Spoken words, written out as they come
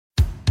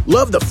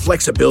Love the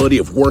flexibility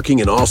of working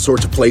in all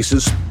sorts of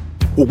places?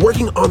 Well,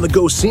 working on the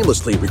go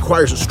seamlessly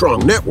requires a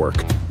strong network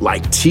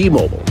like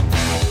T-Mobile.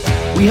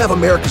 We have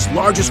America's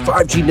largest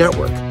 5G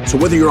network, so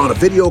whether you're on a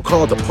video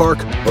call at the park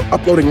or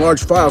uploading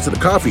large files at the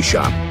coffee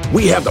shop,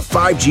 we have the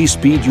 5G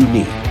speed you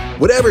need.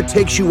 Whatever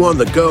takes you on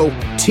the go,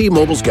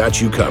 T-Mobile's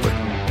got you covered.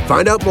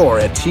 Find out more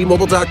at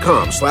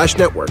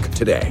T-Mobile.com/network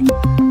today.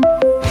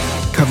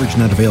 Coverage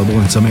not available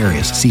in some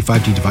areas. See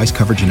 5G device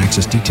coverage and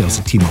access details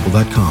at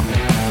T-Mobile.com.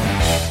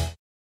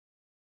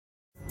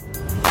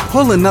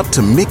 Pulling up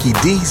to Mickey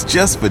D's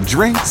just for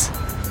drinks?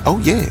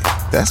 Oh yeah,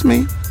 that's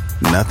me.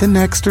 Nothing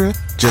extra,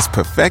 just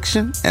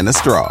perfection and a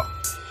straw.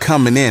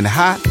 Coming in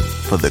hot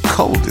for the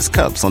coldest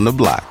cups on the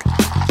block.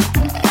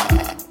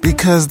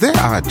 Because there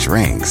are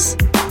drinks.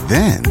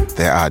 Then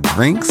there are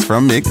drinks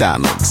from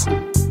McDonald's.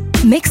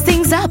 Mix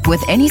things up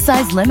with any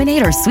size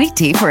lemonade or sweet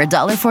tea for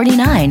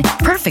 $1.49.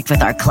 Perfect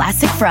with our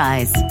classic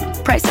fries.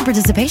 Price and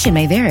participation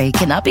may vary.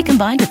 Cannot be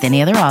combined with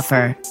any other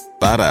offer.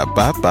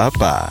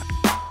 Ba-da-ba-ba-ba.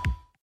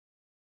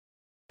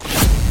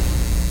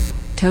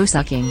 Toe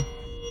sucking.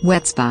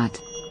 Wet spot.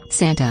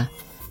 Santa.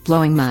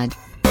 Blowing mud.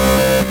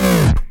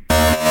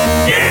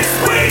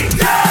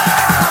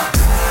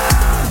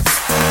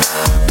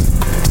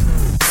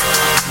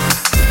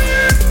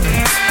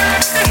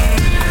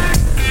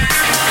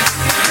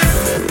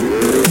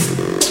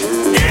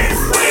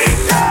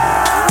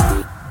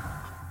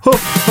 Ho,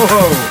 ho,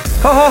 ho.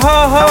 Ho, ho, ho,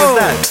 ho. How was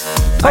that?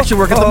 I should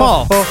work at the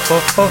mall. Ho, ho,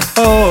 ho,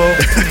 ho.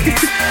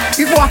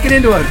 He's walking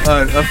into a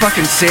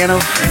fucking Santa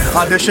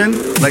audition.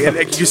 Like, and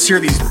you just hear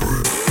these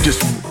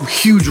just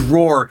huge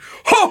roar.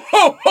 Ho,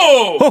 ho,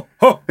 ho. Ho,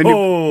 ho, and you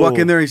walk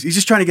in there, he's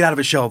just trying to get out of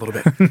his shell a little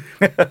bit.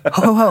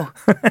 Ho, ho, ho.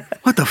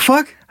 What the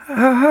fuck?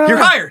 You're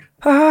hired.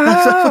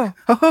 Oh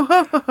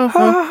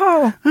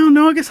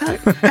no, I guess I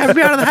have to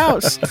be out of the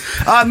house.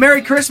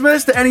 Merry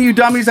Christmas to any of you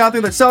dummies out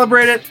there that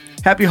celebrate it.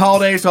 Happy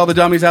holidays to all the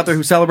dummies out there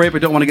who celebrate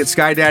but don't want to get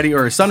Sky Daddy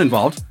or his son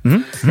involved.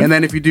 Mm-hmm. And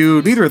then if you do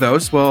neither of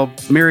those, well,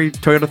 Merry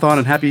Toyotathon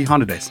and Happy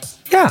Honda Days.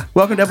 Yeah.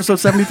 Welcome to episode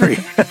 73.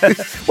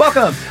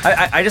 Welcome.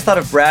 I just thought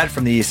of Brad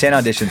from the Santa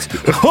auditions.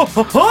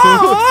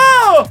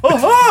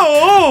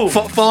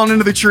 Falling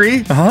into the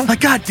tree. Uh-huh.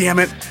 Like, God damn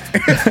it.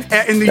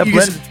 And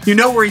you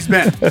know where he's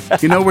been.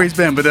 You know where he's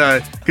been,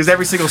 but because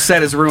every single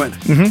set is ruined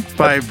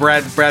by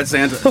Brad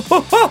Santa.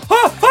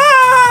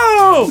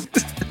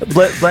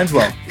 Blends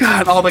well.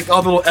 God, all the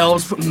little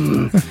elves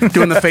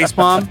doing the face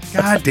palm.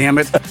 God damn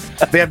it.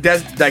 They have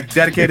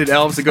dedicated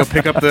elves to go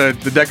pick up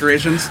the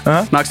decorations.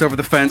 Uh-huh. Knocks over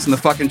the fence and the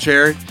fucking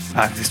chair.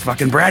 This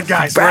fucking Brad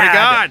guy, swear to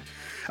God.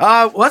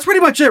 Well, that's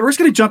pretty much it. We're just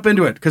going to jump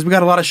into it because we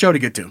got a lot of show to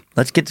get to.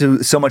 Let's get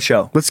to so much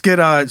show. Let's get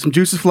some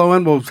juices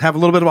flowing. We'll have a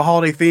little bit of a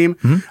holiday theme.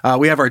 Mm-hmm.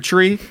 We have our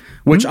tree,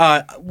 which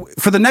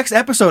for the next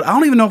episode, I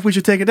don't even know if we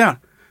should take it down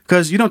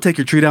because you don't take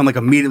your tree down like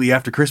immediately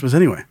after Christmas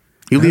anyway.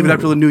 You leave it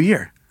after the new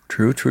year.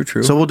 True.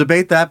 So we'll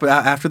debate that, but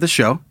after the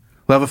show,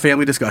 we'll have a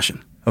family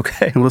discussion.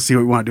 Okay. And we'll see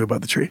what we want to do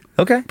about the tree.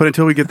 Okay. But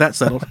until we get that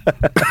settled,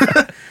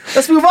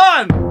 let's move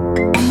on.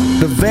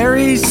 The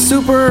very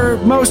super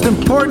most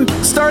important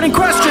starting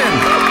question.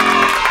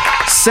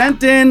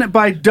 Sent in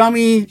by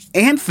dummy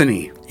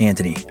Anthony.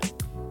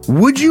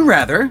 Would you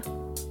rather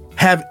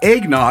have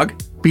eggnog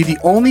be the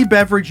only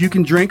beverage you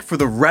can drink for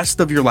the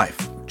rest of your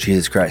life?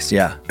 Jesus Christ,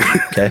 yeah.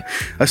 Okay.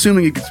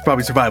 Assuming you could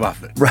probably survive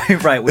off of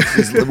it. Right,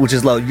 which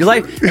is low. Your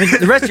life,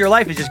 the rest of your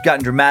life has just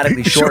gotten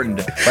dramatically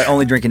shortened by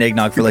only drinking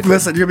eggnog for liquid.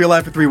 Listen, you're going to be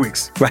alive for 3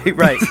 weeks.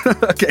 Right.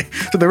 Okay,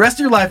 so the rest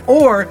of your life,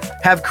 or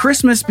have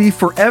Christmas be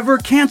forever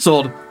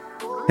canceled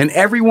and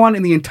everyone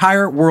in the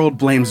entire world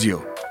blames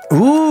you.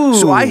 Ooh.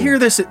 So I hear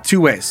this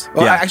two ways.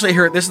 Well, yeah. Actually, I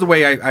hear it. This is the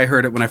way I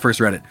heard it when I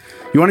first read it.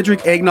 You want to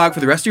drink eggnog for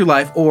the rest of your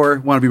life or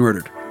want to be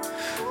murdered?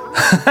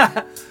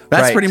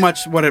 That's pretty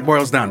much what it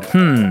boils down to.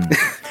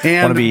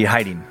 And want to be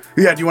hiding.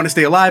 Yeah, do you want to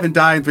stay alive and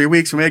die in 3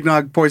 weeks from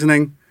eggnog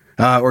poisoning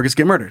or just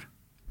get murdered?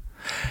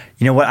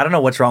 You know what? I don't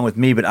know what's wrong with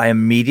me, but I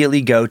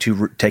immediately go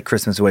to take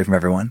Christmas away from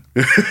everyone.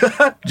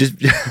 just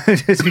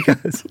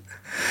because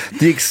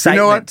the excitement.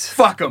 You know what?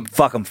 Fuck them.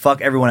 Fuck them.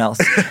 Fuck everyone else.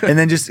 And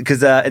then just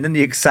because, and then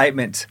the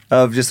excitement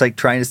of just like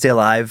trying to stay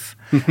alive.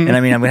 And I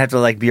mean, I'm going to have to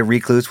like be a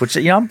recluse, which,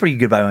 I'm pretty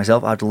good by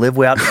myself. I have to live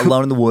way out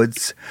alone in the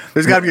woods.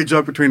 There's got to be a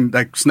joke between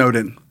like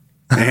Snowden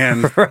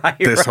and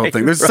this whole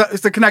thing. There's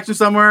a connection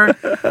somewhere.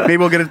 Maybe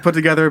we'll get it put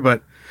together,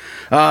 but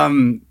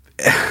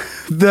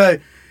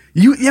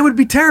it would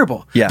be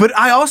terrible. Yeah. But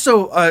I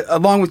also,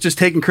 along with just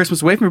taking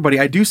Christmas away from everybody,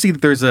 I do see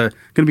that there's going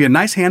to be a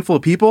nice handful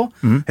of people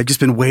that have just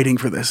been waiting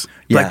for this.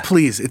 Yeah. Like,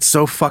 please, it's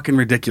so fucking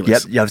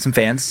ridiculous. Yep, you have some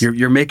fans.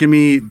 You're making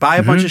me buy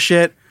a bunch of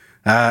shit.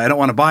 I don't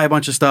want to buy a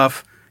bunch of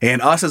stuff.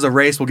 And us as a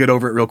race will get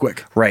over it real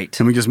quick. Right.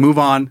 And we just move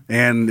on,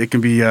 and it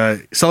can be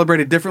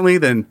celebrated differently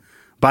than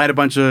buying a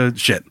bunch of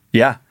shit.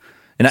 Yeah.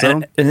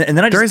 And, So, and then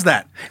I just, there is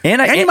that.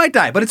 And you might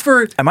die, but it's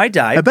for I might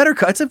die. a better.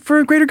 It's for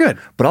a greater good.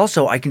 But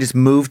also, I can just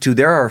move to.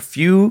 There are a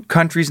few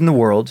countries in the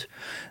world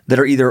that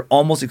are either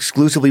almost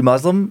exclusively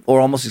Muslim or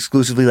almost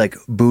exclusively like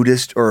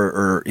Buddhist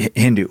or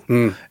Hindu,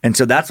 and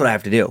so that's what I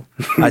have to do.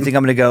 I think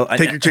I'm going to go.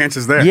 Take your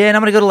chances there. Yeah, and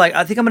I'm going to go to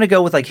I think I'm going to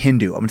go with like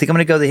Hindu. I'm going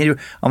to go to the Hindu.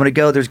 I'm going to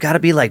go. There's got to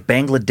be like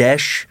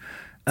Bangladesh.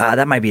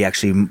 That might be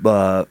actually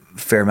a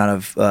fair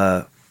amount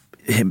of.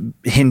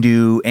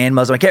 Hindu and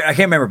Muslim. I can't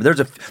remember, but there's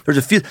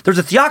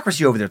a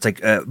theocracy over there. It's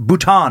like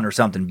Bhutan or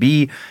something.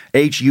 Bhutan.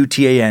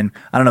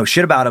 I don't know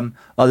shit about them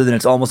other than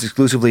it's almost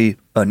exclusively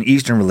an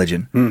Eastern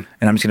religion. And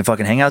I'm just gonna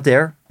fucking hang out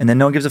there, and then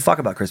no one gives a fuck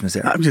about Christmas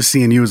there. I'm just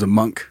seeing you as a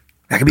monk.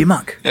 I could be a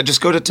monk. Yeah, just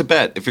go to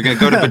Tibet. If you're going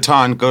to go to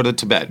Bhutan, go to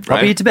Tibet, right?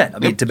 I'll be a Tibet.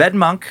 I'll be a Tibetan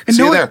monk. And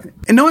See you there.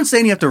 And no one's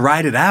saying you have to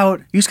ride it out.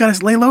 You just got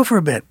to lay low for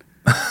a bit.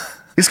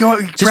 Just go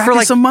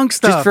practice some monk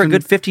stuff. Just for a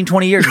good 15,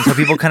 20 years until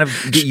people kind of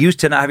get used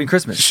to not having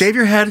Christmas. Shave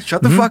your head,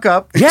 shut the fuck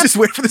up, and Yeah. just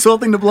wait for this whole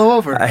thing to blow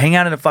over. I hang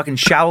out in a fucking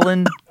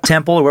Shaolin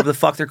temple or whatever the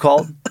fuck they're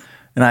called.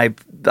 And I'm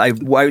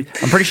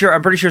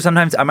pretty sure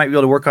sometimes I might be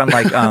able to work on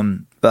like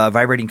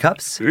vibrating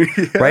cups,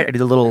 right? I do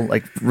the little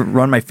like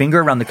run my finger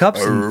around the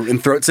cups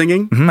And throat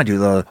singing. I do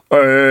the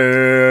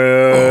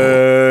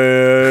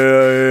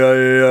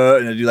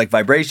and I do like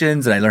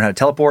vibrations and I learn how to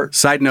teleport.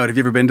 Side note, have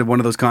you ever been to one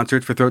of those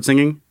concerts for throat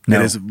singing? No.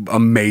 It is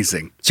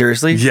amazing.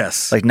 Seriously?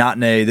 Yes. Like not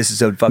in a this is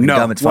so fucking No,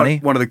 dumb it's funny.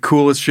 One of the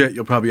coolest shit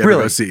you'll probably ever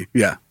Really? go see.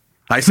 Yeah.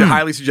 I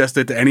highly suggest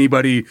it to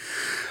anybody.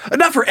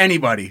 Not for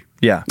anybody.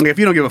 Yeah. Like, if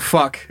you don't give a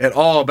fuck at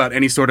all about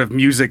any sort of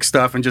music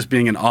stuff and just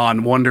being in awe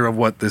and wonder of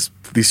what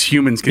these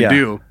humans can Yeah.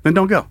 do, then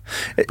don't go.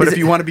 But if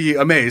you want to be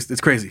amazed,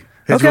 it's crazy.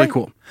 It's really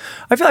cool.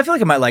 I feel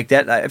like I might like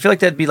that. I feel like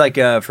that'd be like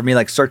for me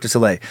like Cirque du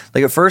Soleil.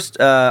 Like at first,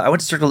 I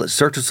went to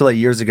Cirque du Soleil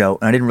years ago,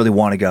 and I didn't really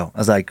want to go. I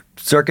was like,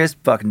 circus,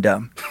 fucking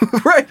dumb,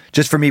 Right.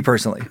 just for me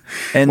personally.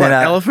 And What,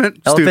 then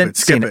elephant? elephant, Stupid.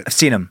 Skip it. I've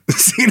seen them.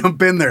 Seen them,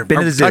 been there. Been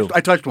to the zoo.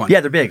 I touched one.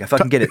 Yeah, they're big. I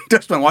fucking get it.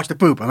 Touched one. Watch the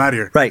poop. I'm out of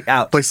here. Right,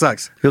 out. Place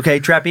sucks. You okay,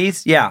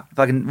 trapeze? Yeah,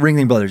 fucking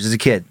Ringling Brothers as a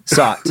kid.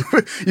 Saw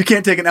it. You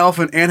can't take an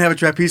elephant and have a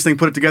trapeze thing,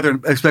 put it together,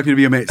 and expect me to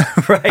be amazed.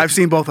 Right. I've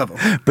seen both of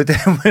them. But then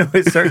when it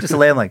was Cirque du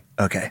Soleil, I'm like,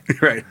 okay.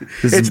 Right.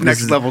 This It's is- next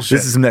this is- level shit.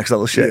 This is some next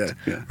level shit.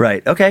 Yeah, yeah.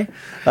 Right. Okay.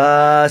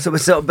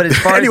 So, but as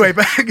far Anyway,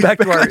 as back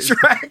to our on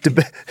track.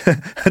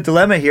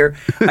 dilemma here,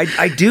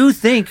 I do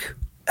think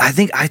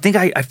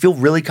I feel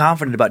really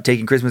confident about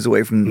taking Christmas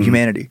away from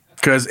humanity.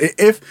 Because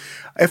if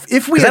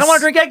we, Because I don't want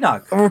to drink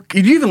eggnog. Do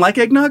you even like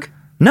eggnog?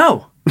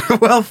 No,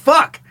 Well,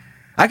 fuck.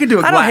 I can do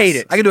a glass. I don't hate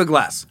it. I can do a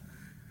glass.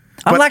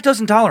 I'm But- lactose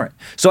intolerant,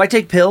 so I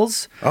take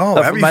pills. Oh,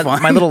 that'd be my,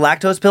 fine. my little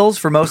lactose pills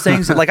for most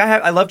things. Like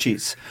I love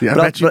cheese. Yeah, I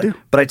but bet you do.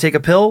 But I take a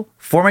pill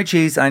for my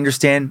cheese. I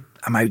understand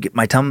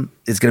my tongue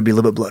is going to be a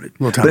little bit bloated,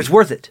 Little but tummy. it's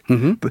worth it.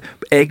 But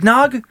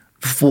eggnog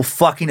will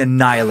fucking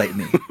annihilate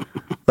me.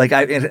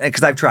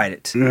 Because I've tried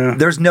it. Yeah.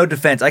 There's no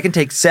defense. I can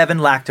take 7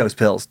 lactose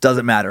pills.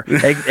 Doesn't matter.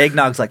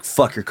 Eggnog's like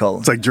fuck your colon.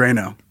 It's like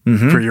Drano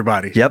for your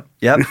body. Yep.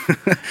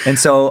 And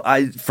so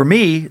for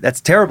me,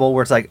 that's terrible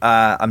where it's like,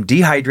 I'm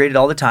dehydrated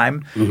all the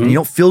time and you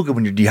don't feel good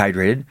when you're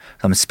dehydrated.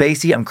 I'm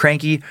spacey, I'm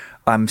cranky,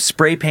 I'm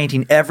spray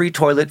painting every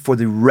toilet for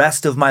the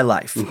rest of my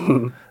life.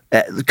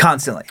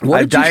 Constantly. I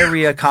have did you-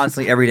 diarrhea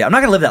constantly every day. I'm not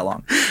going to live that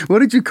long. What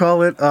did you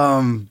call it?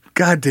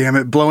 God damn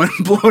it. Blowing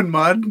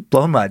mud?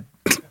 Blowing mud.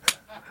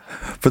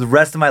 For the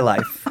rest of my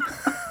life.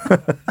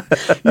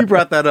 You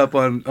brought that up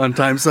on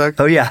Time Suck.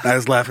 Oh, yeah. I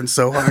was laughing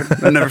so hard.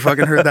 I never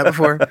fucking heard that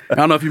before. I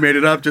don't know if you made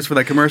it up just for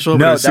that commercial.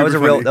 No, but that was a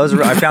real.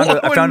 I found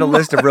a Blowing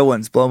list of real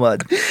ones. Blow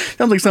mud.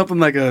 Sounds like something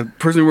like a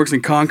person who works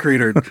in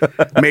concrete or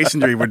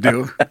masonry would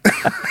do.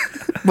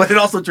 But it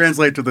also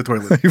translates to the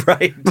toilet.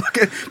 Right.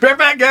 Okay, be right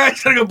back,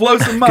 guys. Gotta go blow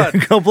some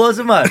mud. Go blow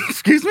some mud.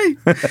 Excuse me?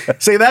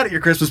 Say that at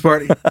your Christmas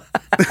party.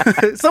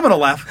 Someone will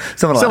laugh.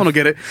 Someone will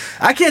get it.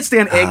 I can't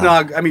stand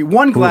eggnog. I mean,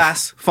 one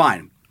glass,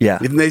 fine. Yeah.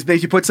 If they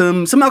you put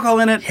some alcohol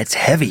in it, It's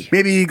heavy.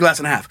 maybe a glass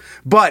and a half.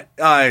 But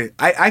I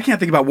can't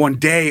think about one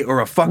day or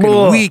a fucking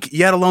Whoa. week,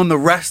 yet alone the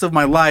rest of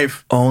my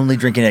life Only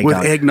drinking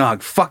eggnog. with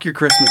eggnog. Fuck your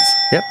Christmas.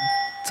 Yep.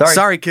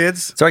 Sorry,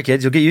 kids. Sorry,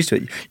 kids. You'll get used to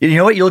it. You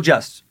know what? You'll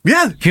adjust.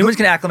 Yeah. Humans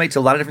can acclimate to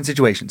a lot of different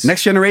situations.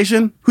 Next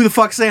generation, who the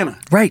fuck's Santa?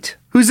 Right.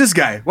 Who's this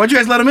guy? Why'd you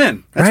guys let him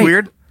in? That's Right.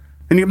 weird.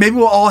 And maybe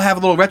we'll all have a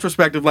little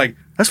retrospective like,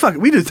 that's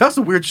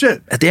some weird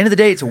shit. At the end of the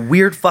day, it's a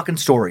weird fucking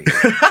story.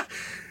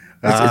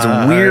 It's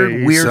a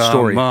weird saw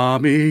story.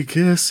 Mommy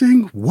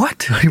kissing.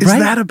 What is Right?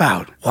 that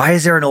about? Why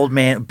is there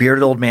an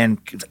bearded old man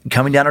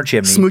coming down our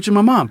chimney? Smooching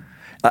my mom.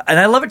 And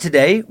I love it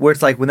today, where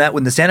it's like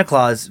when the Santa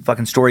Claus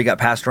fucking story got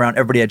passed around,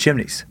 everybody had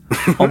chimneys.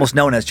 Almost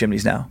no one has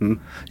chimneys now. You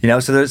know,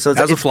 so it's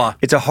That's a flaw.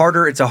 It's a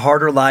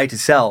harder lie to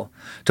sell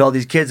to all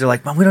these kids. They're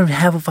like, Mom, we don't even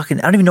have I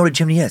don't even know what a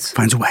chimney is.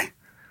 Finds a way.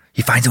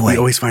 He finds a way. He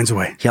always finds a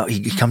way.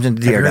 He comes into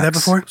the Have you air heard that ducts.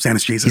 before?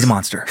 Santa's Jesus. He's a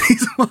monster.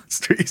 He's a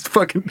monster. He's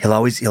fucking.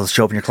 He'll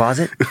show up in your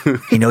closet.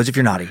 He knows if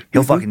you're naughty.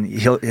 He'll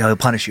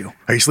punish you.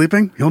 Are you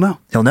sleeping? He'll know.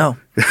 He'll know.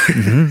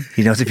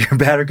 He knows if you're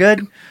bad or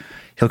good.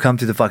 He'll come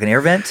through the fucking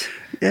air vent.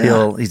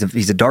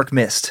 He's a dark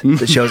mist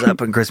that shows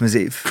up on Christmas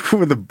Eve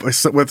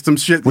with some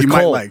shit you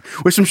might like.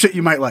 With some shit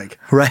you might like.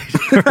 Right.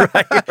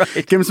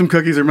 Give him some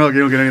cookies or milk.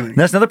 You don't get anything. And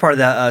that's another part of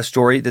that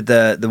story that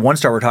the one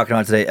star we're talking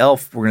about today,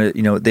 Elf. We're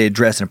gonna they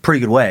address in a pretty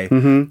good way.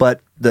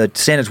 But the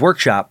Santa's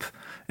Workshop.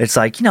 It's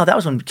like, that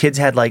was when kids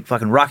had like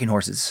fucking rocking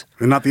horses.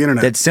 And not the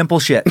internet. That simple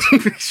shit.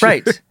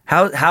 Right.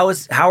 How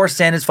are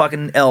Santa's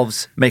fucking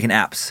elves making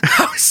apps?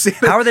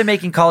 How are they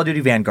making Call of Duty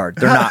Vanguard?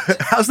 They're not.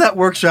 How's that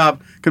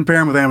workshop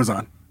comparing with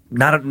Amazon?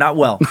 Not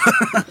well.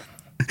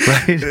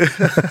 Right?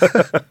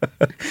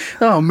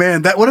 Oh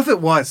man, what if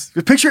it was?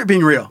 Picture it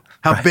being real.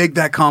 How big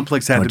that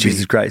complex had to be.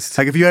 Jesus Christ.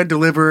 Like if you had to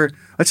deliver,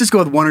 let's just go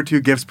with 1 or 2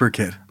 gifts per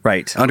kid.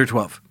 Right. Under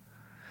 12.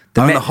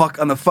 The hook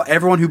on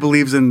everyone who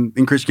believes in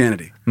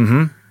Christianity.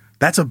 Mm-hmm.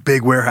 That's a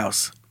big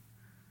warehouse.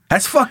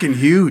 That's fucking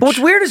huge. But what's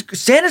weird is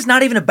Santa's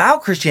not even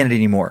about Christianity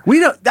anymore.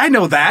 I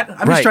know that.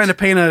 I'm just trying to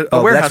paint a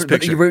warehouse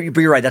picture.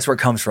 But you're right. That's where it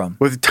comes from.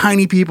 With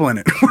tiny people in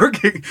it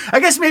working.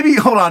 I guess maybe,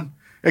 hold on.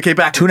 Okay,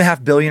 back.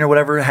 2.5 billion or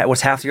whatever. What's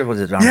half the year? Was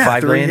it around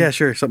 5 billion? Yeah,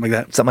 sure. Something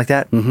like that. Something like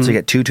that. Mm-hmm. So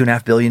you got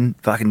 2.5 billion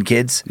fucking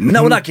kids. Mm-hmm.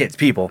 No, well, not kids,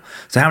 people.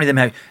 So how many of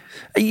them have?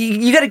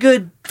 You got a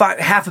good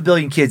 500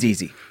 million kids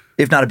easy,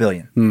 if not 1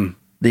 billion. Mm.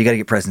 That you got to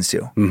get presents to.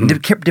 Mm-hmm.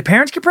 Do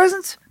parents get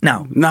presents?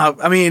 No.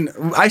 I mean,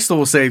 I still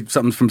will say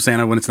something from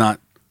Santa when it's not.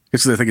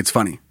 It's because I think it's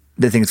funny.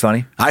 They think it's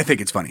funny? I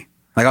think it's funny.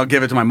 Like, I'll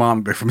give it to my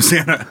mom from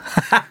Santa.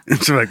 And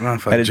she's like, well,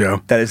 fuck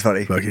Joe. That is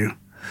funny. Fuck you.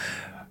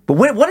 But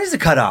what is the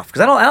cutoff?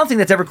 Because I don't think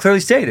that's ever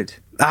clearly stated.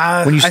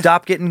 When you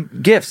stop getting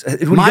gifts. When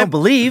you don't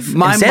believe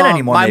in Santa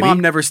anymore, my mom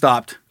never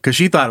stopped because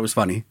she thought it was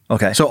funny.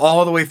 Okay. So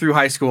all the way through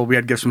high school, we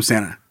had gifts from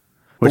Santa,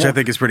 which I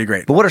think is pretty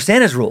great. But what are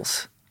Santa's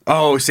rules?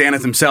 Oh,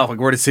 Santa's himself. Like,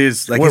 where does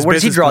his where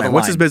does he draw the line?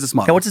 What's his business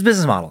model? Yeah, what's his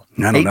business model?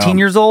 I don't know. 18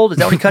 years old? Is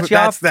that when he cuts you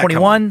off?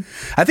 21?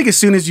 I think as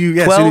soon as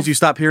you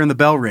stop hearing the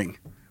bell ring,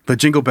 the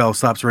jingle bell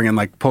stops ringing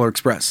like Polar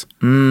Express.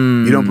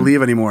 You don't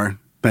believe anymore,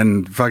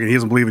 then fucking he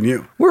doesn't believe in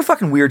you. We're a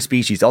fucking weird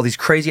species. All these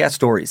crazy ass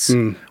stories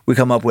we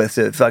come up with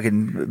to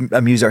fucking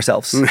amuse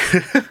ourselves.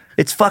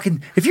 It's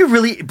fucking, if you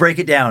really break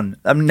it down,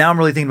 now I'm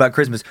really thinking about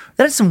Christmas.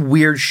 That is some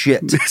weird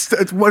shit.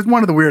 It's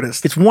one of the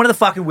weirdest. It's one of the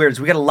fucking weirdest.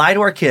 We got to lie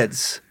to our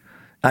kids.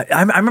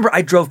 I remember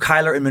I drove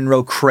Kyler and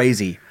Monroe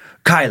crazy.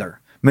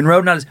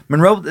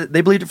 Monroe,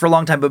 they believed it for a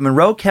long time, but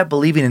Monroe kept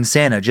believing in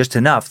Santa just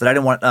enough that I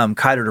didn't want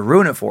Kyler to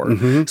ruin it for her.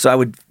 Mm-hmm. So I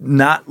would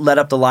not let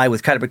up the lie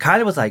with Kyler. But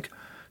Kyler was like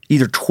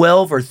either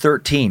 12 or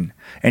 13,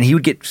 and he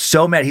would get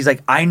so mad. He's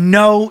like, I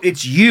know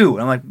it's you.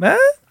 And I'm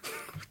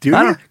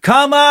like,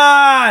 come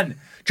on.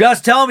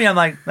 Just tell me. I'm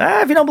like,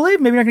 if you don't believe,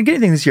 maybe you're not going to get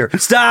anything this year.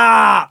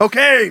 Stop.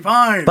 Okay,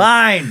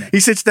 fine. He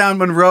sits down.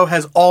 Monroe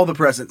has all the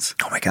presents.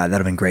 Oh my God, that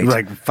would have been great.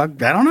 Like,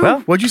 fuck, I don't know. Well,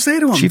 what'd you say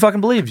to him? She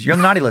fucking believes. You're on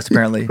the naughty list,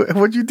 apparently.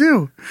 What'd you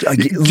do?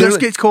 Just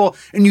gets cold,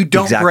 and you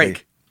don't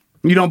break.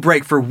 You don't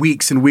break for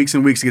weeks and weeks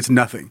and weeks. He gets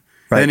nothing.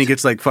 Right. And then he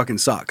gets like fucking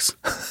socks.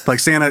 Like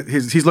Santa,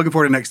 he's looking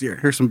forward to next year.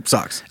 Here's some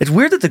socks. It's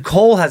weird that the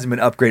coal hasn't been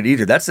upgraded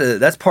either.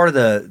 That's part of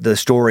the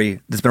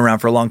story that's been around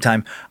for a long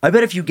time. I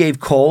bet if you gave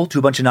coal to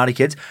a bunch of naughty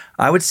kids,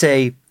 I would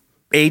say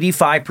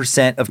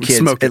 85% of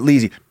kids at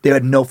least, they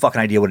had no fucking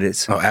idea what it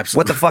is. Oh, absolutely.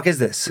 What the fuck is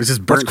this? Is this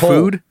burnt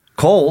food?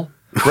 Coal.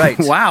 Right.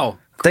 Wow.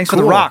 Thanks for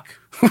the rock.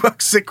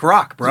 Sick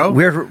rock, bro.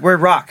 Weird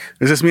rock.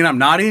 Does this mean I'm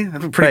naughty? I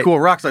have a pretty cool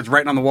rock that's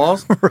writing on the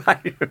walls.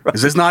 Right.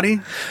 Is this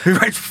naughty? He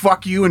writes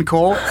 "fuck you" and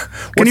coal.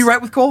 Can you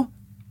write with coal?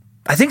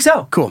 I think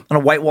so. Cool. On a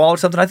white wall or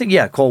something. I think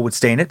coal would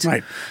stain it.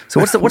 Right. So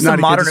what's the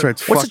modern?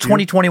 What's the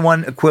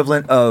 2021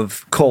 equivalent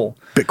of coal?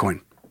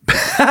 Bitcoin.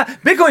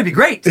 Bitcoin would be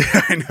great.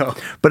 I know.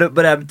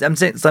 But I'm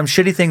saying some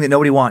shitty thing that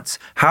nobody wants.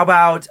 How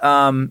about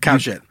cow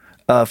shit?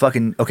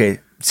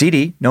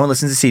 CD. No one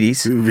listens to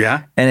CDs.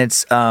 Yeah. And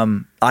it's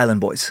Island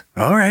Boys.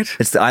 All right.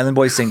 It's the Island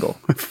Boys single.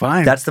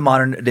 Fine. That's the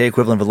modern day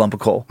equivalent of a lump of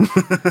coal.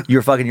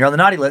 You're on the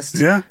naughty list.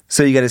 Yeah.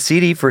 So you get a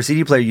CD for a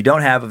CD player you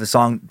don't have of a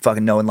song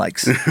fucking no one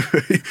likes.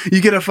 You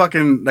get a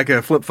fucking like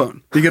a flip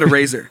phone. You get a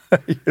Razor.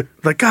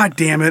 Like, God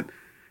damn it.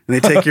 And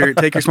they take your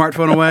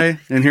smartphone away,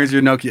 and here's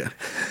your Nokia.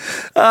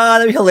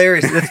 That'd be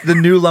hilarious. That's the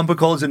new lump of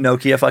coal is a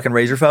Nokia fucking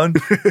Razor phone.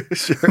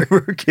 Sure.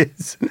 For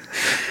kids.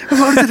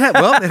 What does it have?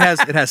 Well, it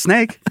has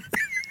Snake.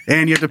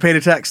 And you have to pay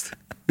to text.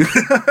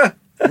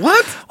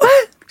 What?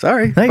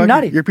 Sorry. No, you're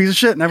naughty. You're a piece of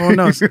shit, and everyone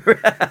knows.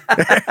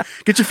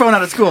 Get your phone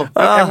out of school.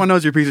 Everyone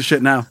knows you're a piece of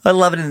shit now. I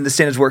love it in the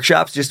Santa's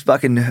workshops. Just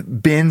fucking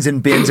bins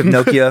and bins of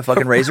Nokia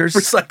fucking razors.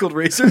 Recycled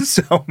razors.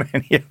 So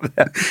many of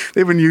them.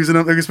 They've been using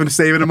them. They've just been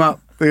saving them up.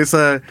 It's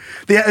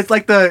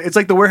like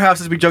the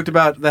warehouses we joked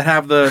about that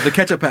have the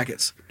ketchup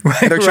packets.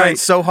 Right, they're trying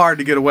so hard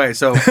to get away.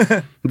 So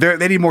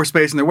they need more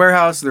space in their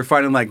warehouse. They're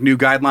finding like new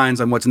guidelines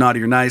on what's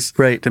naughty or nice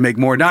to make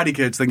more naughty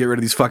kids than get rid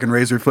of these fucking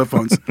Razor flip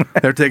phones.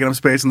 They're taking up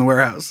space in the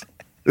warehouse.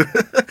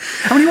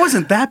 I mean, he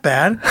wasn't that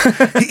bad.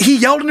 He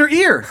yelled in her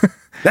ear.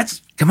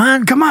 Come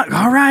on.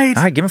 All right.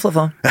 All right, give him a flip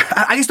phone.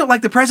 I just don't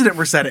like the president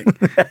we're setting.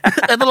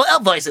 Little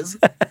elf voices.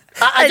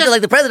 I just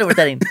like the president we're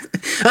setting.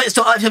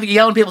 So if you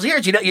yell in people's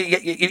ears, you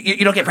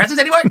don't get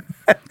presents anymore?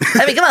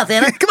 I mean, come on,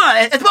 Santa. Come on,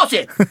 it's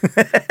bullshit.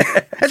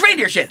 It's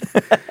reindeer shit.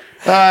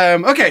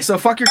 Okay, so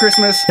fuck your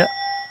Christmas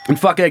and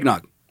fuck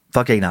eggnog.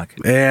 Fuck eggnog.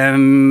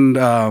 And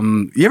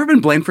you ever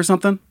been blamed for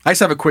something? I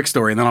just have a quick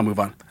story, and then I'll move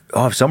on.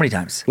 Oh, so many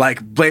times. Like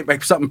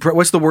something.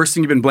 What's the worst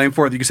thing you've been blamed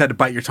for that you just had to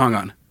bite your tongue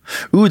on?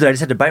 Ooh, that I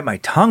just had to bite my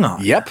tongue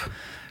on. Yep.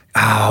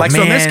 Oh, like,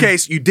 man. so in this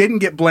case, you didn't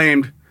get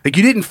blamed. Like,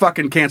 you didn't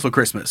fucking cancel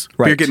Christmas.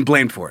 But you're getting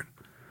blamed for it.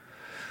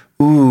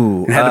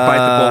 Ooh. And had to bite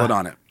the bullet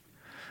on it.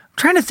 I'm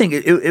trying to think.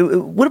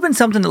 It would have been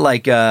something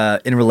like in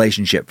a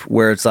relationship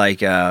where it's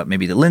like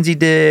maybe that Lindsay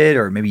did,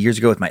 or maybe years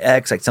ago with my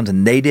ex, like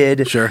something they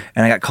did. Sure.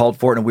 And I got called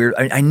for it in a weird.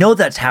 I know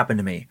that's happened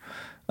to me.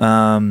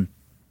 I'm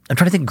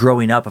trying to think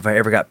growing up if I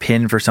ever got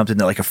pinned for something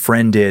that like a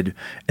friend did,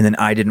 and then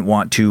I didn't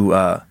want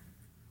to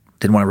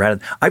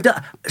rat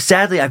it.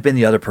 Sadly, I've been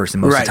the other person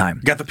most of the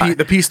time. Got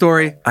the pee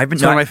story.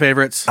 It's one of my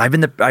favorites. I've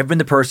been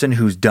the person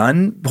who's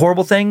done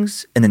horrible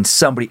things, and then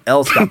somebody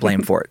else got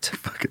blamed for it.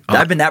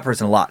 I've been that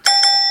person a lot.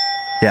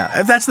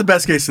 Yeah. That's the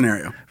best case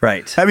scenario.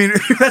 Right. I mean,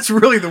 that's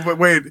really the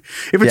way.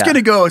 If it's going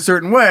to go a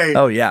certain way,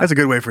 that's a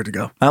good way for it to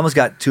go. I almost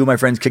got 2 of my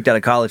friends kicked out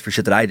of college for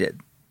shit that I did.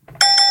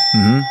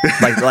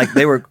 Mm-hmm. like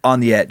they were on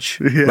the edge.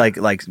 Yeah.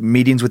 Like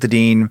meetings with the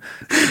dean,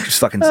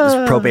 just fucking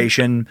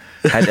probation.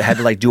 Had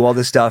to like do all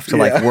this stuff to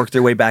like work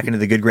their way back into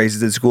the good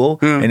graces at school.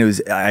 And it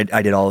was I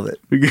did all of it.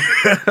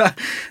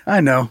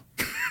 I know.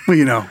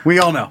 Well, we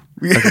all know.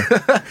 Okay.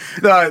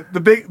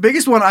 the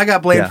biggest one I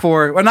got blamed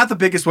for, well, not the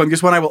biggest one,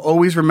 just one I will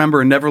always remember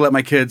and never let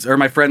my kids or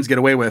my friends get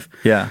away with.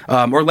 Yeah.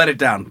 Or let it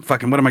down.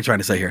 Fucking, what am I trying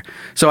to say here?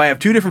 So I have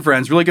 2 different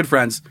friends, really good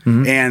friends,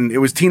 and it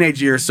was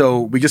teenage years,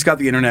 so we just got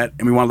the internet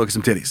and we want to look at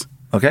some titties.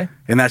 Okay.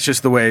 And that's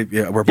just the way,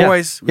 we're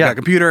boys, we got a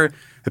computer,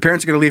 the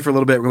parents are going to leave for a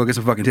little bit, we're going to look at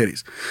some fucking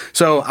titties.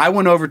 So I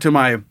went over to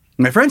my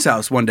friend's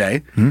house one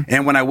day,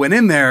 and when I went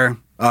in there,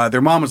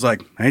 their mom was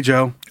like, "Hey,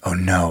 Joe." Oh,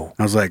 no.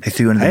 I was like, they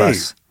threw you under the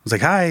bus. I was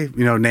like, "Hi,"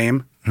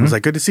 name. I was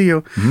like, "Good to see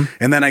you."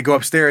 And then I go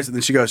upstairs, and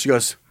then she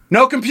goes,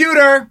 "No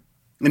computer,"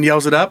 and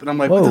yells it up, and I'm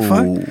like, "What the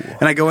fuck?"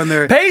 And I go in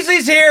there.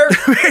 Paisley's here.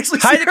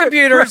 Hide the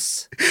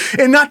computers.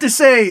 And not to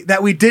say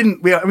that we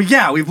didn't.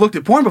 We've looked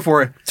at porn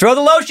before. Throw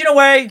the lotion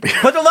away.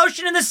 Put the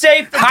lotion in the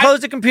safe. And close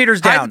the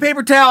computers down. Hide the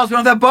paper towels. We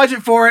don't have that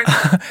budget for it.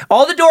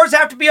 All the doors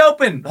have to be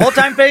open. The whole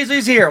time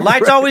Paisley's here.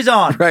 Lights always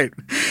on. Right.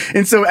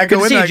 And so I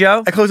go in there.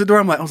 Joe. I close the door.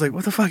 I was like,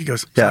 "What the fuck?" He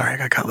goes, "Sorry, I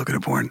got caught looking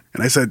at porn."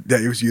 And I said, "Yeah,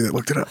 it was you that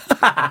looked it up." And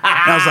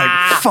I was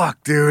like,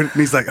 "Fuck, dude." And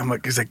he's like,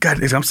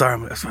 "God," I'm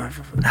sorry.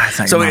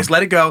 So we just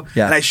let it go.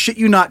 Yeah. And I shit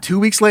you not, 2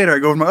 weeks later, I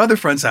go over to my other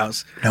friend's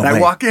house. No and way.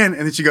 I walk in,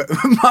 and then she goes,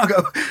 "Mom,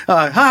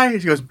 hi."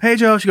 She goes, "Hey,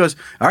 Joe." She goes,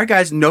 "All right,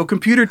 guys, no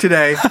computer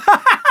today."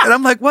 And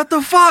I'm like, "What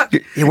the fuck?"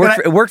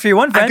 It worked for your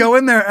one friend. I go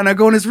in there, and I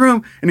go in his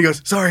room, and he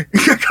goes, "Sorry,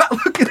 I got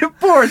looking at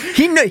porn."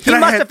 He must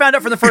have found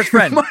out from the first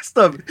friend. He must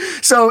have.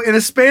 So in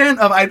a span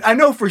of, I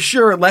know for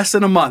sure, less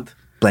than a month,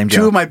 Blame 2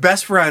 Joe. of my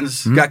best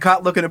friends got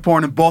caught looking at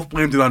porn, and both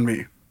blamed it on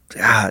me.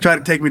 God. Tried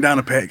to take me down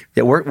a peg.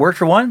 Yeah, worked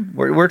for one,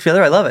 worked for the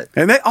other. I love it.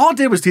 And they all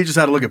did was teach us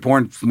how to look at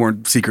porn more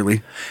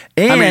secretly.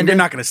 And I mean, you're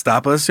not going to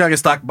stop us. You're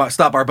not going to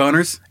stop our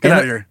boners. Get out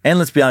of here. And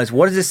let's be honest,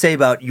 what does this say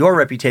about your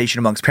reputation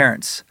amongst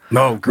parents?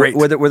 No, great.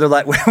 Where they're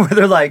like, oh,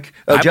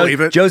 I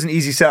believe it. Joe's an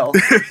easy sell.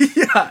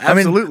 Yeah,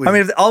 absolutely. I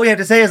mean, if all we have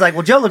to say is like,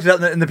 well, Joe looked it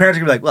up, and the parents are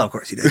gonna be like, well, of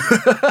course he did.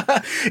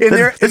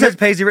 This has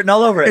Paisley written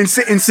all over it.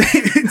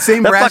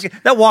 Same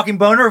that walking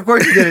boner, of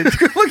course he did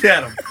it. Look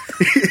at him.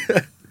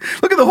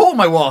 Look at the hole in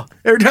my wall.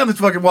 Every time this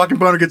fucking walking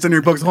boner gets in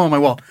here, pokes a hole in my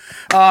wall.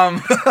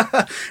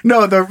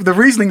 No, the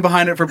reasoning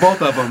behind it for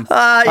both of them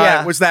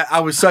was that I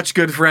was such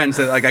good friends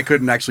that like I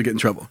couldn't actually get in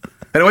trouble.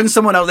 And it wasn't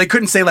someone else. They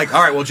couldn't say like,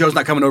 "All right, well, Joe's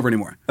not coming over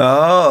anymore."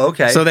 Oh,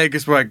 okay. So they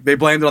just were like, they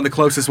blamed it on the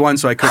closest one,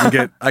 so I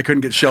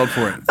couldn't get shelled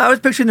for it. I was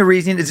picturing the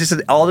reasoning is just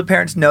that all the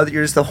parents know that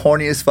you're just the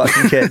horniest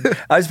fucking kid.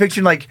 I was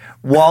picturing like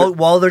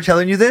while they're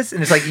telling you this,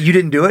 and it's like you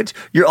didn't do it.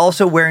 You're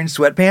also wearing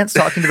sweatpants,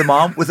 talking to the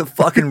mom with a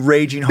fucking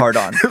raging hard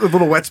on, with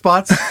little wet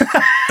spots.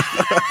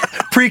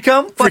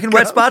 Pre-cum, fucking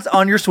wet spots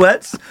on your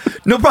sweats.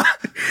 No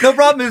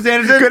problem, Ms.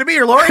 Anderson. Good to be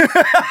here, Lori.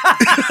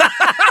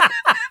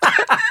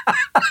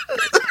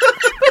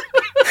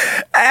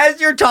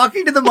 As you're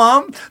talking to the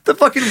mom, the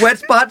fucking wet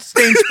spot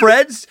stain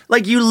spreads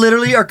like you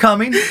literally are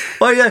coming.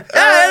 Well, you're like,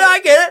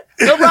 I get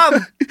it. No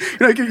problem.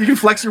 You can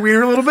flex your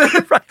wiener a little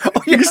bit. Right.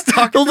 Oh, yeah.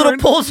 The little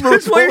pulse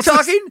moves while you're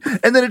talking,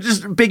 and then it's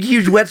just big,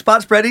 huge wet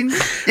spot spreading.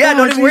 Yeah,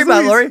 don't even worry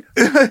about it, Lori.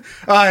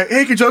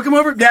 Hey, can Joe come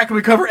over? Yeah, can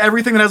we cover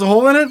everything that has a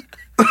hole in it?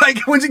 Like,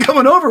 when's he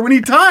coming over? We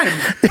need time.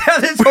 Yeah,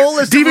 this whole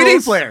list DVD of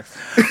rules. player.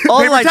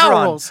 All the lights are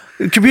on.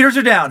 Computers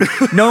are down.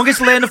 No one gets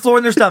to lay on the floor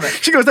in their stomach.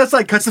 She goes, "That's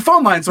like cuts the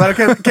phone line, so I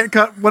can't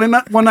cut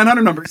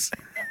 1-900 numbers."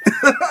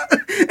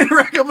 And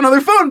rack up another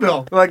phone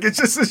bill. Like, it's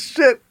just this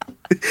shit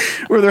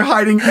where they're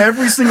hiding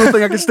every single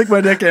thing I can stick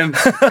my dick in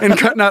and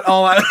cutting out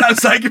all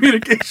outside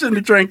communication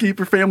to try and keep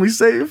your family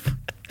safe.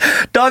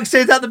 Dog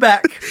stays out the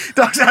back.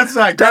 Dog's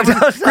outside.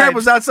 Outside.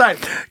 Grandpa's outside.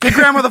 Get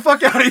Grandma the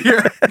fuck out of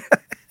here.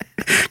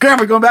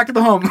 Grandma, going back to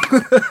the home.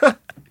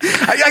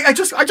 I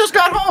just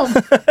got home.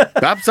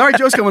 I'm sorry,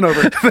 Joe's coming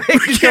over.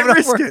 We can't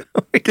risk it.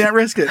 We can't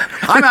risk it.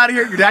 I'm out of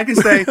here. Your dad can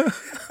stay.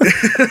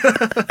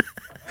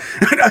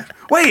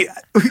 Wait,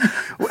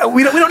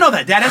 we don't know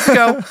that. Dad has to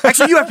go.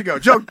 Actually, you have to go.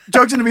 Joe's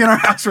going to be in our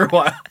house for a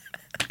while.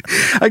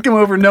 I come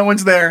over, no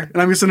one's there,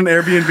 and I'm just in an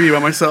Airbnb by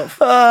myself.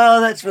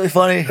 Oh, that's really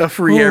funny. A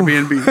free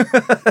Airbnb.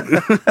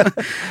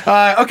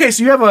 Okay,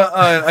 so you have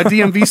a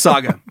DMV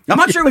saga. I'm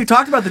not sure we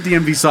talked about the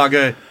DMV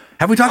saga.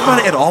 Have we talked about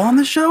it at all on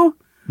this show?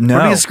 No. Or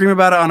did we just scream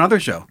about it on other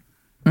show?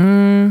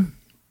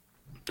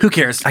 Who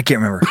cares? I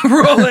can't remember.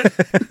 Roll it.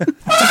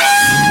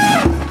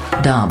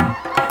 Dumb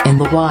in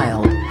the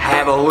wild.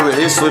 Have a look at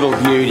this little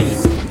beauty.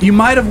 You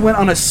might have went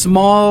on a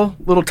small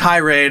little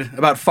tirade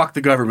about fuck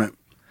the government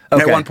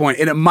at one point,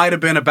 and it might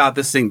have been about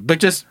this thing. But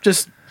just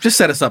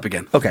set us up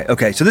again.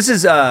 Okay. So this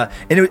is, and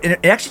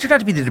it actually turned out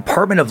to be the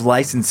Department of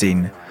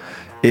Licensing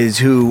is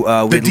who...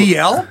 the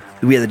DL?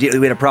 We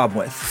had a problem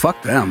with.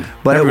 Fuck them.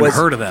 But Never it was even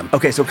heard of them.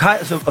 Okay, so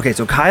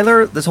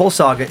Kyler, this whole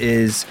saga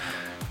is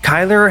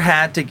Kyler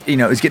had to,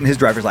 is getting his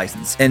driver's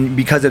license, and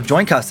because of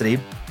joint custody,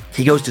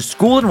 he goes to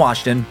school in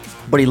Washington,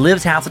 but he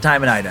lives half the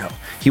time in Idaho.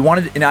 He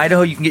wanted in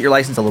Idaho you can get your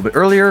license a little bit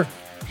earlier.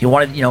 He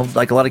wanted,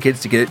 like a lot of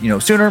kids, to get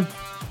it, sooner.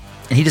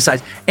 And he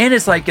decides, and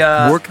it's like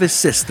work the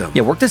system.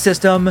 Yeah, work the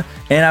system.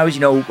 And I was,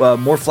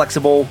 more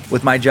flexible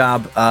with my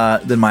job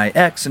than my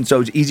ex, and so it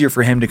was easier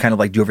for him to kind of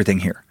like do everything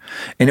here.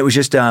 And it was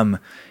just,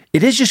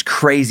 it is just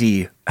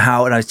crazy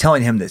how. And I was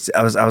telling him this.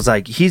 I was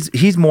like,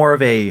 he's more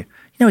of a,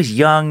 he's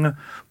young,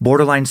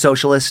 borderline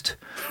socialist.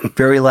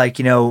 Very like,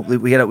 we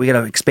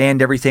gotta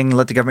expand everything and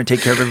let the government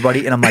take care of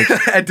everybody. And I'm like,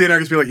 at dinner, I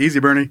just be like, easy,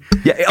 Bernie.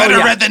 Yeah, Better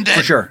red than dead.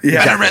 For sure.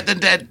 Yeah. Better red than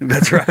dead.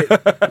 That's right.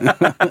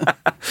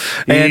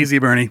 Easy,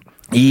 Bernie.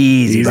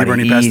 Easy,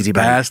 Bernie.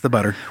 Pass the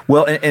butter.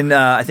 Well, and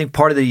I think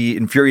part of the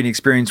infuriating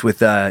experience with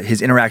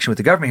his interaction with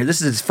the government here,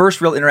 this is his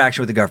first real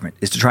interaction with the government,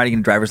 is to try to get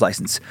a driver's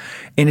license.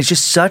 And it's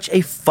just such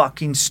a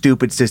fucking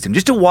stupid system.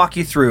 Just to walk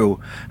you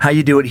through how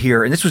you do it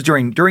here. And this was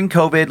during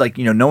COVID, like,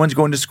 no one's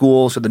going to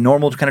school, so the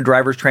normal kind of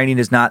driver's training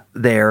is not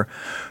there.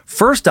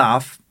 First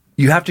off,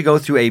 you have to go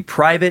through a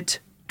private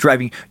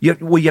driving. You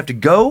have to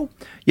go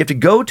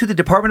to the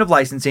Department of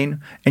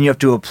Licensing, and you have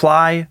to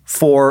apply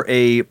for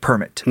a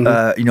permit.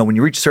 When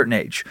you reach a certain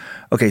age.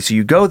 Okay, so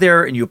you go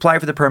there and you apply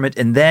for the permit,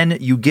 and then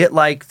you get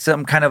like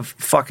some kind of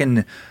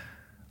fucking.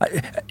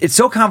 It's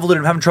so convoluted.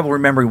 I'm having trouble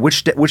remembering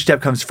which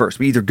step comes first.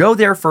 We either go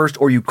there first,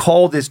 or you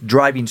call this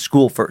driving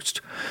school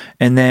first,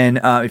 and then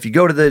if you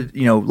go to the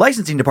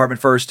licensing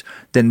department first,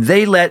 then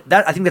they let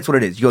that. I think that's what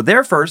it is. You go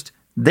there first.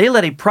 They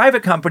let a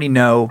private company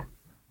know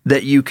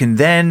that you can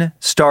then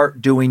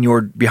start doing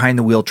your behind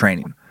the wheel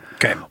training.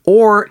 Okay.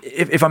 Or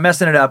if I'm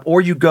messing it up,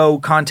 or you go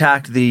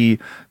contact the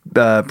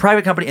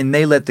private company and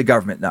they let the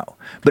government know.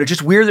 But it's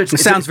just weird. It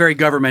sounds very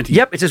governmental.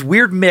 Yep. It's this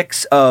weird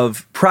mix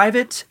of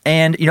private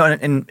and,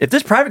 and if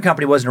this private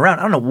company wasn't around,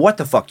 I don't know what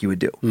the fuck you would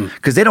do.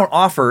 Because they don't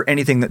offer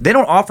anything they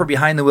don't offer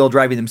behind the wheel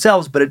driving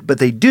themselves, but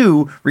they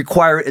do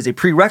require it as a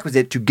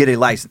prerequisite to get a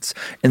license.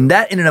 And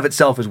that in and of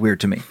itself is weird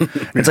to me.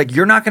 It's like,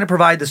 you're not going to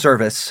provide the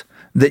service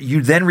that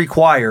you then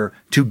require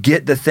to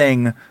get the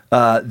thing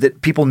that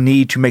people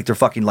need to make their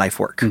fucking life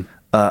work.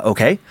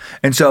 Okay?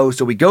 And so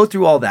we go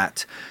through all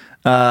that.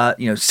 Do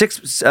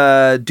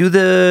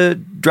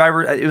the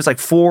driver, it was like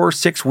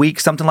 4-6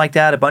 weeks, something like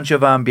that, a bunch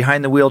of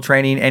behind the wheel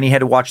training, and he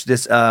had to watch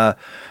this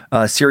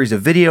series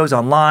of videos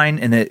online,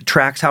 and it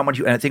tracks how much,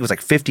 and I think it was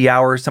like 50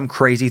 hours, some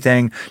crazy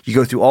thing. You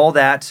go through all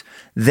that.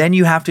 Then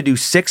you have to do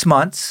 6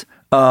 months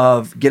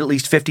of get at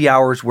least 50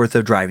 hours worth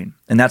of driving.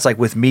 And that's like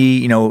with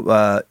me,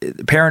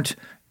 parent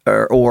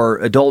or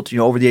adult,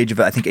 over the age of,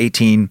 I think,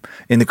 18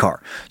 in the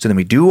car. So then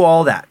we do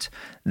all that.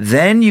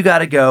 Then you got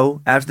to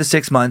go after the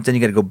 6 months, and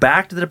you got to go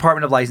back to the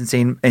Department of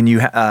Licensing, and you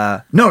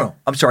no,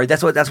 I'm sorry.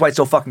 That's why it's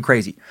so fucking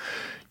crazy.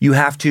 You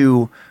have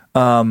to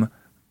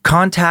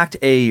contact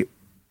a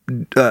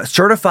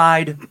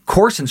certified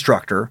course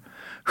instructor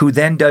who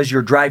then does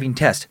your driving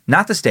test,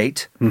 not the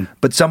state,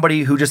 but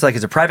somebody who just like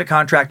is a private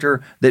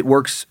contractor that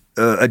works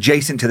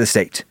adjacent to the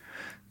state.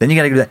 Then you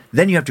got to do that.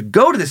 Then you have to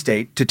go to the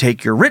state to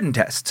take your written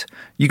test.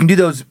 You can do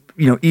those,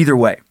 either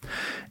way.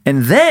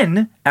 And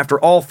then after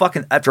all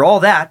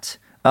that,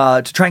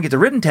 to try and get the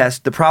written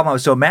test, the problem I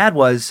was so mad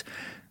was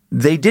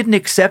they didn't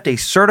accept a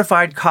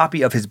certified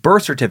copy of his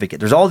birth certificate.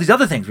 There's all these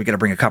other things. We got to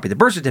bring a copy of the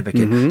birth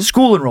certificate,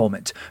 school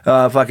enrollment,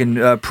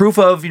 proof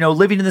of,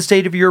 living in the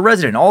state of your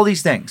resident, all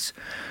these things.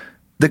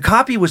 The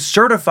copy was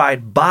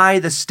certified by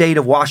the state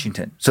of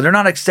Washington. So they're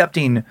not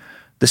accepting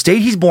the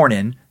state he's born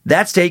in.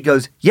 That state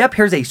goes, yep,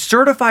 here's a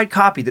certified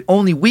copy that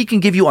only we can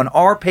give you on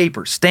our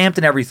paper, stamped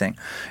and everything.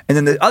 And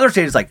then the other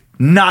state is like,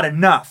 not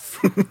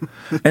enough.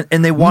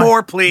 and they want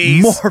more,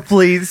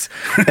 please.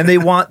 And they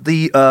want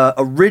the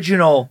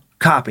original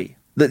copy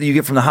that you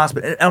get from the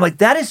hospital. And I'm like,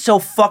 that is so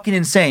fucking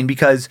insane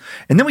because,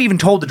 and then we even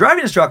told the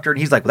driving instructor, and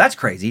he's like, well, that's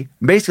crazy.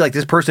 Basically, like,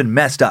 this person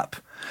messed up.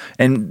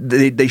 And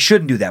they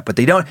shouldn't do that, but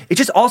they don't. It's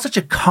just all such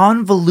a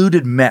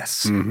convoluted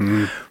mess.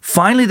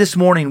 Finally, this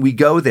morning, we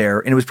go there,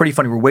 and it was pretty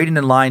funny. We're waiting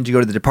in line to go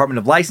to the Department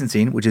of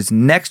Licensing, which is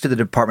next to the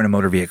Department of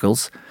Motor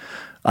Vehicles.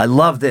 I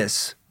love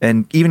this.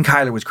 And even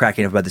Kyler was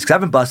cracking up about this because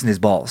I've been busting his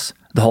balls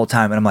the whole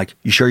time. And I'm like,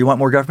 you sure you want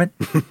more government?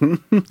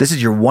 This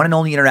is your one and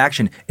only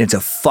interaction. And it's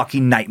a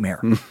fucking nightmare.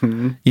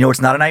 You know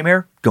what's not a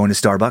nightmare? Going to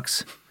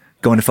Starbucks.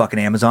 going to fucking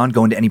Amazon,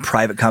 going to any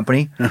private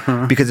company,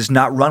 because it's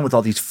not run with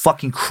all these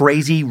fucking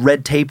crazy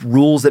red tape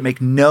rules that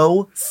make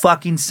no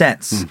fucking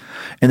sense.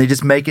 And they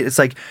just make it, it's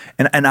like,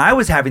 and I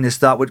was having this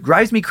thought, what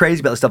drives me crazy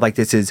about stuff like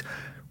this is,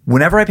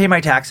 whenever I pay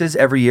my taxes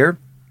every year,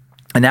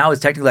 and now as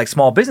technically like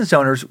small business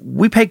owners,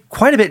 we pay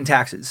quite a bit in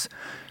taxes.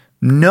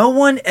 No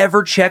one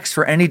ever checks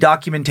for any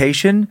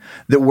documentation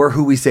that we're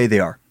who we say they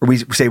are, or we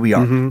say we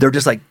are. They're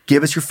just like,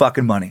 give us your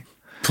fucking money.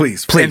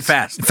 Please. And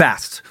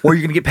fast. Or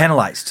you're going to get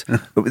penalized.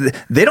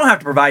 They don't have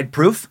to provide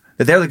proof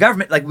that they're the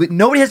government. Like,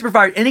 nobody has to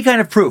provide any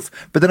kind of proof.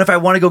 But then if I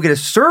want to go get a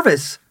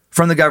service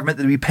from the government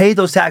that we pay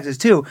those taxes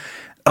to,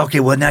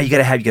 okay, well, now you got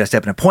to set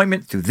up an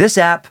appointment through this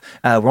app.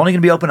 We're only going to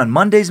be open on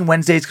Mondays and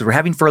Wednesdays because we're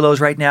having furloughs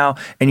right now.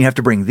 And you have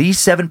to bring these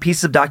 7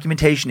 pieces of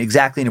documentation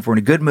exactly. And if we're in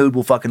a good mood,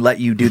 we'll fucking let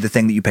you do the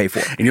thing that you pay for.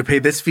 And you'll pay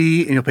this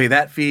fee, and you'll pay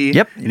that fee.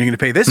 Yep. And you're going to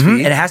pay this fee.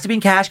 And it has to be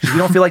in cash because we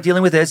don't feel like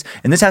dealing with this.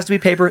 And this has to be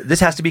paper. This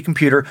has to be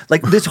computer.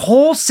 Like, this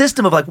whole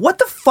system of like, what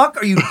the fuck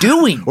are you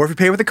doing? Or if you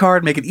pay with a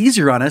card, make it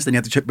easier on us, then you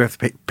have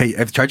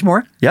to charge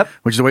more. Yep.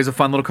 Which is always a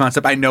fun little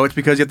concept. I know it's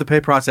because you have to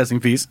pay processing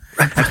fees.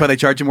 That's why they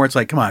charge you more. It's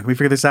like, come on, can we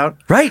figure this out?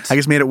 Right. I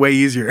just made it way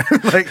easier.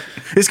 Like,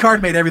 this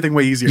card made everything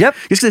way easier. Yep.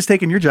 Just because it's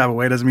taking your job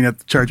away doesn't mean you have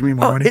to charge me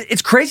more money.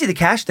 It's crazy, the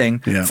cash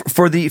thing. Yeah.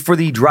 For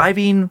the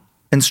driving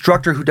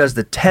instructor who does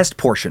the test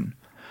portion,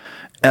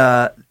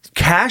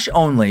 cash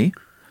only,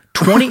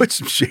 20, Which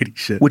some shady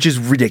shit. which is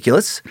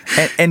ridiculous,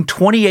 and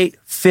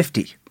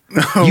 $28.50.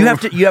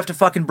 You have to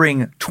fucking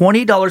bring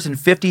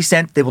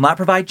 $20.50. They will not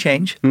provide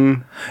change,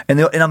 and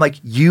I'm like,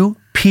 you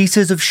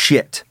pieces of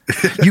shit.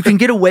 You can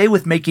get away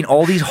with making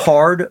all these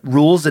hard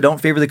rules that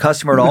don't favor the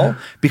customer at all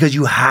because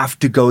you have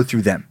to go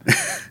through them.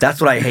 That's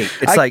what I hate.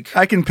 It's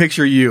I can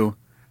picture you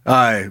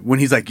when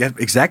he's like, yeah,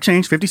 exact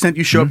change, 50 cents.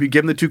 You show up, you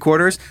give him the 2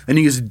 quarters, and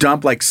you just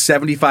dump like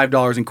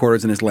 $75 in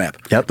quarters in his lap.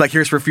 Yep. Like,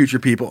 here's for future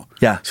people.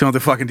 Yeah. So you don't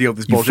have to fucking deal with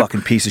this You bullshit.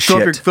 fucking piece of Fill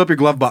shit. Fill up your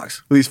glove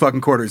box with these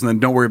fucking quarters, and then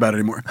don't worry about it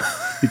anymore.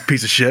 You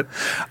piece of shit.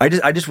 I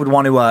just would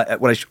want to.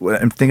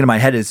 What I'm thinking in my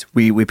head is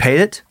we pay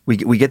it.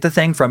 We get the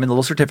thing from him, the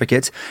little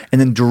certificates, and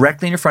then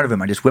directly in front of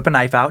him, I just whip a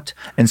knife out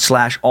and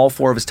slash all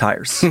 4 of his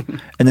tires, and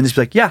then just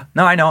be like, yeah,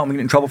 no, I know, I'm gonna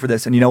get in trouble for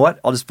this, and you know what?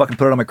 I'll just fucking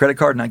put it on my credit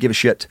card and not give a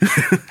shit.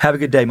 Have a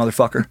good day,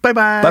 motherfucker. Bye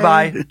bye. Bye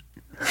bye.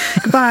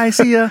 Goodbye.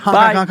 See ya. Honk,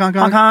 Bye. honk, honk,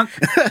 honk, Honk,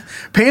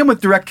 Pay him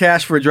with direct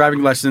cash for a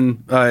driving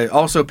lesson.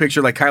 Also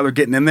picture like Kyler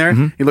getting in there.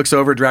 He looks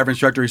over, driver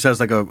instructor. He says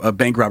like a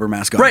bank robber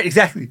mask on. Right,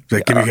 exactly. He's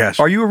like, give me cash.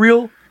 Are you a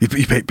real? You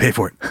pay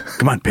for it.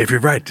 Come on, pay for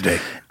your ride today.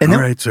 And All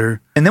then- right, sir.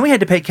 And then we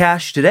had to pay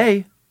cash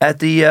today at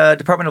the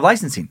Department of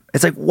Licensing.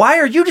 It's like, why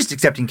are you just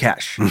accepting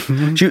cash?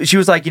 She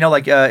was like,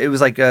 it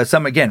was like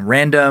some, again,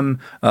 random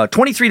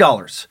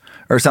 $23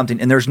 or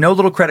something, and there's no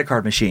little credit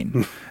card machine.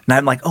 And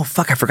I'm like, oh,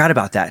 fuck, I forgot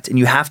about that. And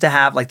you have to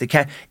have like the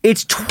cash.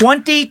 It's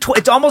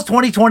almost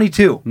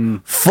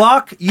 2022.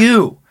 Fuck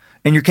you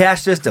and your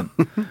cash system.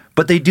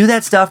 But they do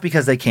that stuff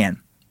because they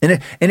can.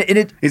 And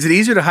it Is it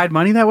easier to hide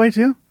money that way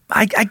too?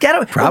 I get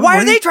it. Probably. Why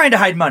are they trying to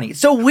hide money? It's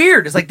so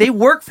weird. It's like they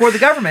work for the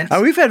government.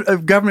 We've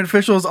had government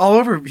officials all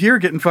over here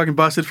getting fucking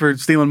busted for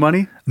stealing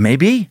money.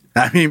 Maybe.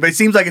 I mean, but it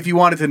seems like if you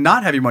wanted to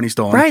not have your money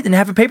stolen, Right, and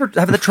have the trail,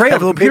 have a the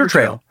little computer paper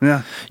trail.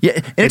 Yeah. Yeah,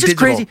 and it's just digital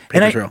crazy.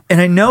 paper trail.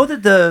 And I know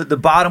that the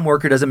bottom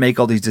worker doesn't make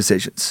all these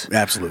decisions.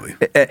 Absolutely.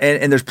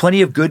 And there's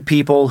plenty of good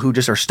people who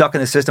just are stuck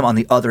in the system on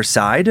the other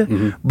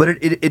side. But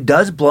it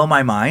does blow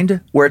my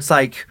mind where it's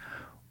like,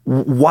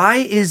 why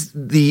is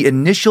the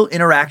initial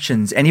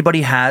interactions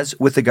anybody has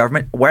with the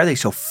government, why are they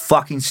so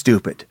fucking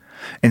stupid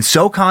and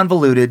so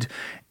convoluted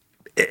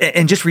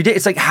and just ridiculous?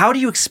 It's like, how do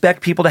you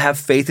expect people to have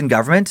faith in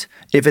government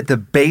if at the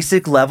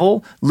basic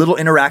level, little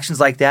interactions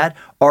like that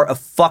are a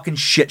fucking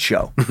shit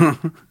show?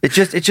 It's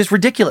just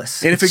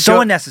ridiculous. And if it's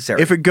so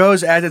unnecessary. If it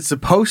goes as it's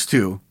supposed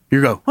to,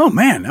 you go, oh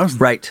man, that was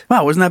right.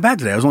 Wow, wasn't that bad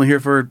today? I was only here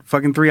for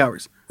fucking 3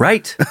 hours.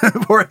 Right.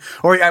 or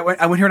I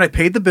went here and I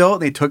paid the bill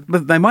and they took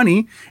my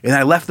money and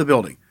I left the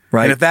building.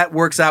 Right. And if that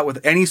works out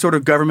with any sort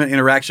of government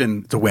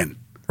interaction, it's a win.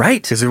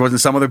 Right. Because there wasn't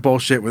some other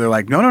bullshit where they're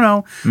like,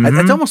 no.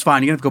 That's almost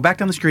fine. You're going to have to go back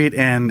down the street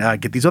and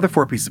get these other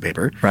 4 pieces of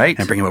paper. Right.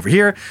 And bring them over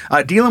here.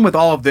 Dealing with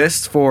all of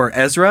this for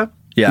Ezra.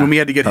 Yeah. When we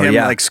had to get him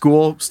like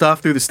school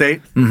stuff through the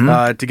state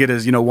to get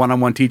his,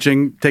 one-on-one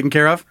teaching taken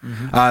care of.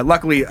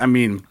 Luckily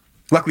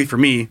for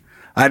me,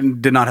 I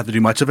did not have to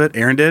do much of it.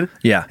 Erin did.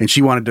 Yeah. And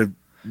she wanted to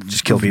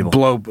just kill people,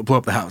 blow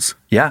up the house.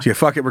 Yeah. So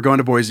fuck it, we're going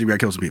to Boise. We got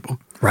to kill some people.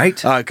 Right.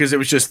 Because it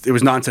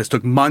was nonsense. It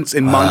took months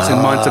and months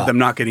and months of them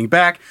not getting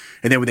back.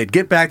 And then when they'd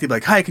get back, they'd be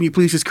like, hi, can you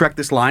please just correct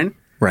this line?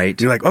 Right. And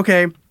you're like,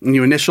 okay. And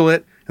you initial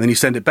it, and then you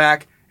send it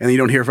back, and then you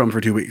don't hear from them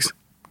for 2 weeks.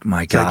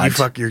 My It's like, God. you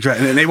fuck your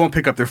and then they won't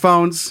pick up their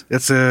phones.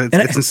 It's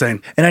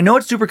insane. And I know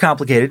it's super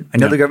complicated. I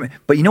know the government,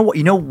 but you know what?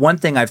 You know one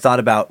thing I've thought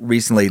about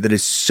recently that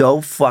is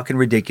so fucking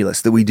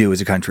ridiculous that we do as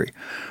a country.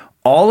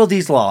 All of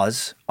these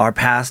laws are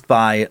passed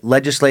by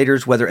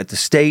legislators, whether at the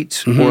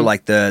state or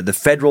like the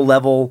federal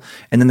level,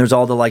 and then there's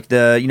all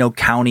the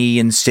county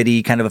and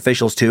city kind of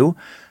officials too.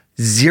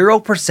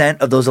 0%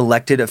 of those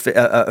elected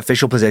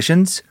official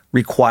positions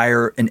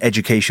require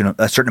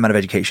a certain amount of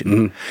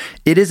education.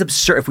 It is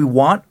absurd. If we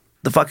want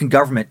the fucking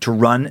government to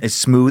run as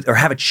smooth or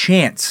have a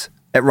chance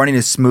at running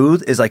as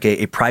smooth as like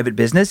a private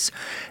business,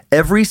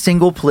 every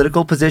single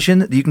political position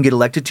that you can get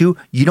elected to,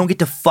 you don't get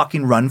to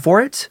fucking run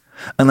for it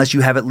unless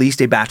you have at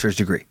least a bachelor's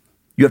degree.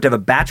 You have to have a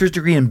bachelor's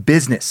degree in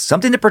business,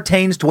 something that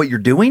pertains to what you're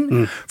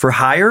doing. For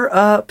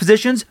higher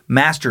positions,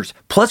 master's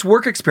plus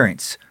work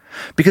experience.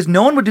 Because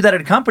no one would do that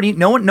at a company.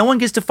 No one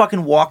gets to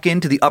fucking walk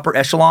into the upper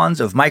echelons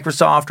of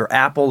Microsoft or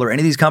Apple or any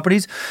of these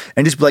companies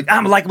and just be like,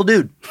 I'm a likable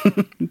dude.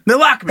 They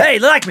like me. Hey,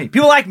 they like me.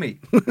 People like me.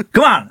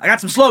 Come on, I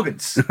got some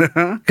slogans.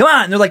 Come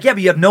on. And they're like, yeah,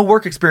 but you have no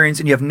work experience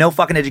and you have no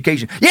fucking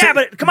education. Yeah,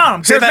 but come on,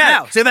 I'm Say that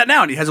now. charismatic. Say that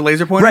now. And he has a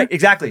laser pointer. Right,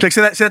 exactly. Like,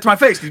 say that to my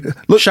face.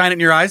 Look, shine it in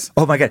your eyes.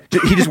 Oh my God.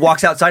 He just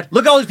walks outside.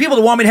 Look at all these people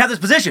that want me to have this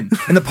position.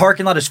 And the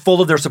parking lot is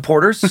full of their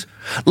supporters.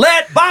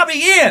 Let Bobby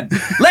in.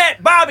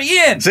 Let Bobby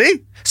in.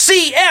 See?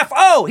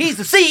 CFO. He's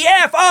the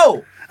CFO. I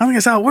don't think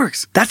that's how it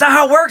works. That's not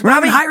how it works, We're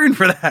not Bobby. even hiring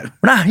for that.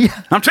 We're not,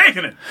 yeah. I'm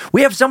taking it.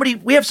 We have somebody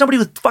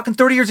with fucking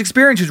 30 years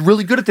experience who's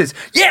really good at this.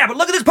 Yeah, but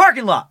look at this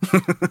parking lot.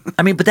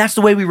 I mean, but that's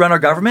the way we run our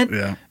government.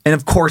 Yeah. And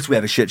of course we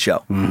have a shit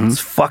show. It's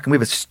fucking, we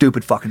have a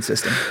stupid fucking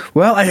system.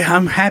 Well,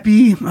 I'm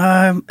happy.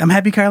 I'm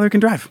happy Kyler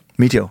can drive.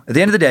 Me too. At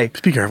the end of the day.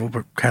 Just be careful,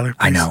 Kyler. Please.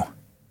 I know.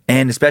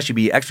 And especially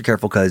be extra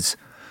careful because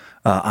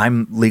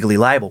I'm legally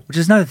liable, which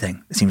is another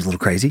thing. It seems a little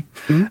crazy.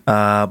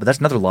 But that's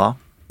another law.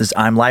 Is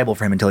I'm liable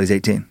for him until he's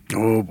 18.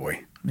 Oh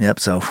boy.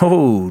 Yep.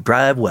 So,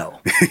 drive well.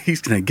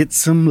 He's gonna get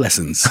some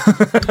lessons.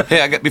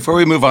 Hey, before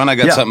we move on, I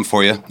got something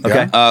for you.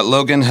 Okay.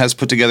 Logan has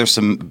put together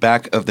some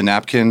back of the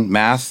napkin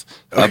math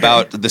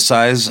about the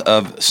size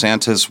of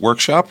Santa's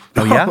workshop.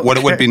 Oh, yeah? What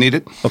it would be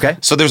needed. Okay.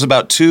 So there's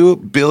about 2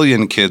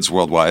 billion kids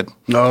worldwide.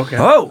 Oh, okay.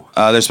 Oh.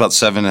 There's about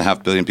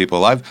 7.5 billion people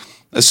alive.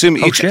 Assume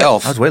each shit.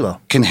 elf That was way low.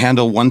 can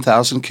handle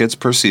 1,000 kids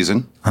per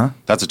season. Huh?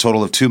 That's a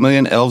total of 2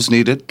 million elves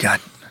needed. God.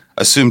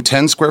 Assume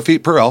 10 square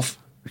feet per elf.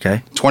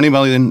 Okay. 20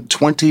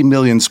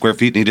 million square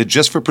feet needed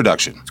just for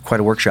production. It's quite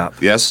a workshop.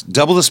 Yes.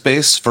 Double the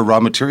space for raw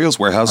materials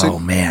warehousing. Oh,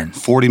 man.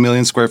 40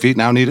 million square feet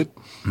now needed.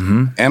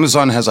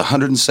 Amazon has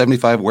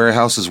 175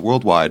 warehouses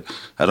worldwide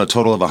at a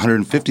total of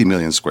 150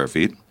 million square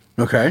feet.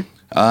 Okay.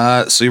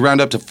 So you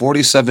round up to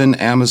 47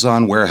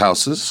 Amazon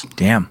warehouses.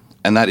 Damn.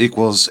 And that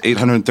equals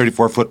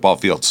 834 football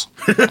fields.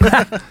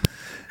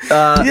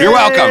 You're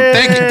welcome.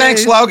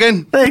 Thanks,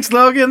 Logan. Thanks,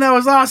 Logan. That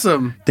was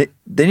awesome. Thank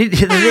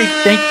you,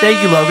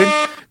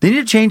 Logan. They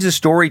need to change the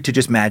story to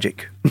just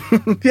magic.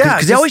 Yeah.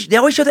 Because they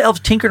always show the elves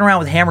tinkering around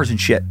with hammers and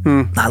shit.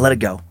 Nah, let it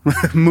go.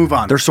 Move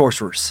on. They're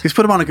sorcerers. Just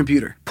put them on a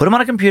computer. Put them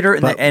on a computer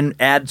and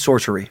add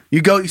sorcery.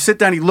 You go, you sit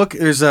down, you look.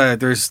 There's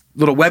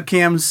little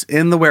webcams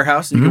in the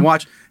warehouse. And you can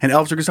watch, and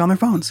elves are just on their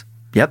phones.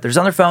 Yep, they're just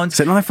on their phones.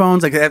 Sitting on their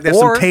phones. Like they have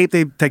some tape.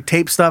 They like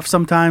tape stuff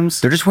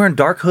sometimes. They're just wearing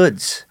dark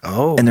hoods.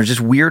 Oh. And there's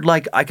just weird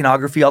like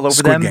iconography all over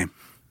Squid them. Game.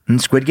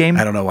 Squid Game?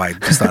 I don't know why I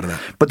just thought of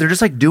that. But they're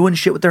just like doing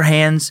shit with their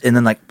hands and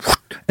then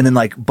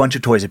like bunch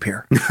of toys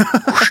appear.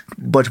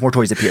 Bunch more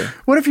toys appear.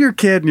 What if you're a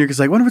kid and you're just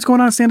like, what if it's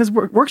going on at Santa's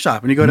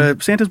workshop? And you go to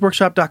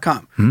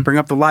santasworkshop.com, bring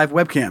up the live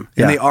webcam,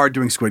 and they are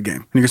doing Squid Game.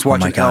 And you're just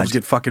watching elves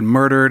get fucking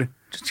murdered,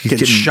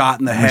 getting shot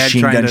in the head,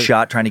 machine gun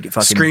shot, trying to get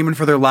fucking screaming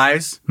for their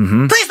lives.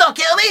 Please don't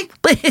kill me.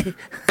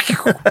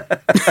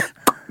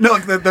 No,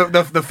 like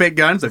the fake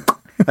guns,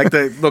 like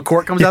the little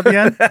cork comes out the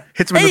end,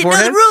 hits them in the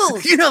forehead. You know the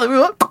rules. You know the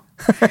rule.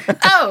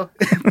 Oh.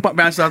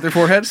 Bounces out their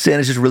forehead.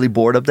 Santa's just really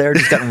bored up there.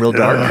 Just gotten real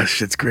dark. Oh,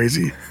 shit's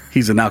crazy.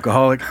 He's an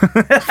alcoholic.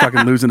 He's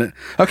fucking losing it.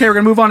 Okay, we're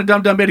going to move on to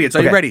Dumb Dumb Idiots.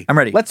 Are you ready? I'm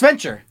ready. Let's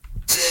venture.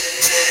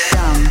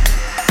 Dumb.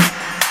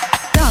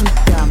 Dumb,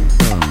 dumb.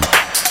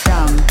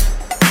 Dumb.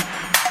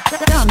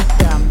 Dumb,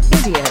 dumb.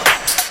 Idiot.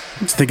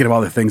 I'm just thinking of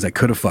all the things I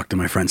could have fucked in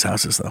my friends'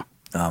 houses, though.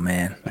 Oh,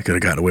 man. I could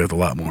have gotten away with a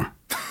lot more.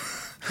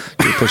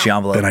 Push the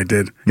envelope. Than I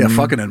did. Yeah,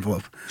 fuck an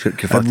envelope.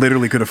 I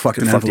literally could have fucked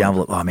an envelope. The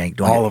envelope. Oh, man.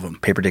 All of them.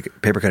 Paper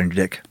cutting your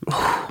dick.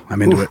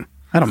 I'm into it.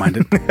 I don't mind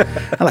it.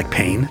 I like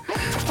pain.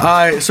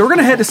 So we're going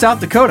to head to South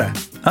Dakota.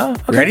 Oh,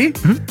 okay. Ready?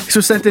 This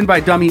was sent in by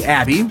Dummy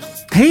Abby.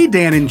 Hey,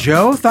 Dan and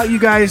Joe. Thought you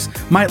guys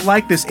might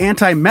like this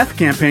anti-meth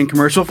campaign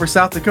commercial for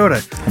South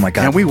Dakota. Oh, my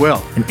God. And we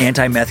will. An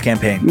anti-meth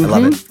campaign. I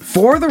love it.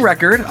 For the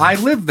record, I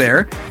live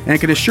there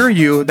and can assure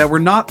you that we're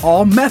not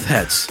all meth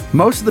heads.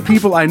 Most of the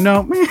people I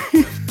know...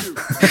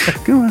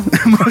 Come on.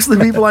 Most of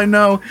the people I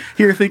know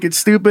here think it's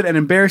stupid and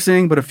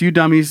embarrassing, but a few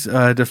dummies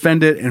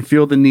defend it and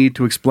feel the need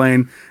to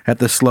explain that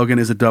the slogan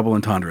is a double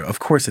entendre. Of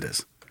course it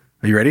is.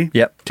 Are you ready?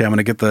 Yep. Okay, I'm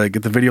going to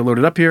get the video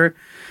loaded up here,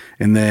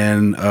 and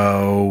then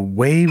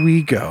away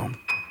we go.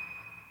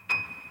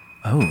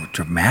 Oh,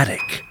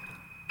 dramatic.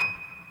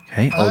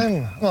 Okay.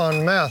 I'm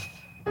on meth.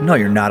 No,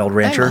 you're not, old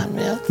rancher. I'm on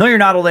meth. No, you're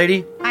not, old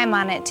lady. I'm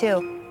on it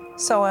too.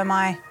 So am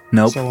I.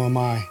 Nope. So am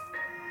I.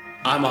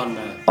 I'm on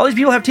meth. All these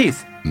people have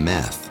teeth.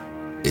 Meth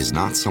is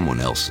not someone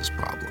else's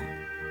problem.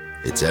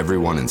 It's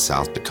everyone in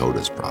South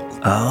Dakota's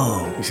problem.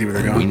 Oh. You see where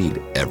they're and going? We need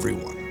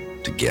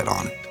everyone to get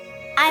on it.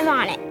 I'm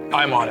on it.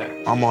 I'm on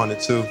it. I'm on it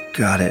too.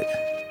 Got it.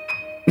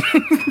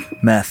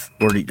 Meth.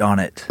 We're on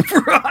it.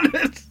 We're on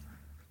it.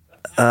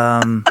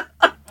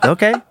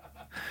 Okay.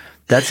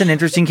 That's an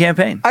interesting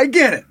campaign. I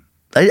get it.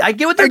 I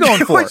get what they're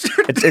going for.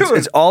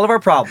 It's all of our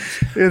problems.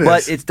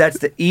 But that's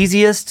the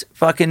easiest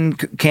fucking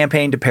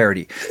campaign to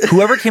parody.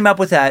 Whoever came up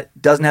with that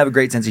doesn't have a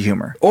great sense of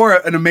humor. Or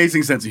an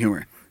amazing sense of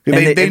humor.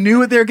 They knew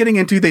what they were getting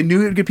into. They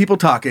knew it would get people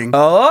talking.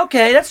 Oh,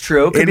 okay, that's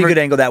true. Could be a good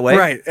angle that way.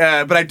 Right.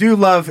 But I do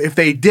love if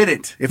they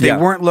didn't. If they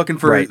weren't looking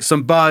for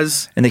some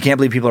buzz. And they can't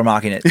believe people are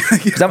mocking it.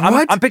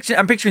 I'm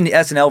picturing the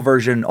SNL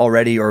version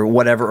already or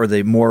whatever, or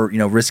the more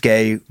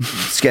risque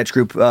sketch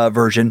group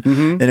version.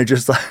 And it's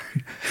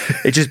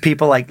just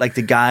people like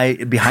the guy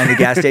behind the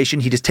gas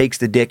station. He just takes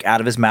the dick out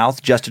of his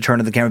mouth just to turn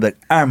to the camera and be like,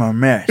 I'm a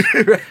mess.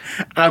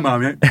 I'm a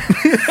mess.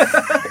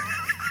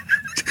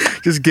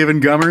 Just giving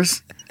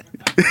gummers.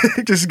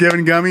 Just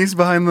giving gummies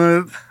behind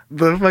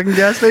the fucking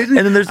gas station.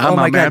 And then there's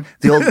god,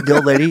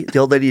 the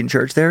old lady in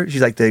church there.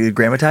 She's like the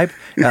grandma type.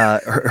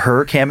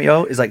 Her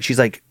cameo is like she's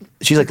like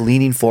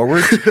leaning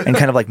forward and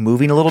kind of like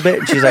moving a little bit.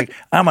 And she's like,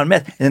 I'm on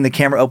meth. And then the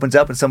camera opens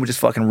up and someone just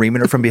fucking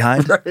reaming her from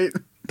behind. Right.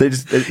 They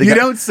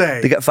don't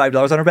say. They got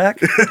 $5 on her back.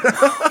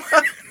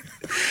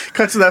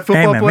 Cuts to that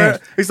football player.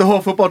 It's the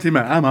whole football team.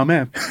 I'm on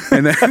meth.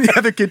 And then the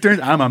other kid turns.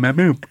 I'm on meth.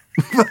 Boom.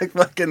 Like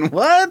fucking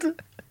what?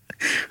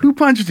 Who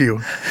punched you?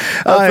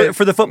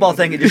 For the football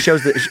thing, it just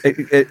shows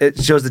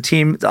it shows the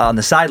team on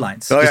the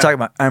sidelines. Just talking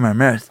about I'm on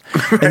meth,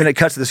 and then it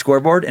cuts to the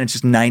scoreboard, and it's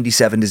just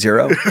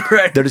 97-0.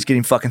 Right. They're just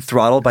getting fucking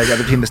throttled by the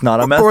other team that's not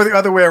on meth. Or the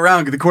other way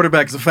around. The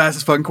quarterback is the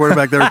fastest fucking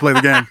quarterback to ever play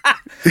the game.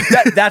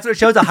 That's what it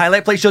shows. The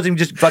highlight play shows him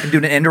just fucking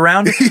doing an end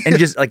around and he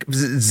just like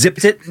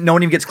zips it. No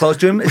one even gets close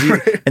to him, and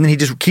then he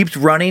just keeps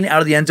running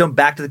out of the end zone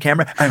back to the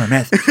camera. I'm on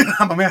meth.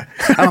 I'm on meth.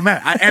 I'm on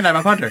meth. And I'm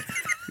a punter.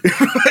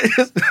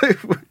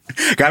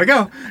 Gotta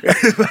go.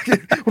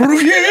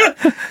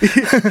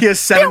 He has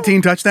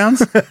 17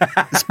 touchdowns.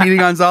 Speedy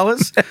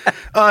Gonzalez.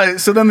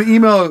 So then the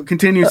email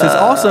continues. Says,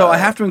 also, I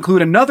have to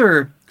include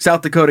another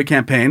South Dakota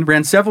campaign.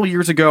 Ran several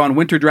years ago on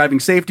winter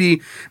driving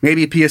safety.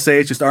 Maybe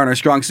PSAs just aren't our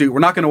strong suit. We're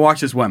not going to watch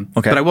this one.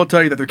 Okay. But I will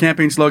tell you that their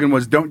campaign slogan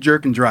was "Don't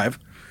jerk and drive."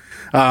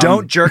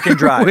 Don't jerk and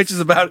drive. Which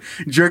is about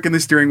jerking the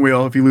steering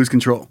wheel if you lose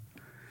control.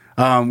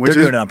 They're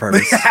doing it on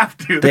purpose. They have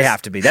to. They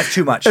have to be. That's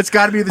too much. It's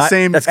got to be the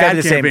same. That's got to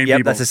be the same. Yep,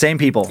 Yep, that's the same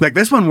people. Like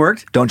this one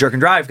worked. Don't jerk and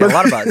drive. Got a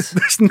lot of buzz.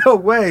 There's no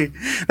way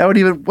that would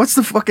even. What's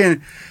the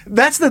fucking?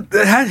 That's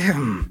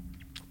the.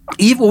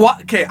 Evil.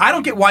 Okay, I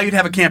don't get why you'd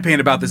have a campaign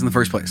about this in the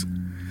first place.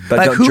 But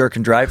like don't jerk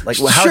and drive. Like,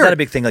 how is that a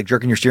big thing? Like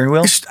jerking your steering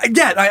wheel?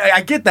 Yeah,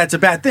 I get that's a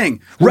bad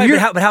thing. Right.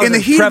 But how in the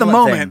heat of the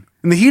moment?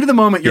 In the heat of the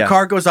moment, your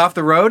car goes off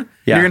the road.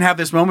 Yeah. You're gonna have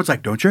this moment. It's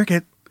like, don't jerk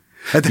it.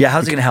 Yeah,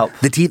 how's it going to help?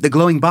 The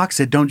glowing box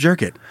said, "Don't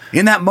jerk it."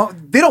 In that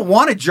moment, they don't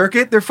want to jerk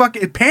it. They're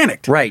fucking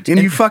panicked, right?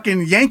 And you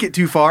fucking yank it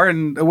too far,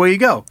 and away you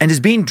go. And does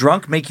being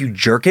drunk make you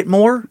jerk it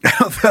more?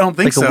 I don't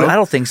think so. I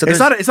don't think so. It's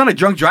not a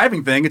drunk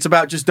driving thing. It's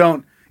about just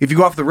don't. If you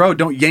go off the road,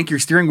 don't yank your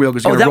steering wheel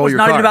because you're going to roll your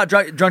car. That was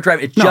not even about drunk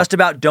driving. It's just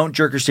about don't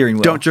jerk your steering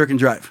wheel. Don't jerk and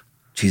drive.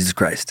 Jesus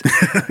Christ!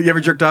 You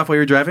ever jerked off while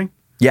you were driving?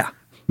 Yeah,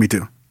 me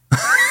too.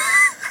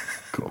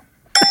 Cool.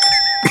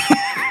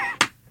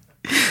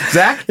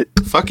 Zach?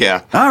 Fuck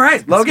yeah! All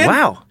right, Logan.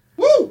 Wow.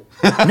 Woo!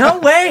 No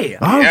way!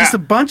 Oh, just a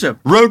bunch of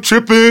road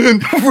tripping.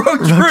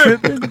 Road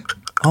tripping.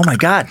 Oh my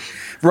God!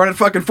 Running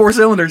fucking 4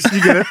 cylinders.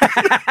 You get it?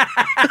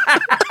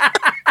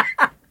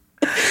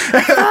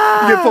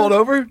 You get pulled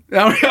over?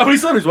 How many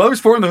cylinders? Well, there's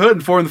 4 in the hood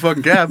and 4 in the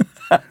fucking cab.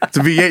 It's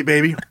a V8,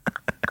 baby.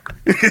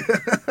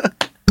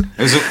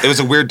 It was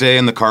a weird day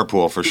in the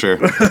carpool for sure.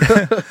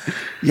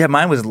 Yeah,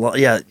 mine was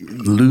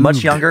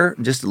much younger,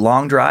 just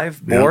long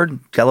drive, bored,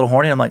 got a little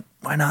horny. I'm like,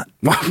 why not?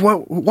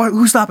 What?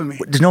 Who's stopping me?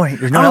 There's no one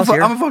else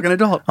here. I'm a fucking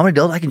adult. I'm an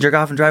adult. I can jerk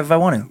off and drive if I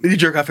want to. Did you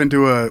jerk off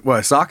into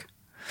a sock?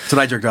 That's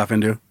what I jerked off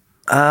into.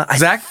 Zach?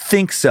 I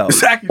think so.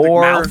 Zach,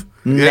 or mouth?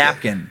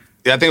 napkin.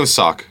 Yeah, I think it was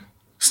sock.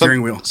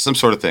 Steering wheel. Some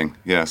sort of thing.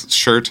 Yeah,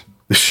 shirt.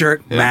 The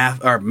shirt,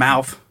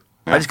 mouth.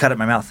 Yeah. I just cut it in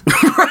my mouth.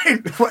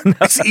 Right.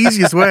 It's the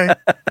easiest way.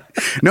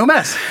 No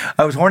mess.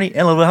 I was horny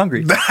and a little bit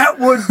hungry. That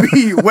would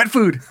be wet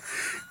food.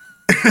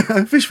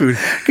 Fish food.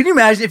 Can you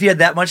imagine if you had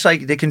that much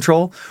like the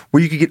control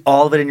where you could get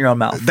all of it in your own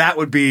mouth? That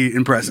would be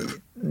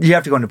impressive. You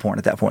have to go into porn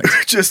at that point.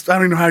 I don't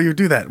even know how you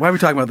do that. Why are we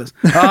talking about this?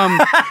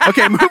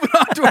 Okay, moving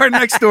on to our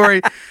next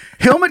story.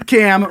 Helmet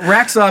Cam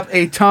racks up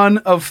a ton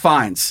of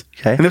fines.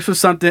 Okay. And this was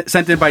sent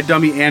in by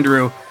Dummy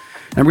Andrew.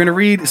 And we're going to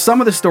read some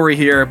of the story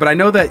here, but I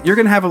know that you're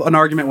going to have an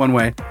argument one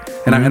way,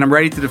 and I'm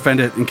ready to defend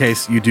it in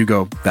case you do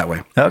go that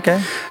way.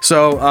 Okay.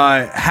 So,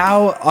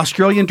 how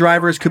Australian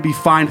drivers could be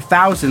fined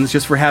thousands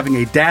just for having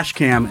a dash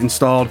cam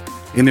installed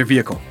in their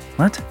vehicle.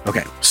 What?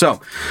 Okay, so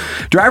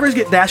drivers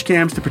get dash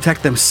cams to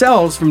protect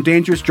themselves from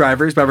dangerous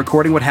drivers by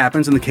recording what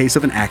happens in the case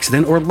of an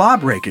accident or law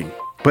breaking.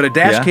 But a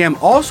dash cam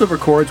also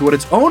records what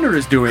its owner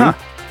is doing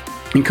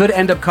and could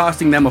end up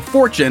costing them a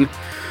fortune,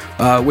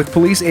 with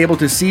police able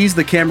to seize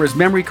the camera's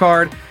memory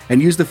card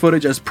and use the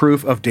footage as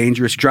proof of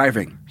dangerous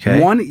driving.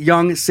 Okay. One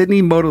young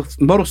Sydney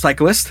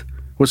motorcyclist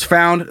was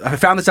found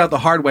this out the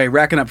hard way,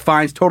 racking up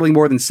fines totaling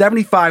more than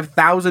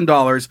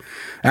 $75,000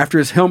 after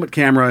his helmet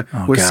camera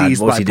was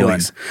seized by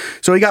police.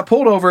 So he got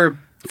pulled over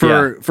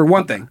for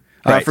one thing,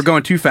 for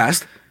going too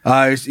fast.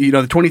 You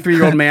know, the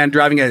 23-year-old man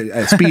driving at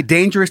a speed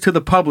dangerous to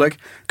the public,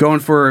 going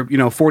for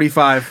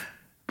 45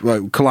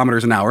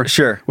 kilometers an hour.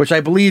 Sure. Which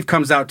I believe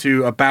comes out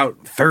to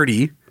about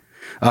 30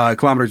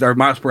 kilometers or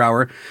miles per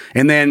hour.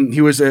 And then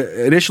he was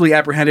initially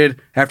apprehended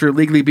after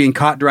illegally being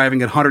caught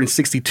driving at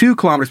 162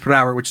 kilometers per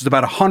hour, which is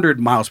about 100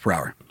 miles per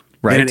hour.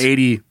 Right. In an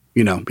 80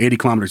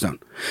 kilometer zone.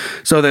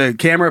 So the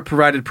camera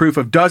provided proof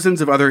of dozens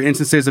of other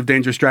instances of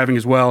dangerous driving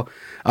as well.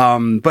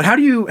 But how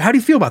do you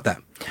feel about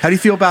that? How do you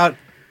feel about?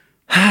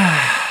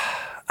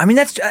 I mean,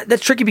 that's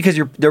tricky because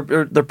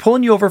they're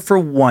pulling you over for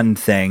one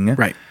thing,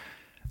 right?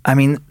 I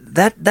mean,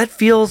 that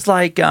feels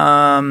like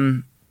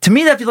to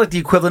me that feels like the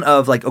equivalent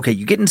of like, okay,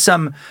 you get in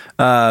some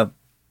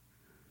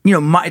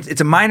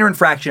it's a minor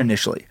infraction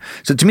initially.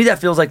 So to me, that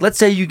feels like, let's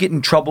say you get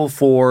in trouble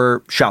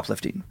for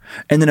shoplifting,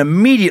 and then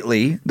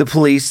immediately the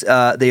police,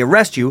 they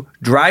arrest you,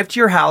 drive to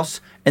your house,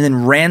 and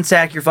then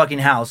ransack your fucking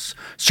house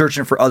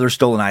searching for other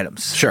stolen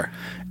items. Sure.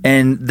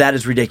 And that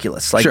is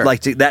ridiculous. Like, Sure.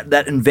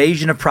 that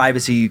invasion of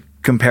privacy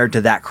compared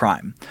to that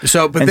crime.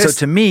 So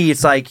to me,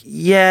 it's like,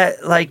 yeah,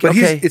 like, but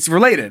okay. it's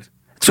related.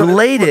 It's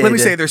related. Let me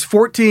say, there's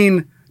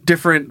 14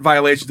 different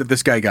violations that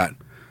this guy got.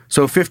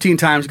 So 15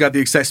 times got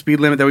the excess speed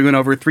limit that we went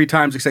over, 3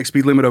 times excess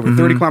speed limit over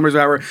 30 kilometers per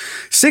hour,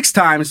 6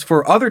 times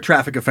for other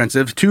traffic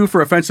offensives, 2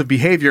 for offensive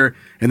behavior,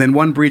 and then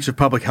 1 breach of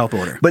public health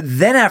order. But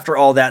then after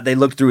all that, they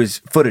looked through his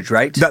footage,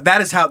 right?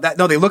 That is how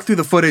they looked through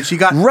the footage. He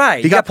got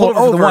pulled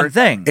over for the one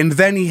thing, and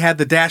then he had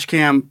the dash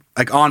cam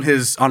like on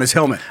his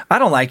helmet. I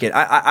don't like it.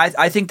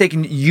 I think they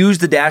can use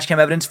the dash cam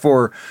evidence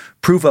for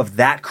proof of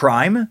that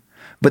crime,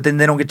 but then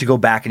they don't get to go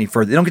back any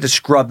further. They don't get to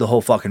scrub the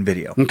whole fucking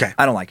video. Okay.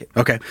 I don't like it.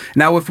 Okay.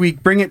 Now, if we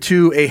bring it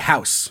to a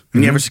house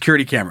and you have a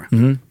security camera,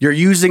 you're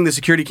using the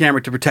security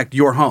camera to protect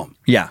your home.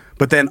 Yeah.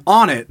 But then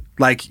on it,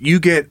 like, you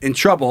get in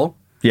trouble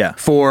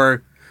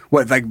for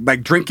what,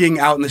 like drinking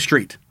out in the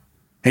street.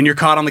 And you're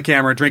caught on the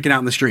camera drinking out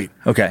in the street.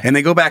 Okay. And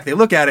they go back, they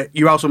look at it,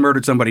 you also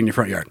murdered somebody in your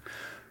front yard.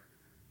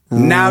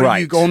 Now do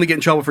you only get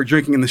in trouble for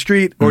drinking in the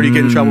street, or do you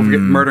get in trouble for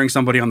murdering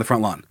somebody on the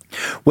front lawn?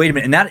 Wait a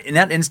minute. In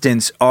that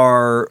instance,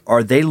 are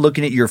they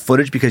looking at your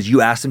footage because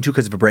you asked them to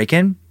because of a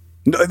break-in?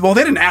 No, well,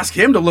 they didn't ask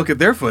him to look at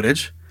their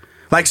footage.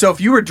 Like, so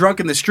if you were drunk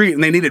in the street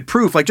and they needed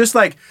proof, like just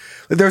like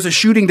there's a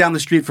shooting down the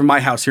street from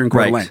my house here in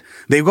Coeur d'Alene,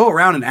 they go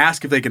around and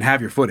ask if they can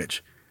have your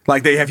footage.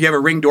 Like, if you have a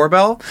Ring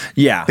doorbell,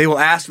 they will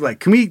ask,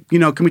 like, can we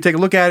take a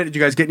look at it? Did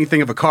you guys get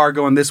anything of a car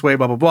going this way,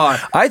 blah, blah, blah.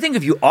 I think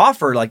if you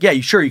offer, like,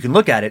 you can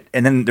look at it,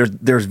 and then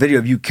there's video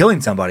of you killing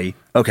somebody,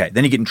 okay,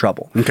 then you get in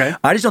trouble. Okay.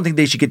 I just don't think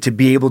they should get to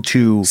be able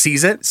to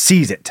seize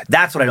it.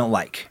 That's what I don't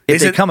like.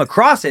 If they come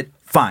across it,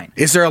 fine.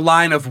 Is there a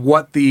line of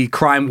what the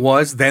crime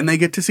was, then they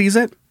get to seize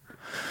it?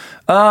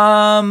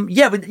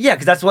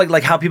 Because that's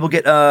like how people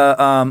get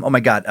oh my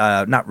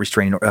god, not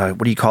restraining,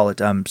 what do you call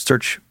it?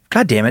 Search.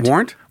 God damn it.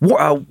 Warrant?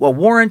 A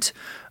warrant.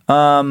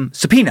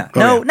 Subpoena.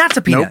 Not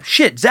subpoena. Nope.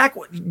 Shit, Zach.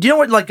 Do you know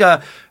what? Like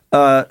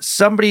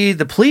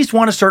the police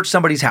want to search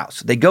somebody's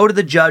house. They go to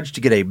the judge to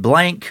get a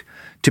blank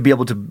to be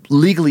able to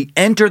legally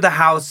enter the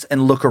house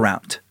and look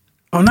around.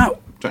 Oh no.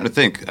 Trying to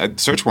think.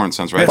 Search warrant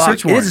sounds right.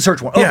 Search warrant. It is a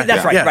search warrant. Okay,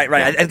 that's right.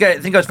 I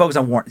think I was focused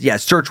on warrant. Yeah,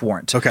 search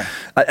warrant. Okay.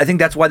 I think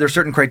that's why there's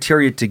certain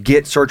criteria to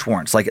get search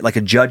warrants. Like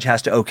a judge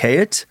has to okay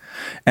it.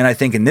 And I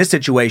think in this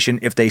situation,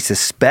 if they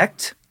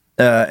suspect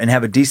and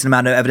have a decent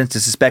amount of evidence to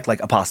suspect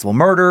like a possible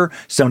murder,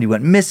 somebody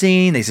went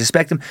missing, they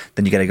suspect them,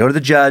 then you got to go to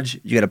the judge,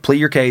 you got to plead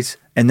your case,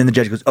 and then the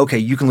judge goes, okay,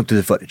 you can look through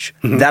the footage.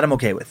 That I'm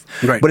okay with.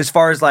 Right. But as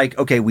far as like,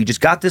 okay, we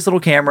just got this little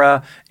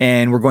camera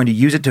and we're going to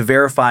use it to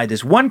verify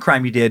this one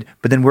crime you did,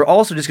 but then we're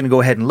also just going to go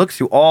ahead and look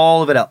through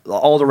all of it,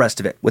 all the rest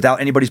of it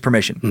without anybody's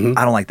permission.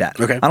 I don't like that.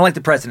 Okay. I don't like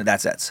the precedent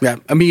that sets. Yeah,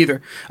 me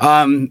either.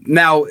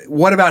 Now,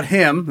 what about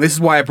him? This is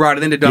why I brought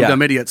it into Dumb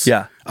Dumb Idiots.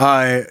 Yeah.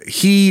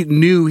 He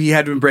knew he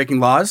had been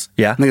breaking laws.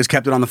 Yeah. And they just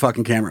kept it on the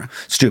fucking camera.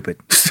 Stupid.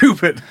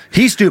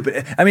 He's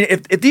stupid. I mean,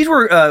 if these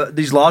were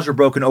these laws were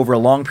broken over a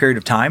long period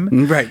of time,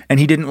 right, and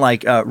he didn't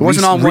like it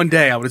wasn't all in one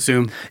day, I would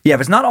assume. Yeah, if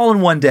it's not all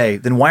in one day,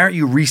 then why aren't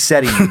you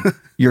resetting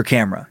your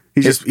camera?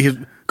 He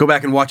go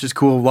back and watch his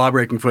cool law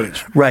breaking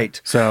footage. Right.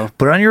 So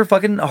put it on your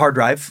fucking hard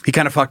drive. He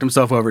kind of fucked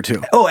himself over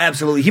too. Oh,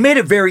 absolutely. He made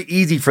it very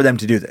easy for them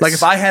to do this. Like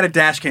if I had a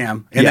dash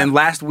cam and then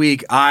last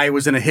week I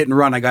was in a hit and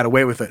run, I got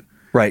away with it.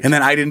 Right. And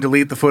then I didn't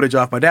delete the footage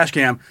off my dash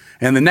cam.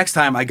 And the next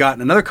time I got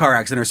in another car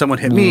accident or someone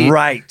hit me.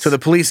 Right. So the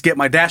police get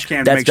my dash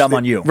cam. That's dumb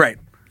on you. Right.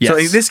 Yes. So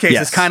in this case,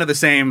 Yes. it's kind of the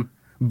same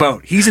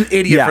boat. He's an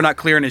idiot for not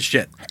clearing his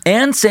shit.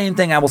 And same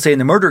thing I will say in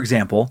the murder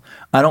example.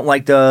 I don't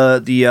like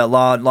the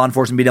law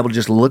enforcement being able to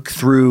just look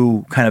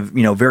through kind of,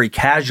 very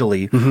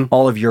casually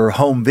all of your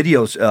home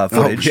videos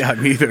footage. Oh, yeah,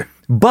 me either.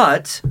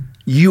 But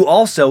you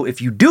also,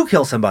 if you do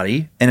kill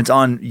somebody and it's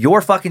on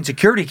your fucking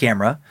security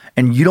camera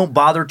and you don't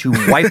bother to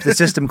wipe the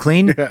system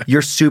clean,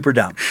 you're super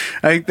dumb.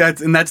 I think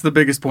that's the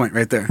biggest point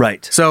right there.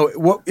 Right.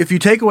 So if you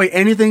take away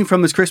anything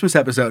from this Christmas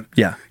episode,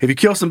 if you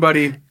kill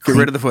somebody, get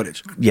rid of the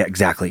footage. Yeah,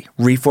 exactly.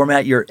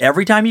 Reformat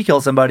every time you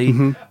kill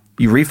somebody,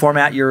 You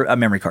reformat your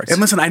memory cards.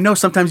 And listen, I know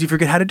sometimes you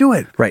forget how to do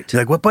it. Right.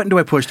 You're like, what button do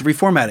I push to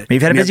reformat it? Maybe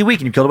you've had a busy week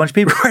and you killed a bunch of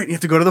people. Right. You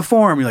have to go to the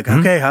forum. You're like,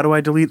 okay, how do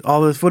I delete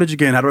all this footage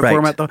again? How do I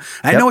format the...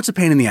 I know it's a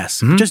pain in the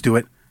ass. Just do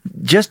it.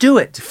 Just do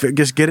it.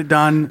 Just get it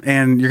done,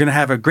 and you're going to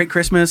have a great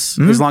Christmas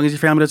as long as your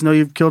family doesn't know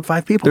you've killed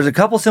 5 people. There's a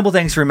couple simple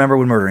things to remember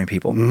when murdering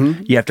people.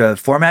 You have to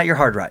format your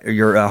hard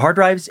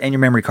drives and your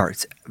memory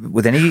cards.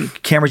 With any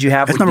cameras you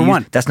have. That's number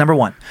one. That's number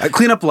one.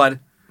 Clean up blood.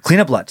 Clean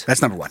up blood.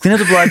 That's number one. Clean up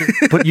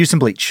the blood. Use some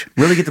bleach.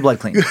 Really get the blood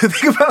clean.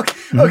 Think about.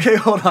 Okay,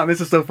 hold on. This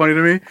is so funny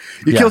to me.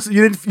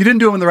 You didn't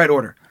do them in the right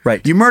order.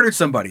 Right. You murdered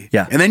somebody.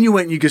 Yeah. And then you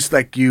went and you just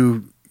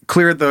you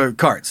cleared the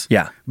cards.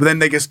 Yeah. But then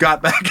they just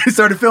got back and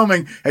started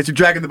filming as you're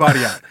dragging the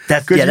body out.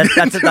 That's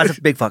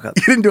a big fuck up.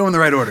 You didn't do them in the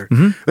right order.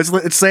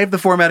 Let's save the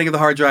formatting of the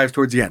hard drives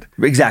towards the end.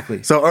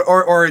 Exactly. So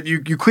or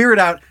you clear it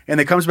out and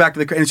it comes back to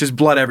and it's just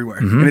blood everywhere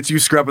and it's you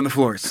scrubbing the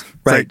floors. It's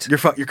right.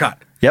 Like, you're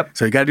caught. Yep.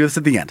 So you got to do this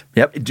at the end.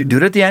 Yep. Do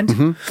it at the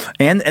end.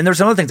 And there's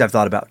some other things I've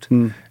thought about.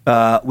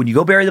 When you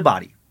go bury the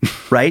body,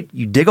 right?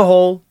 You dig a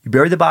hole. You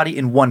bury the body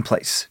in one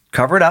place.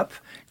 Cover it up.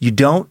 You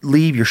don't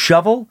leave your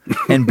shovel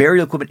and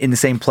burial equipment in the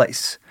same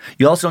place.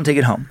 You also don't take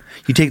it home.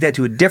 You take that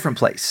to a different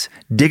place.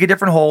 Dig a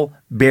different hole.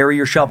 Bury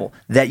your shovel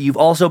that you've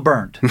also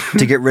burned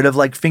to get rid of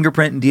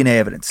fingerprint and DNA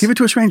evidence. Give it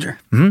to a stranger.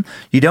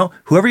 You don't.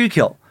 Whoever you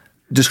kill.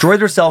 Destroy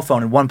their cell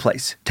phone in one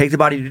place. Take the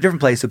body to a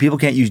different place so people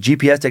can't use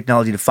GPS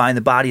technology to find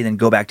the body and then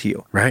go back to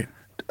you. Right.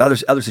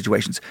 Other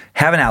situations.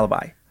 Have an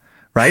alibi.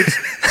 Right?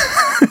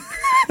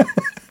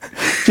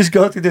 Just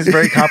go through this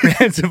very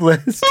comprehensive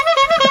list.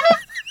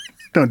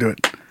 Don't do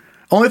it.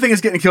 Only thing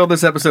that's getting killed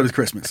this episode is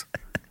Christmas.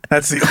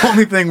 That's the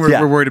only thing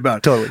we're worried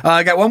about. Totally.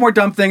 I got one more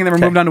dumb thing and then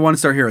we're moving on to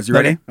one-star heroes. You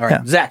ready? Okay. All right.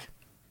 Yeah. Zach.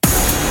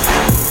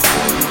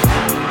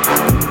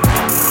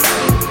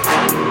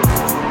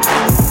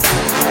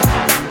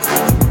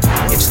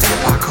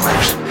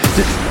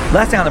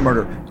 Last thing on the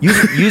murder,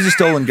 use a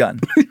stolen gun.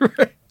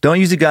 Right. Don't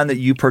use a gun that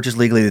you purchased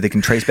legally that they can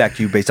trace back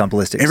to you based on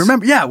ballistics. And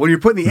remember, when you're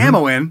putting the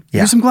ammo in,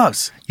 use some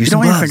gloves. Use you some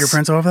don't gloves. have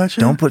fingerprints all over that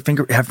shit. Don't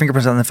have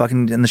fingerprints on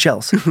the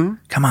shells.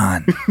 Come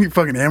on. You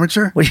fucking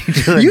amateur. What are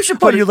you doing? You should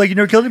put you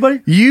never killed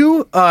anybody?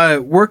 You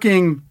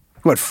working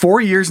 4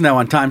 years now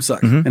on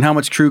TimeSuck and how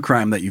much true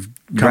crime that you've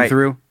come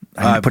through.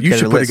 You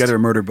should put together a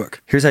murder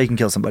book. Here's how you can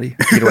kill somebody.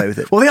 Get away with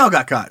it. Well, they all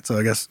got caught, so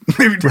I guess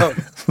maybe don't.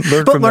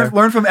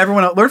 Learn from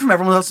everyone else. Learn from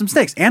everyone else's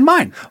mistakes and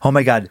mine. Oh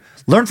my God!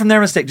 Learn from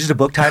their mistakes. Just a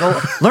book title.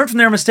 Learn from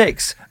their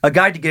mistakes. A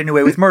guide to getting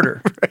away with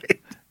murder.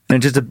 Right.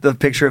 And just a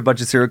picture of a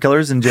bunch of serial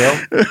killers in jail.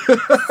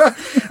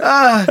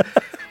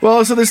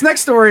 Well, so this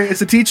next story,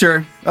 it's a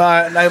teacher.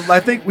 And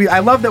I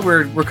love that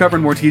we're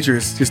covering more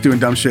teachers just doing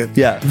dumb shit.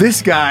 Yeah.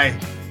 This guy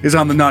is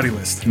on the naughty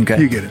list. Okay.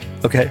 You get it.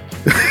 Okay.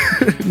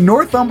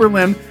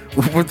 Northumberland.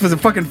 What was it?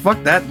 Fucking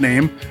fuck that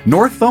name.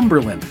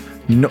 Northumberland.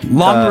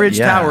 Longridge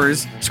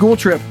Towers. School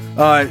trip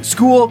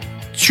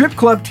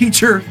club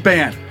teacher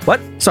ban. What?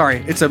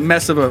 Sorry, it's a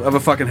mess of a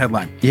fucking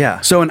headline.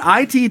 Yeah. So an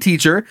IT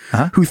teacher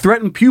who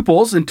threatened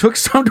pupils and took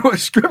some to a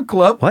strip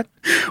club. What?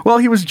 While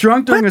he was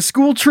drunk during a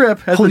school trip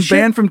has been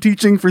banned from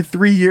teaching for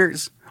 3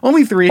 years.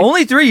 Only 3.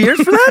 Only 3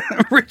 years for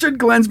that? Richard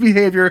Glenn's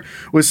behavior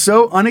was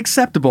so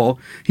unacceptable,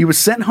 he was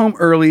sent home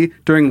early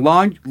during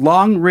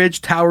Long Ridge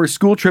Towers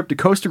school trip to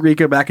Costa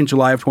Rica back in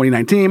July of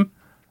 2019.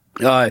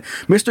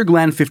 Mr.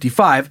 Glenn,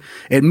 55,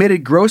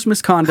 admitted gross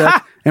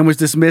misconduct and was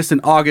dismissed in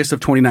August of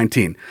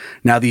 2019.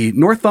 Now, the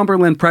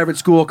Northumberland private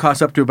school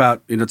costs up to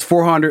about it's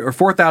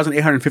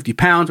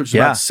 £4,850, which is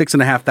about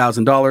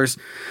 $6,500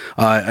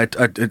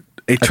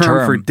 a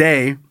term for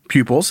day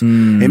pupils. A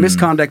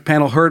misconduct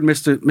panel heard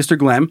Mr.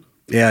 Glenn.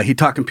 Yeah, he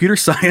taught computer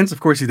science, of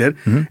course he did,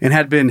 and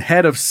had been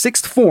head of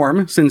sixth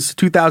form since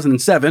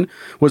 2007,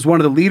 was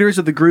one of the leaders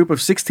of the group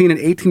of 16 and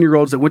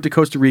 18-year-olds that went to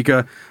Costa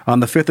Rica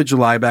on the 5th of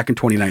July back in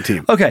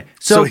 2019. Okay,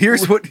 so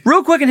here's what...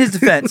 Real quick in his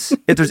defense,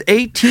 if there's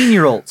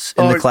 18-year-olds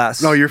in the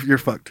class... No, you're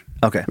fucked.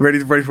 Okay. Ready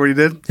for what he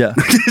did? Yeah.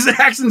 His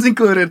actions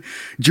included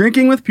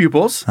drinking with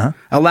pupils,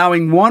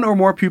 allowing one or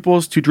more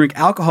pupils to drink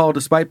alcohol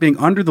despite being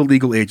under the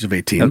legal age of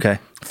 18. Okay.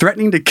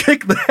 Threatening to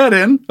kick the head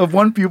in of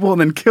one pupil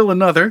and then kill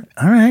another.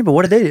 All right, but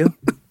what did they do?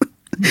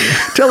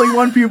 Telling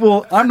one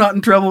pupil, I'm not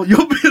in trouble,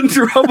 you'll be in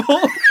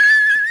trouble.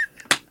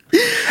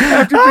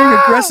 After being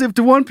aggressive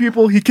to one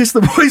pupil, he kissed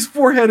the boy's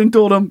forehead and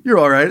told him, you're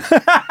all right.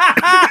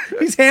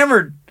 He's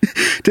hammered.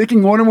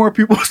 Taking one or more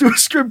pupils to a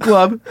strip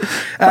club,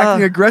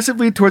 acting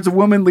aggressively towards a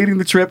woman leading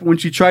the trip when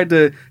she tried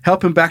to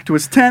help him back to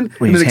his tent,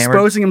 and then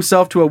exposing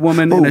himself to a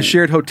woman in a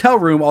shared hotel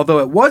room, although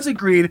it was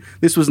agreed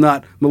this was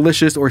not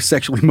malicious or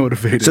sexually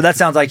motivated. So that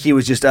sounds like he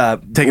was just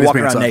taking walking his pants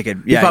around off.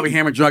 naked. He's probably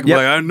hammered drunk,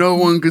 like, no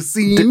one could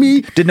see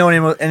me. Didn't know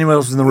anyone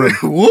else was in the room.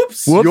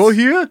 Whoops, you're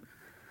here?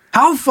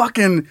 How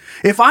fucking...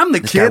 If I'm the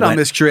kid on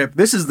this trip,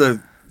 this is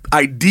the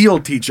ideal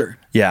teacher.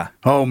 Yeah.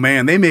 Oh,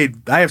 man,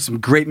 I have some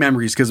great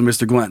memories because of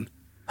Mr. Glenn.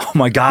 Oh,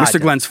 my God.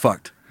 Mr. Glenn's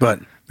fucked, but...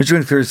 Mr.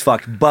 Glenn's clear as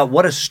fuck. But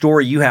what a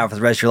story you have for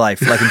the rest of your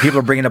life. Like when people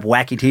are bringing up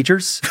wacky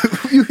teachers.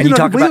 and you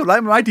talk about...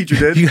 My teacher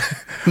did.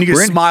 And you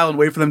can smile and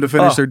wait for them to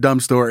finish their dumb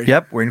story.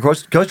 Yep, we're in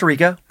Costa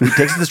Rica. He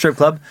takes us to the strip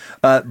club.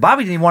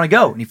 Bobby didn't even want to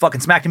go, and he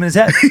fucking smacked him in his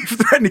head. He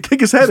threatened to kick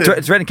his head in.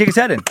 Threatened to kick his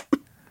head in.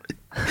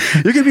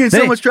 You're going to be in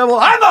so much trouble.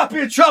 I'm not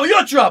being in trouble. You're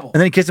in trouble. And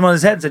then he kissed him on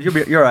his head and said,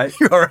 you're all right.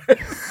 You're all right.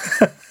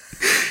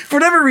 For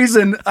whatever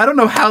reason, I don't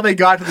know how they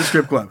got to the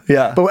strip club.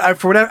 Yeah.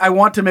 But I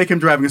want to make him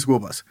driving a school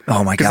bus.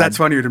 Oh, my God. Because that's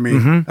funnier to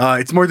me.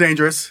 It's more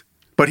dangerous.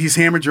 But he's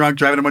hammered drunk,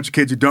 driving a bunch of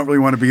kids who don't really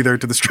want to be there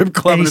to the strip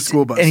club in a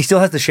school bus. And he still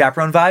has the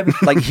chaperone vibe.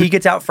 Like, he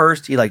gets out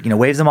first. He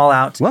waves them all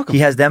out. Welcome. He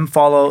has them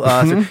follow.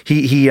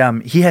 He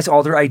has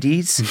all their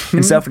IDs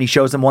and stuff, and he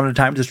shows them one at a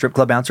time to the strip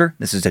club bouncer.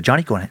 This is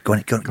Johnny. Go in,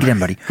 get in,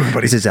 buddy.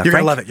 This is You're Frank.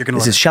 gonna love it. You're gonna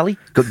love This is it. Shelly.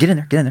 Go get in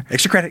there.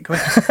 Extra credit. Go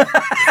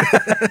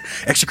ahead.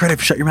 Extra credit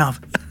if you shut your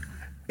mouth.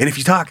 And if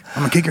you talk,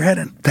 I'm gonna kick your head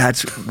in.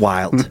 That's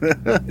wild.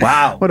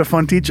 Wow. What a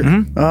fun teacher.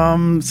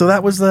 So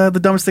that was the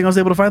dumbest thing I was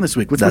able to find this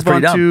week. Let's That's move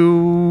on pretty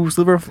to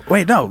Sliver of...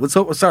 Wait, no.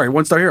 One Star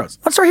Heroes.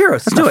 One Star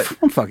Heroes. Let's do it.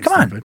 I'm fucking Come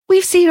on. stupid.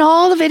 We've seen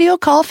all the video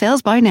call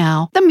fails by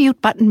now. The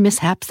mute button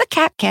mishaps, the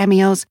cat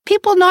cameos,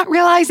 people not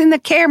realizing the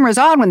camera's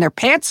on when their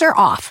pants are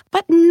off.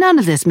 But none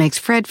of this makes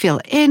Fred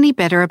feel any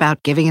better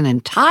about giving an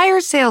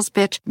entire sales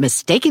pitch,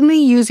 mistakenly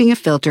using a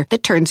filter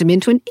that turns him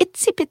into an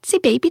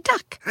itsy-bitsy baby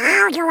duck.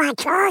 How do I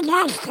turn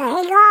that thing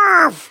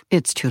off?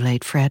 It's too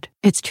late, Fred.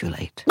 It's too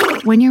late.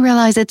 When you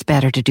realize it's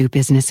better to do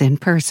business in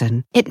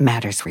person, it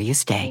matters where you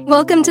stay.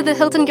 Welcome to the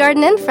Hilton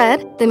Garden Inn,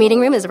 Fred. The meeting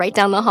room is right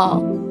down the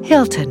hall.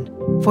 Hilton,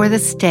 for the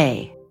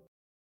stay.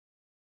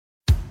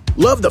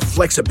 Love the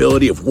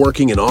flexibility of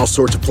working in all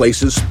sorts of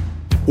places?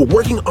 Well,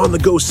 working on the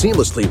go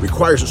seamlessly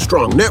requires a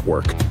strong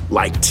network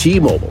like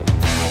T-Mobile.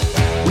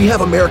 We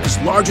have America's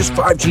largest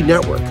 5G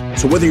network,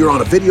 so whether you're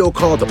on a video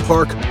call at the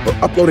park or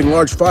uploading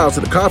large files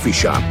at the coffee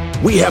shop,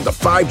 we have the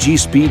 5G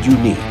speed you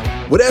need.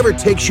 Whatever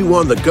takes you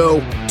on the go,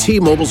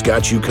 T-Mobile's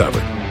got you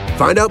covered.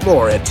 Find out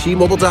more at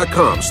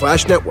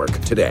T-Mobile.com/network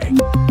today.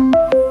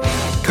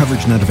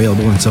 Coverage not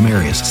available in some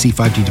areas. See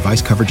 5G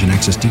device coverage and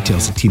access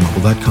details at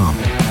T-Mobile.com.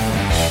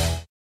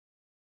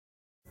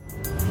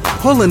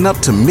 Pulling up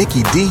to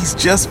Mickey D's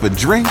just for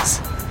drinks?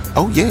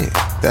 Oh yeah,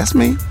 that's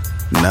me.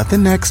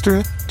 Nothing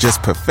extra,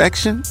 just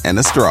perfection and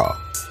a straw.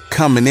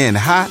 Coming in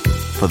hot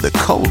for the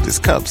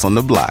coldest cups on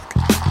the block.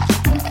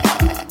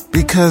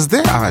 Because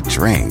there are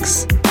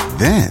drinks.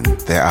 Then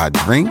there are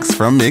drinks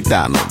from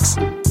McDonald's.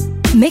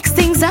 Mix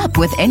things up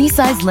with any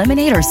size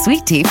lemonade or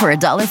sweet tea for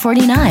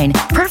 $1.49.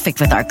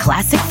 Perfect with our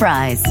classic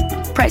fries.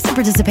 Price and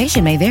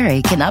participation may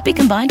vary. Cannot be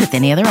combined with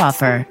any other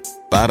offer.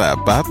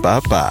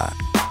 Ba-da-ba-ba-ba.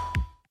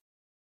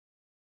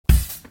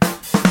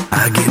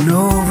 I get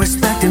no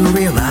respect in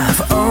real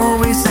life.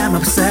 Always am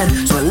upset.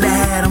 So I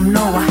let them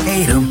know I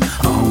hate them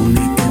on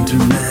the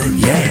internet.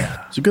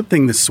 Yeah. It's a good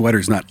thing this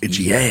sweater's not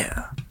itchy.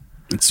 Yeah.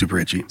 It's super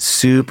itchy.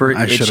 Super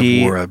I should itchy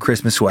have wore a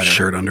Christmas sweater.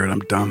 Shirt under it.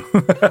 I'm dumb.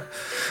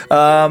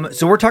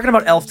 So we're talking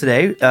about Elf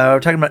today. We're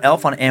talking about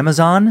Elf on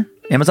Amazon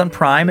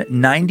Prime,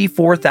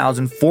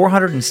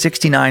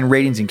 94,469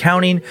 ratings and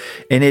counting,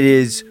 and it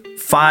is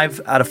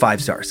 5 out of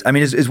 5 stars. I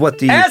mean, is what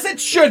the... As it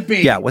should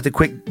be! Yeah, what the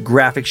quick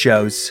graphic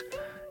shows.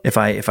 If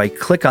I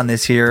click on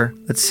this here,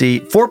 let's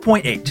see,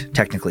 4.8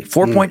 technically.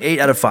 4.8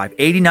 out of 5.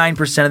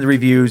 89% of the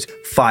reviews,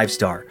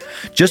 5-star.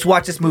 Just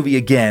watched this movie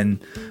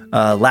again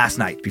last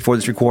night before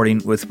this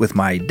recording with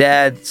my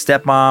dad,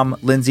 stepmom,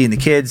 Lindsay, and the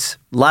kids.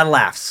 A lot of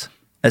laughs,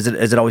 as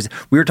it always.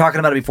 We were talking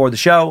about it before the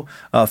show.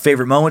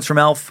 Favorite moments from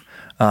Elf.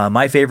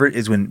 My favorite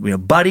is when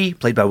Buddy,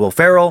 played by Will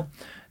Ferrell,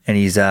 and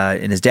he's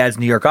in his dad's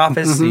New York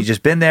office. And he's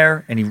just been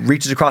there, and he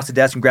reaches across the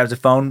desk and grabs a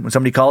phone when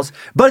somebody calls.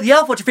 Buddy the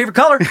Elf, what's your favorite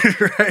color?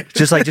 Right.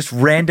 Just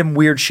random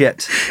weird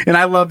shit. And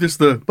I love just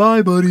the,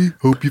 bye, buddy.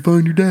 Hope you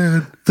find your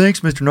dad.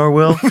 Thanks, Mr.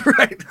 Norwell.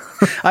 Right.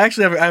 I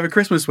actually have a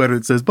Christmas sweater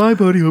that says, bye,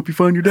 buddy. Hope you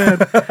find your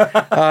dad.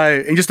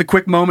 And just a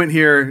quick moment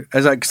here,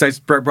 because I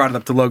brought it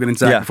up to Logan and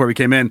Zach before we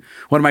came in.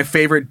 One of my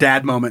favorite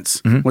dad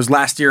moments was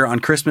last year on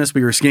Christmas.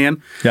 We were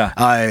skiing. Yeah.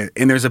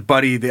 And there's a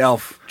Buddy the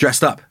Elf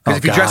dressed up. Because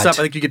if you dress up,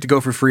 I think you get to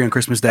go for free on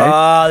Christmas Day.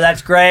 Oh,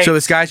 that's great. So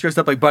this guy's dressed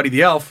up like Buddy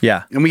the Elf.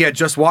 Yeah. And we had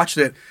just watched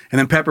it. And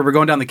then Pepper, we're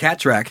going down the cat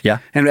track. Yeah.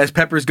 And as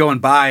Pepper's going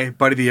by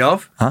Buddy the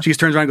Elf, she just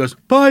turns around and goes,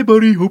 bye,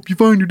 buddy. Hope you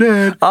find your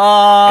dad.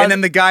 And then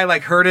the guy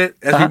heard it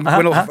as we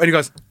went over, and he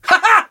goes, ha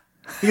ha!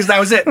 Because that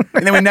was it.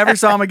 And then we never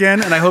saw him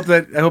again. And I hope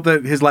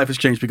that his life has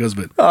changed because of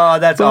it. Oh,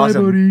 that's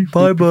awesome. Buddy.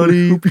 Bye,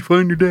 buddy. Hope you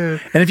find your dad.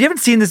 And if you haven't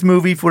seen this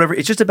movie, for whatever,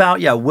 it's just about,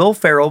 Will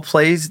Ferrell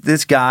plays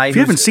this guy. If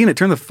you haven't seen it,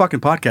 turn the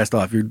fucking podcast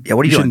off. What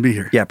are you doing? shouldn't be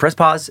here. Yeah, press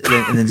pause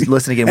and then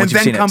listen again once and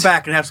you've seen then it. come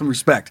back and have some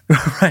respect.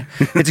 Right.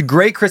 It's a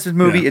great Christmas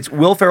movie. Yeah. It's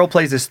Will Ferrell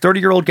plays this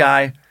 30-year-old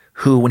guy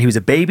who, when he was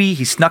a baby,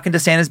 he snuck into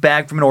Santa's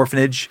bag from an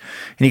orphanage,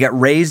 and he got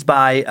raised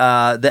by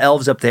the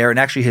elves up there. And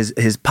actually,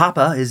 his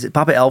papa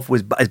elf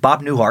is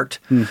Bob Newhart.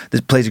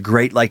 This plays a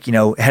great,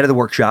 head of the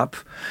workshop.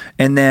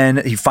 And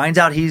then he finds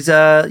out he's,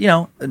 not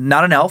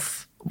an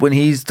elf. when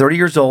he's 30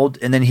 years old,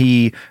 and then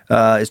he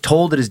is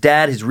told that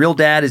his real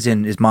dad is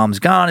his mom's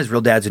gone, his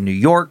real dad's in New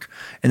York,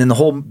 and then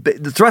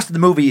the thrust of the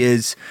movie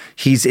is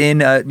he's in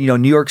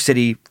New York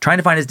City trying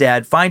to find his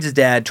dad, finds his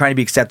dad, trying to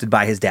be accepted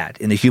by his dad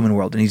in the human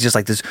world, and he's just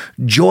like this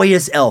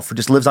joyous elf who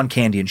just lives on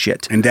candy and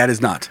shit. And dad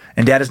is not.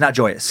 And dad is not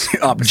joyous.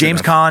 James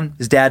of. Caan,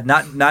 his dad,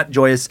 not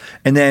joyous,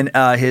 and then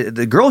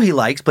the girl he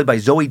likes, played by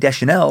Zooey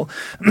Deschanel.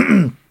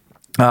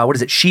 What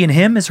is it? She and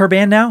Him is her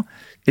band now.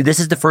 This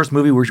is the first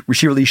movie where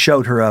she really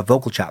showed her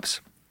vocal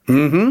chops.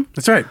 Mm-hmm.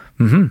 That's right.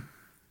 Mm-hmm.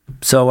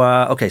 So,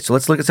 okay, so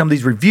let's look at some of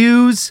these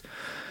reviews.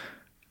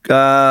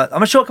 I'm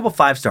going to show a couple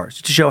 5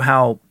 stars to show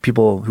how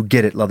people who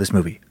get it love this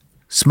movie.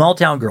 Small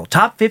Town Girl,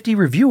 top 50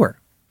 reviewer.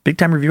 Big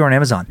time reviewer on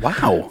Amazon.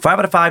 Wow. 5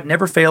 out of 5,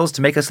 never fails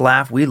to make us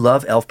laugh. We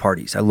love Elf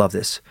parties. I love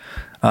this.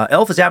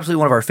 Elf is absolutely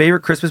one of our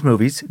favorite Christmas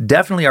movies.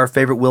 Definitely our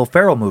favorite Will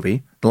Ferrell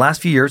movie. The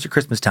last few years at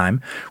Christmas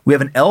time, we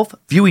have an Elf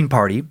viewing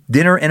party,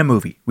 dinner, and a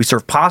movie. We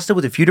serve pasta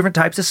with a few different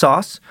types of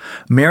sauce,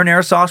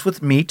 marinara sauce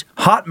with meat,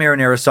 hot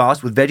marinara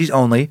sauce with veggies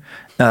only,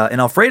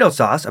 an Alfredo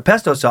sauce, a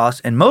pesto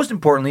sauce, and most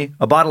importantly,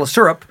 a bottle of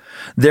syrup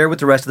there with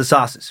the rest of the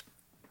sauces.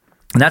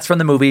 And that's from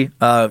the movie,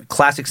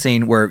 classic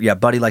scene where,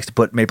 Buddy likes to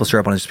put maple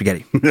syrup on his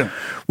spaghetti.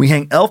 We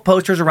hang Elf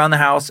posters around the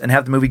house and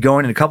have the movie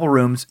going in a couple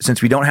rooms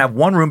since we don't have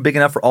one room big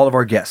enough for all of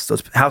our guests. So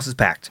the house is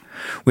packed.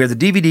 We have the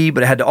DVD,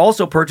 but I had to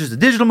also purchase the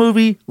digital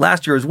movie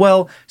last year as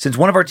well, since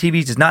one of our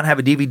TVs does not have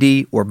a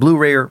DVD or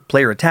Blu-ray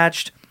player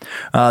attached.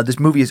 This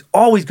movie is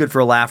always good for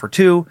a laugh or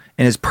two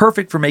and is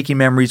perfect for making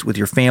memories with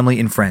your family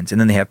and friends. And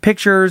then they have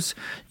pictures,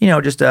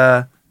 just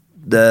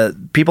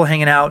the people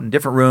hanging out in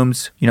different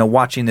rooms,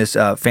 watching this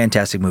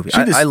fantastic movie.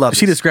 I love it.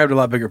 She described a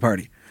lot bigger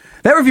party.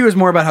 That review is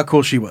more about how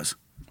cool she was.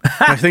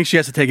 I think she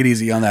has to take it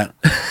easy on that.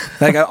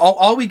 Like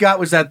all we got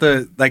was that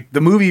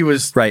the movie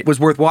was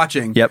worth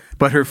watching. Yep.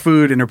 But her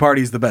food and her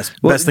party is the best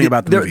thing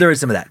about the movie. There is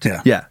some of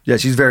that. Yeah.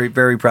 She's very,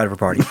 very proud of her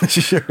party.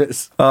 She sure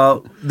is.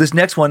 This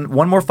next one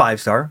more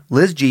 5-star.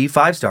 Liz G,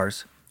 5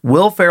 stars.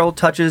 Will Ferrell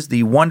touches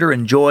the wonder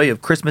and joy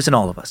of Christmas in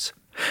all of us.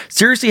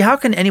 Seriously, how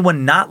can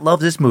anyone not love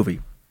this movie?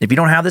 If you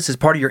don't have this as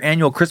part of your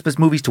annual Christmas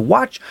movies to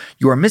watch,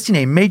 you are missing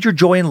a major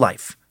joy in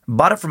life.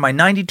 Bought it for my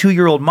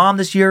 92-year-old mom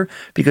this year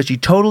because she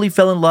totally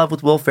fell in love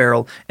with Will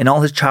Ferrell and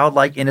all his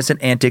childlike innocent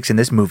antics in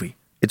this movie.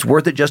 It's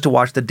worth it just to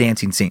watch the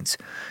dancing scenes.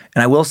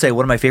 And I will say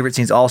one of my favorite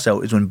scenes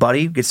also is when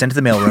Buddy gets sent to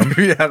the mailroom.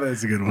 Yeah,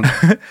 that's a good one.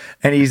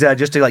 And he's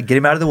just to get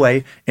him out of the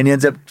way, and he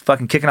ends up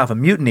fucking kicking off a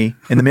mutiny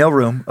in the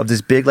mailroom of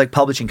this big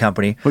publishing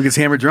company. Who gets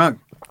hammered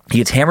drunk. He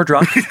gets hammered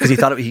drunk because he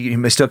thought he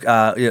mistook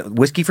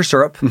whiskey for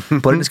syrup,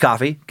 put it in his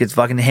coffee, gets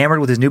fucking hammered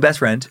with his new best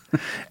friend,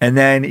 and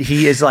then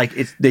he is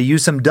they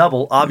use some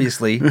double,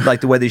 obviously,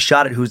 like the way they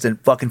shot it, who's a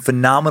fucking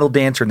phenomenal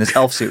dancer in this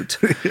elf suit.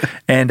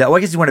 And I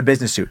guess he's wearing a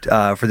business suit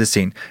for this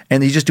scene.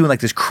 And he's just doing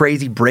this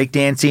crazy break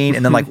dancing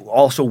and then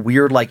also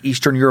weird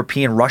Eastern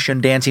European Russian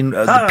dancing,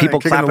 the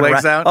people clapping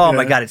around. Out. Oh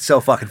my God, it's so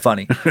fucking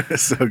funny.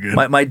 It's so good.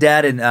 My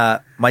dad and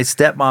my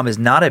stepmom is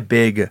not a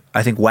big,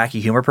 I think,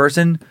 wacky humor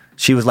person.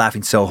 She was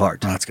laughing so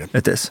hard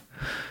at this.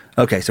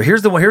 Okay, so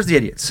here's the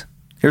idiots.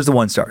 Here's the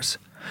 1 stars.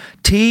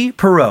 T.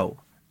 Perot.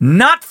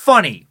 Not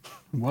funny.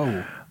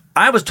 Whoa.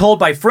 I was told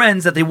by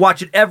friends that they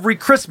watch it every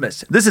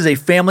Christmas. This is a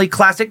family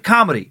classic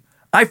comedy.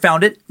 I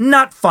found it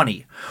not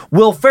funny.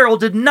 Will Ferrell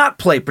did not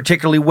play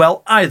particularly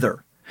well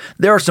either.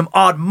 There are some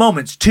odd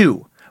moments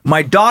too.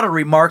 My daughter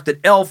remarked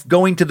that Elf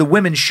going to the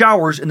women's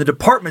showers in the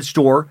department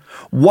store,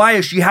 why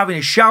is she having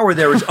a shower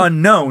there is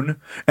unknown,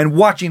 and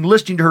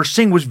listening to her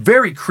sing was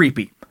very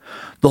creepy.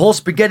 The whole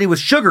spaghetti with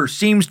sugar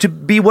seems to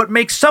be what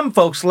makes some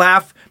folks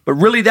laugh, but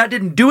really that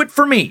didn't do it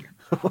for me.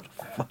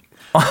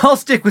 I'll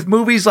stick with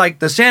movies like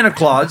The Santa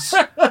Claus.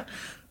 What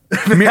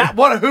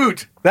a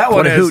hoot. That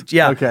one is. A hoot,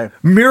 yeah. Okay.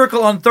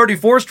 Miracle on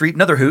 34th Street,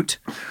 another hoot.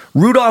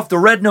 Rudolph the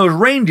Red-Nosed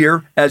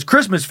Reindeer as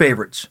Christmas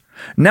favorites.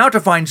 Now to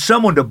find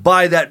someone to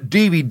buy that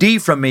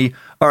DVD from me.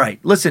 All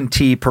right, listen,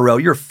 T.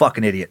 Perot, you're a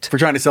fucking idiot. For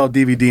trying to sell a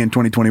DVD in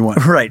 2021.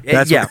 Right,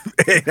 that's yeah.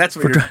 That's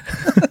what you're...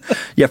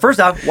 Yeah, first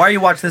off, why are you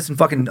watching this on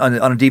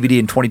a DVD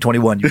in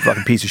 2021, you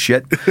fucking piece of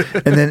shit?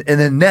 And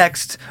then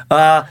next,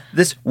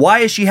 why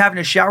is she having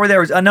a shower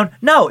there is unknown?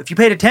 No, if you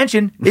paid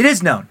attention, it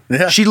is known.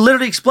 Yeah. She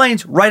literally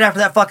explains right after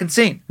that fucking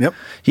scene. Yep.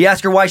 He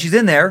asked her why she's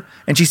in there,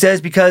 and she says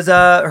because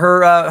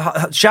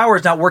her shower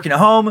is not working at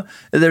home.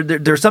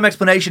 There's some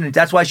explanation, and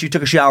that's why she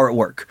took a shower at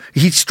work.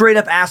 He straight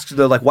up asks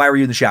her, why were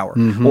you in the shower?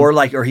 Mm-hmm.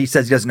 Or he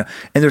says he doesn't know.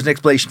 And there's an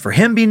explanation for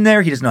him being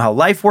there. He doesn't know how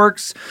life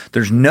works.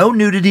 There's no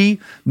nudity.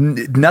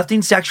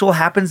 Nothing sexual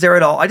happens there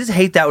at all. I just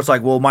hate that. It's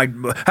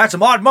had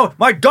some odd moments.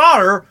 My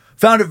daughter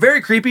found it very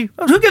creepy.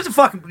 Who gives a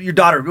fuck? Your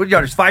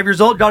daughter's 5 years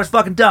old. Your daughter's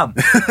fucking dumb.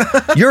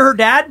 You're her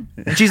dad,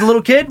 and she's a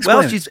little kid.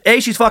 Well,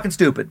 she's fucking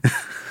stupid.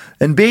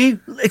 And B,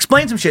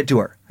 explain some shit to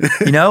her.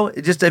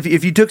 Just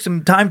if you took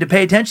some time to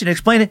pay attention and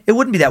explain it, it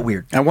wouldn't be that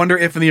weird. I wonder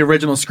if in the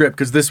original script,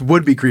 because this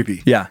would be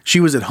creepy. Yeah. She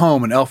was at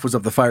home and Elf was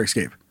up the fire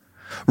escape.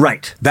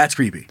 Right. That's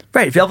creepy.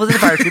 Right. If Elf was in the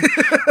fire escape,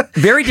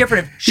 very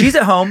different. If she's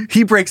at home.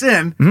 He breaks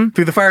in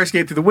through the fire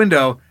escape through the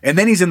window, and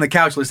then he's in the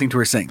couch listening to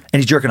her sing.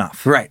 And he's jerking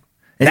off. Right.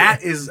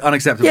 That is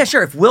unacceptable. Yeah,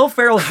 sure. If Will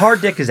Ferrell's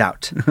hard dick is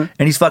out and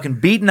he's fucking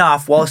beating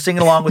off while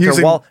singing along with her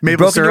Using while maple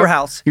broke syrup, into her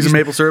house, using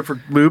maple syrup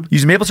for lube.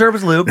 Using maple syrup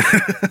as lube.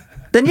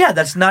 Then yeah,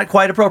 that's not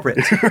quite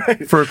appropriate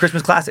for a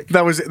Christmas classic.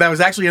 That was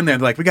actually in there.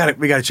 They're like, we got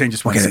to change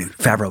this one scene.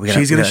 Favreau,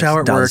 She's gonna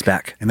shower at dial work, this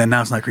back. and then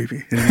now it's not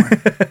creepy anymore.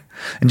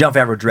 And Jon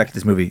Favreau directed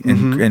this movie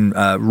and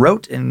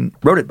wrote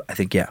it. I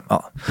think, yeah.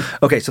 Oh.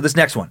 Okay, so this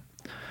next one.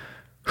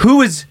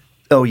 Who is?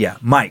 Oh yeah,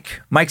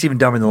 Mike. Mike's even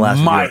dumber than the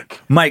last one.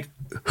 Mike.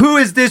 Who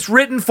is this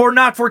written for?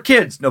 Not for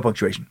kids. No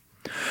punctuation.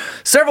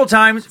 Several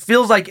times,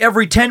 feels like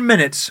every 10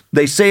 minutes,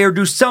 they say or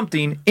do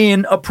something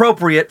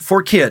inappropriate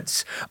for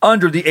kids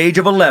under the age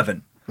of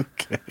 11.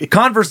 Okay.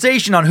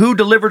 Conversation on who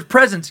delivered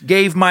presents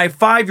gave my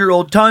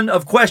 5-year-old ton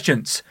of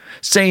questions,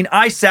 saying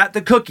I sat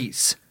the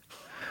cookies.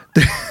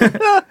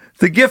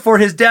 The gift for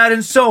his dad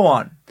and so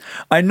on.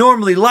 I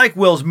normally like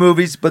Will's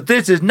movies, but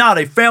this is not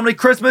a family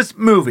Christmas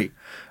movie.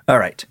 All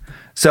right.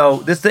 So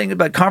this thing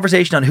about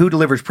conversation on who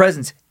delivers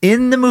presents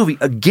in the movie,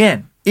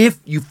 again, if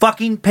you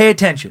fucking pay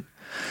attention,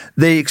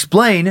 they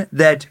explain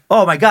that,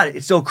 oh my God,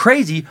 it's so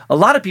crazy. A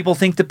lot of people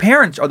think the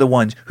parents are the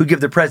ones who give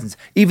the presents,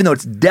 even though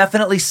it's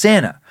definitely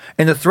Santa.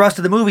 And the thrust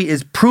of the movie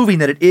is proving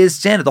that it is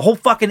Santa. The whole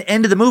fucking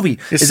end of the movie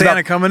is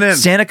Santa coming in.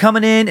 Santa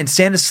coming in and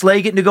Santa's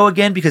sleigh getting to go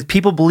again because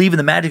people believe in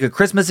the magic of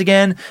Christmas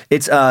again.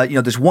 It's,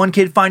 this one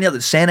kid finding out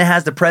that Santa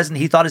has the present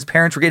he thought his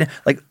parents were getting.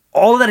 Like,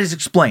 all of that is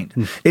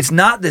explained. It's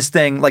not this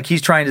thing like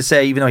he's trying to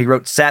say, even though he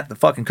wrote "sat the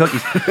fucking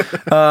cookies."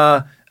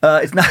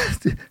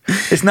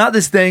 It's not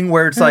this thing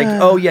where it's like,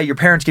 oh yeah, your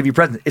parents give you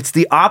presents. It's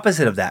the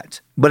opposite of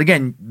that. But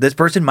again, this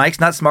person, Mike's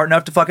not smart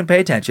enough to fucking pay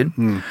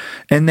attention.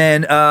 And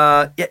then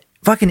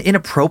fucking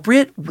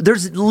inappropriate.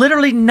 There's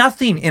literally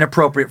nothing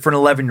inappropriate for an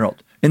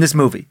 11-year-old in this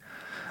movie.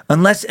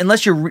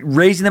 Unless you're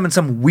raising them in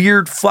some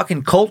weird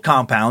fucking cult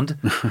compound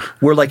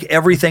where like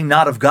everything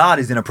not of God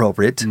is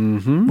inappropriate,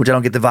 which I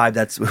don't get the vibe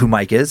that's who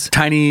Mike is.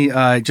 Tiny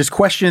just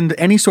questioned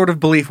any sort of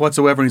belief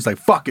whatsoever, and he's like,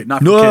 fuck it,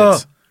 not for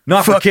kids.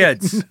 Not for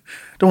kids.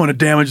 Don't want to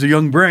damage the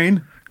young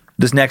brain.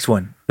 This next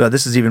one,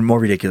 this is even more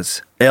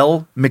ridiculous.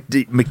 L.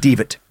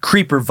 McDevitt,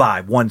 creeper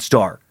vibe, 1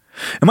 star.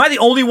 Am I the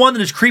only one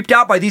that is creeped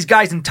out by these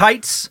guys in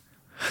tights?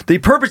 They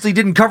purposely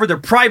didn't cover their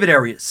private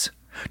areas.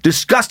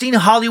 Disgusting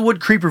Hollywood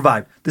creeper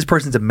vibe. This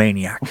person's a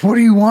maniac. What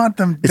do you want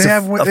them? It's they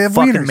have fucking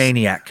wieners.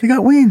 Maniac. They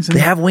got wieners. They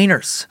have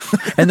wieners.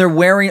 And they're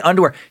wearing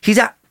underwear.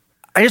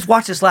 I just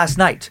watched this last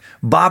night.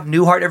 Bob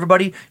Newhart,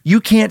 everybody.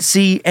 You can't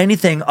see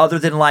anything other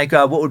than like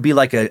what would be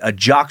like a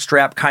jock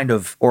strap kind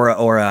of, or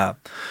a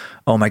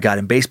oh my God,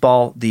 in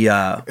baseball,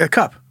 a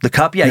cup. The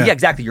cup, yeah,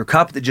 exactly. Your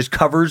cup that just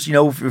covers,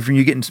 from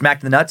you getting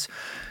smacked in the nuts.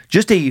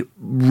 Just a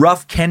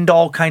rough Ken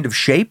doll kind of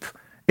shape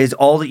is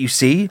all that you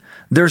see.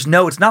 It's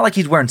not like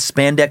he's wearing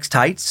spandex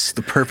tights. It's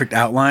the perfect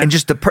outline. And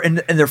just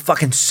and they're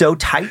fucking so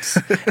tight.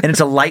 And it's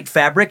a light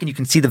fabric and you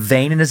can see the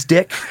vein in his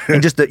dick.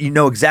 And just you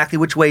know exactly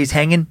which way he's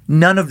hanging.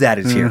 None of that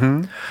is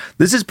here.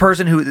 This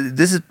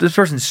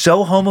person's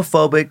so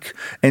homophobic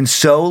and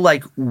so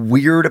like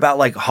weird about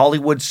like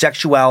Hollywood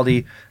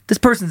sexuality. This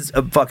person's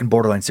a fucking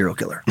borderline serial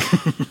killer.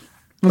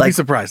 Don't be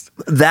surprised.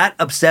 That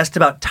obsessed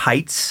about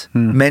tights.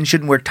 Men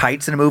shouldn't wear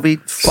tights in a movie.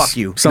 Fuck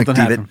you. Something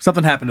happened.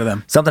 Something happened to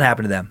them. Something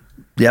happened to them.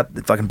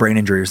 Yep, fucking brain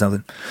injury or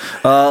something.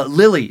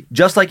 Lily,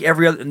 just like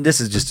every other... And this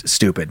is just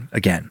stupid,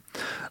 again.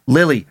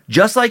 Lily,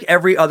 just like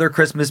every other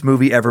Christmas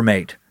movie ever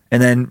made.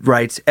 And then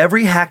writes,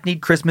 every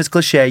hackneyed Christmas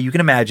cliche you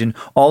can imagine,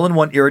 all in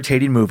one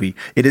irritating movie.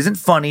 It isn't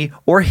funny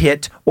or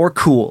hit or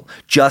cool.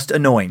 Just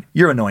annoying.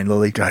 You're annoying,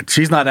 Lily. God,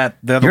 she's not at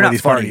the other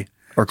lady's party.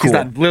 Or cool.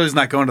 Lily's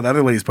not going to the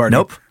other lady's party.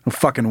 Nope. No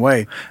fucking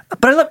way.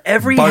 But I love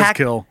every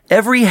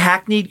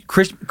hackneyed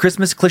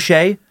Christmas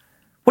cliche.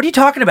 What are you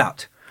talking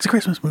about? It's a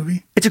Christmas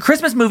movie. It's a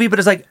Christmas movie, but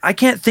it's like, I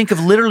can't think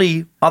of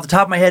literally, off the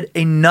top of my head,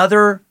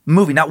 another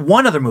movie, not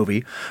one other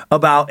movie,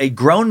 about a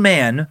grown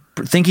man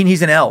thinking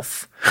he's an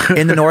elf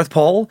in the North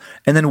Pole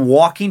and then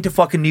walking to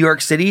fucking New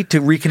York City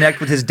to reconnect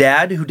with his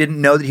dad who didn't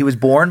know that he was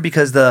born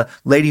because the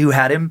lady who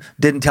had him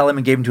didn't tell him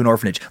and gave him to an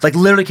orphanage. Like,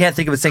 literally can't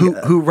think of a single...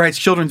 Who writes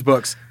children's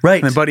books.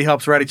 Right. And Buddy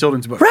helps write a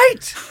children's book.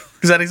 Right.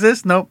 Does that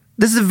exist? Nope.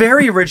 This is a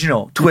very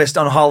original twist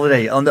on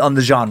holiday, on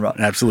the genre.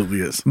 It absolutely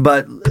is.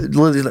 But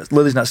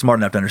Lily's not smart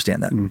enough to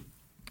understand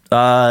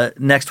that.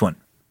 Next one.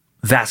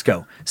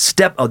 Vasco.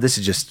 This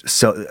is just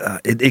so...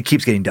 it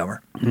keeps getting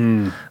dumber.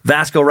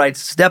 Vasco writes,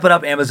 step it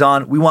up,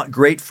 Amazon. We want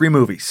great free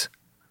movies.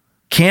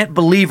 Can't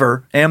believe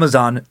her,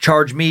 Amazon,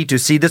 charge me to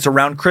see this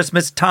around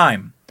Christmas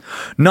time.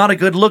 Not a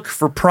good look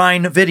for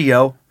Prime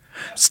Video.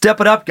 Step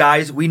it up,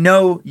 guys. We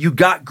know you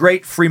got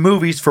great free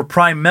movies for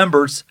Prime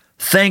members.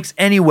 Thanks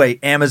anyway,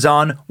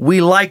 Amazon.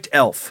 We liked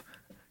Elf.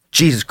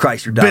 Jesus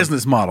Christ, you're dumb.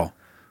 Business model.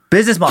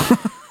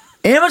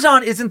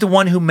 Amazon isn't the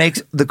one who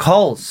makes the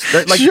calls.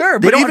 Sure,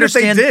 they but don't even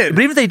understand, if they did.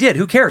 But even if they did,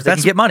 who cares? They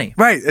can get money.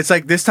 Right. It's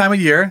like this time of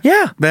year.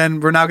 Yeah. Then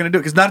we're not going to do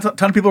it. Because not a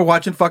ton of people are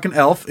watching fucking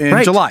Elf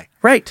in July.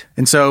 Right.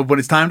 And so when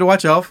it's time to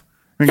watch Elf,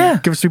 give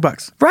us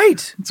 $3.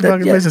 Right. It's a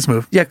fucking business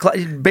move. Yeah,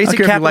 basic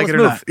capitalist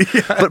move.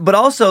 Yeah. But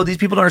also, these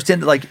people don't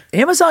understand that like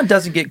Amazon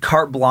doesn't get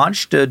carte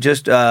blanche to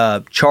just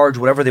charge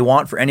whatever they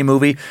want for any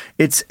movie.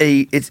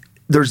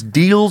 there's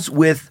deals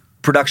with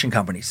production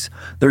companies.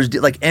 There's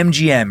like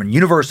MGM and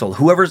Universal,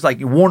 whoever's like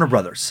Warner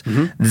Brothers.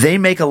 They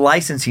make a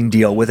licensing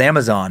deal with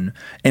Amazon,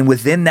 and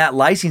within that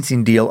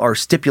licensing deal are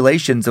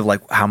stipulations of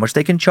like how much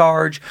they can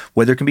charge,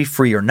 whether it can be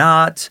free or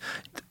not.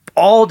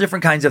 All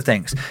different kinds of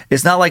things.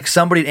 It's not like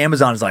somebody at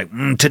Amazon is like,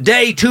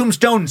 today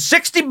Tombstone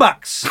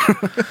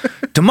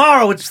 $60.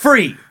 Tomorrow it's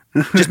free.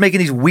 Just making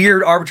these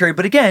weird arbitrary,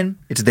 but again,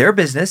 it's their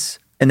business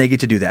and they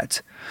get to do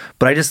that.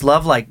 But I just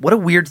love like what a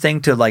weird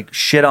thing to like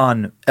shit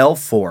on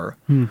Elf for,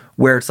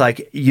 where it's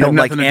like you don't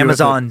like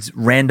Amazon's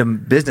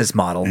random business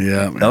model.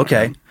 Yeah.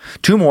 Okay.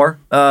 Two more.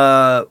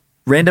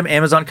 Random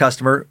Amazon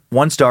customer,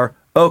 1 star.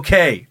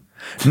 Okay.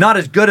 Not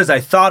as good as I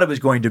thought it was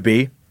going to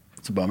be.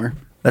 It's a bummer.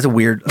 That's a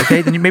weird.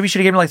 Okay, then you maybe should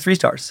have given me like 3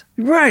 stars.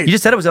 Right. You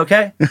just said it was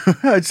okay.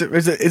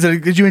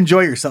 Did you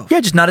enjoy yourself? Yeah,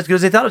 just not as good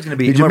as they thought it was going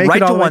to be. Did You you went make right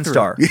it to all the way 1 through?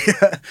 star.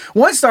 Yeah.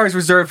 1 star is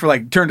reserved for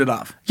like turned it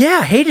off.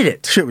 Yeah, hated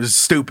it. Shit was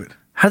stupid.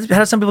 How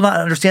do some people not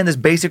understand this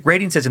basic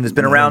rating system that's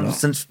been around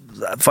since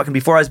fucking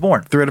before I was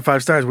born? 3 out of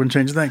 5 stars wouldn't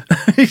change a thing.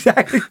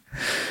 Exactly.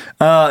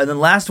 And then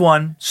last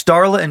one,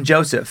 Starla and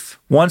Joseph.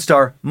 1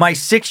 star. My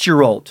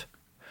 6-year-old.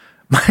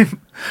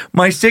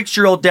 My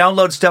 6-year-old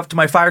downloads stuff to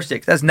my Fire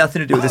Stick. That has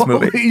nothing to do with this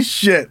movie. Holy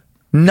shit.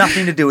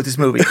 Nothing to do with this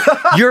movie.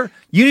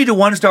 You need to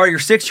 1 star your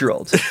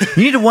 6-year-old.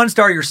 You need to 1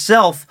 star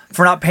yourself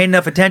for not paying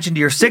enough attention to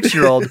your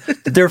 6-year-old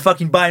that they're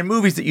fucking buying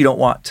movies that you don't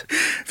want.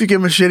 If you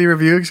give him a shitty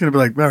review, he's going to be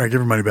like, all right, give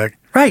her money back.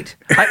 Right.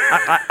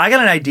 I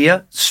got an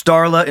idea.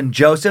 Starla and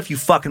Joseph, you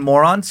fucking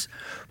morons.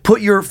 Put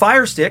your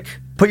Fire Stick,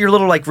 put your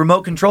little like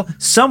remote control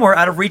somewhere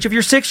out of reach of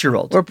your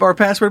 6-year-old. Or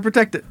password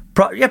protected.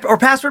 Or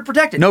password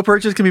protected. No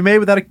purchase can be made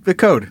without a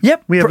code.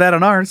 Yep. We have that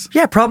on ours.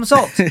 Yeah, problem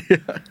solved.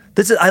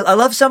 I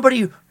love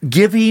somebody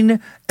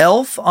giving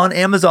Elf on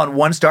Amazon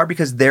 1 star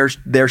because they're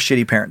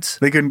shitty parents.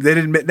 They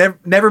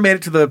never made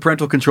it to the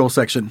parental control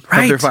section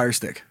of their Fire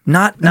Stick.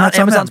 Not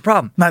Amazon's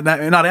problem. Not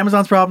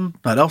Amazon's problem.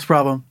 Not Elf's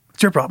problem.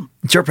 It's your problem.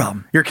 It's your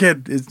problem. Your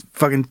kid is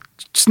fucking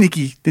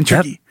sneaky and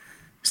tricky. Yep.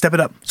 Step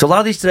it up. So a lot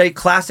of these today,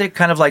 classic,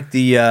 kind of like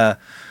the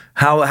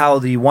how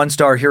the 1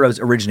 star heroes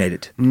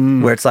originated,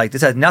 where it's like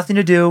this has nothing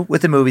to do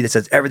with the movie. This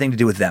has everything to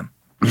do with them.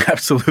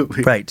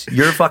 Absolutely. Right.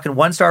 You're fucking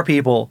 1 star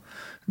people.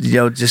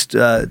 Just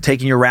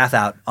taking your wrath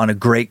out on a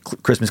great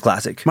Christmas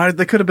classic.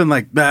 They could have been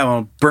like,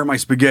 well, burnt my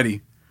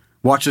spaghetti.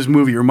 Watch this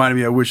movie. Reminded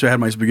me I wish I had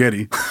my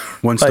spaghetti.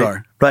 1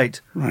 star. Right.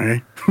 All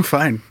right.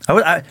 Fine.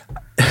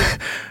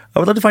 I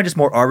would love to find just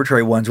more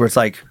arbitrary ones where it's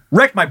like,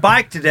 wrecked my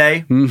bike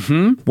today.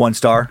 1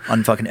 star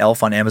on fucking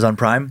Elf on Amazon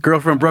Prime.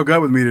 Girlfriend broke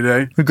up with me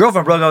today. My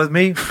girlfriend broke up with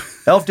me.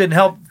 Elf didn't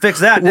help fix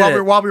that, While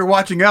we were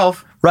watching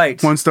Elf.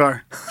 Right. 1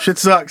 star. Shit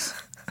sucks.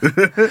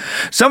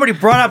 Somebody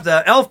brought up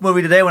the Elf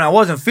movie today when I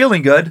wasn't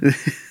feeling good.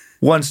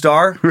 1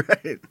 star.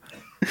 Right.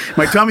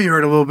 My tummy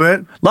hurt a little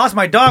bit. Lost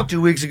my dog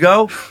 2 weeks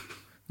ago.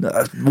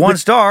 1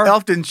 star.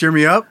 Elf didn't cheer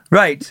me up.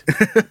 Right.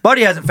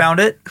 Buddy hasn't found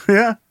it.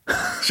 Yeah.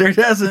 Sure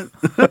hasn't.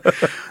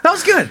 That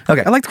was good.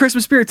 Okay. I like the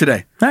Christmas spirit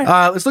today. All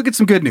right. Let's look at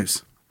some good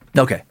news.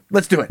 Okay.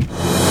 Let's do it.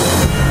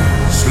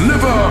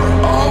 Sliver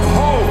of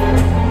Hope.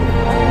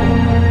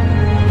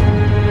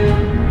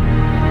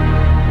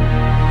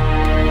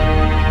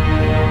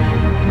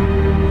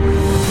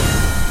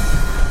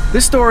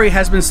 This story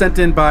has been sent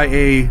in by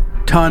a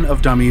ton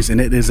of dummies,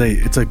 and it's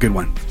a good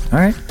one. All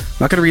right.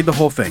 I'm not going to read the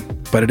whole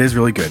thing, but it is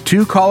really good.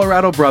 2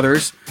 Colorado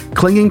brothers,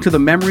 clinging to the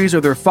memories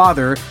of their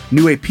father,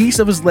 knew a piece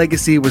of his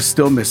legacy was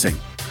still missing.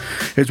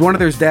 It was one of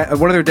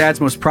their dad's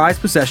most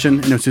prized possession,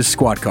 and it was his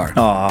squad car.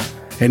 Aw.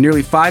 And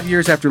nearly 5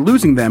 years after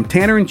losing them,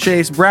 Tanner and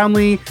Chase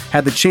Brownlee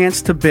had the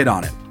chance to bid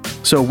on it.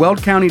 So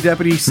Weld County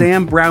Deputy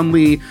Sam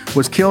Brownlee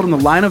was killed in the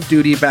line of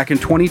duty back in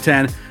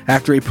 2010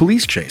 after a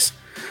police chase.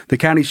 The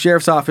county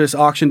sheriff's office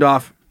auctioned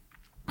off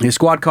his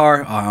squad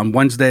car on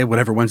Wednesday,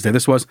 whatever Wednesday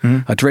this was,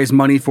 to raise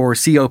money for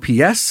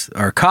COPS,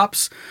 or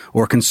COPS,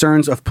 or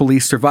Concerns of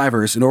Police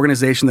Survivors, an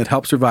organization that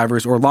helps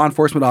survivors or law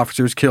enforcement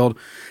officers killed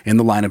in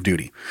the line of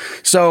duty.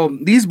 So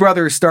these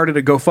brothers started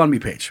a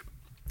GoFundMe page.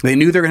 They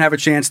knew they were going to have a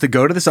chance to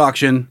go to this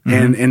auction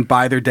and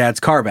buy their dad's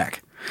car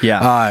back.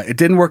 Yeah. It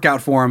didn't work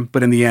out for him,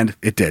 but in the end,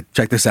 it did.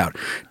 Check this out.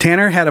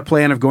 Tanner had a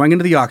plan of going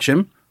into the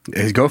auction,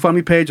 his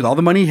GoFundMe page with all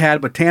the money he had,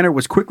 but Tanner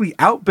was quickly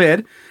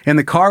outbid, and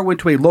the car went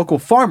to a local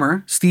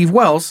farmer, Steve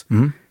Wells,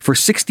 for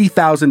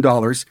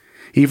 $60,000,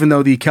 even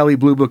though the Kelly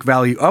Blue Book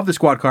value of the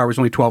squad car was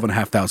only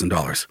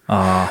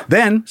 $12,500.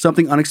 Then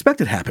something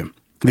unexpected happened.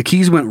 The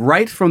keys went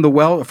right from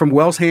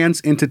Wells'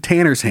 hands into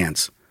Tanner's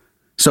hands.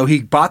 So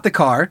he bought the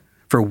car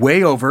for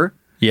way over,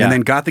 and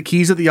then got the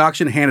keys at the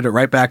auction, handed it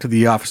right back to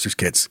the officer's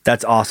kids.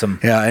 That's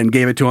awesome. Yeah, and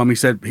gave it to him.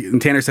 And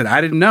Tanner said,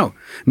 I didn't know.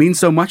 It means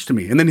so much to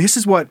me. And then this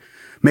is what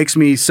makes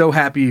me so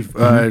happy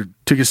to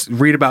just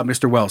read about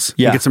Mr. Wells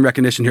and get some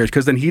recognition here,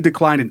 because then he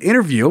declined an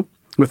interview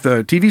with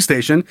the TV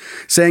station,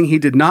 saying he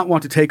did not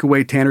want to take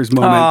away Tanner's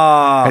moment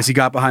as he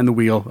got behind the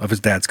wheel of his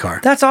dad's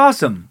car. That's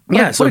awesome.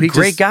 What a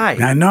great guy.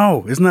 I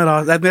know. Isn't that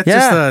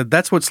awesome?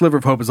 That's what Sliver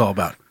of Hope is all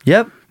about.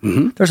 Yep.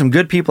 There's some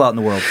good people out in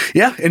the world.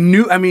 Yeah, and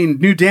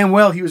knew damn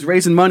well he was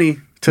raising money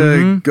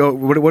to go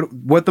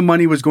what the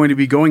money was going to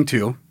be going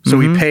to. So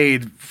we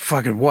paid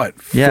fucking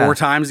what? 4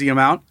 times the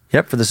amount?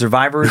 Yep, for the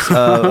survivors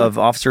of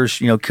officers,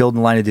 killed in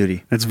the line of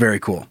duty. That's very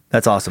cool.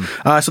 That's awesome.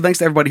 So thanks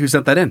to everybody who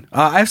sent that in.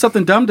 I have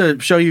something dumb to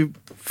show you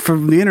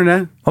from the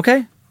internet.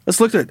 Okay. Let's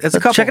look at it. As a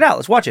couple. Check it out.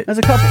 Let's watch it. As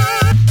a couple.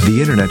 The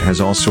internet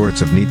has all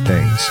sorts of neat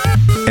things.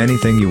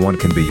 Anything you want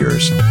can be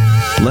yours.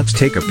 Let's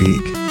take a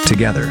peek,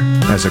 together,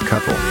 as a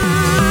couple.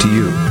 To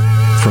you,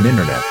 from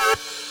internet.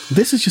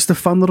 This is just a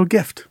fun little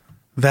gift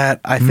that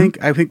I think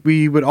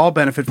we would all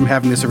benefit from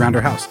having this around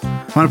our house.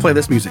 I want to play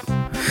this music.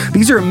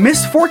 These are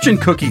misfortune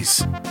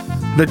cookies.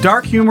 The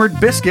dark-humored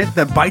biscuit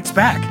that bites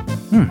back.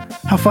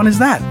 How fun is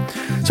that?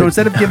 So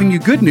instead of giving you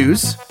good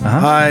news,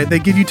 they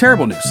give you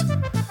terrible news.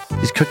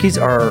 These cookies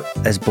are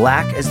as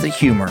black as the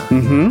humor.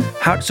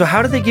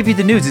 How do they give you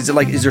the news? Is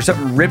it is there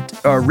something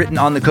written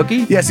on the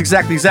cookie? Yes,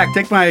 exactly. Zach,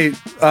 take my...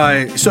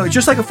 so it's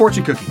just like a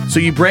fortune cookie. So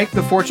you break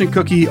the fortune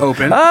cookie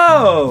open.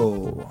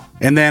 Oh!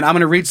 And then I'm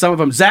going to read some of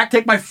them. Zach,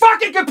 take my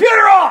fucking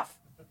computer off!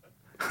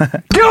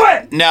 Do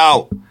it!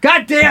 No.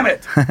 God damn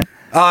it!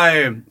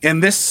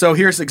 So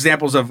here's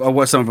examples of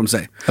what some of them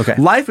say. Okay.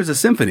 Life is a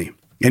symphony,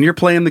 and you're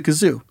playing the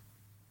kazoo.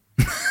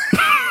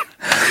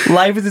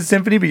 Life is a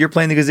symphony, but you're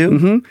playing the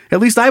kazoo? At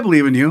least I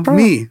believe in you.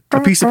 Me,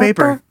 a piece of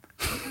paper.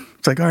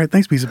 It's like, all right,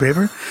 thanks, piece of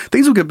paper.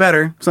 Things will get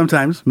better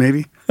sometimes,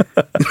 maybe.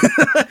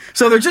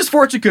 So they're just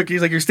fortune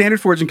cookies, like your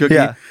standard fortune cookie,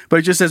 but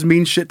it just says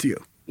mean shit to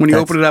you when you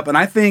open it up. And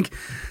I think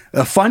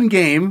a fun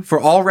game for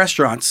all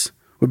restaurants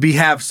would be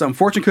have some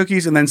fortune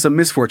cookies and then some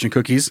misfortune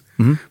cookies,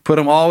 put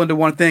them all into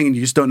one thing, and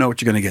you just don't know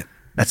what you're going to get.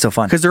 That's so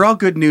fun. Because they're all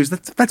good news.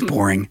 That's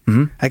boring.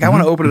 Like, I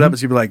want to open it up and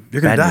so you'd be like,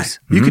 you're going to die.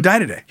 You could die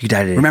today. You could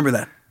die today. Remember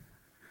that.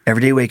 Every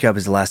day you wake up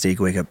is the last day you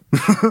can wake up.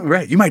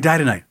 Right. You might die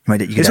tonight.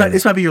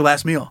 This might be your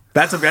last meal.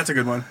 That's a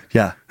good one.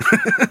 Yeah.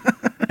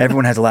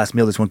 Everyone has a last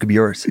meal. This one could be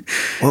yours.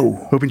 Whoa.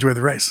 Hope you enjoy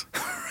the rice.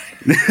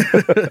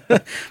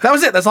 That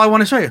was it. That's all I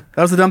want to show you.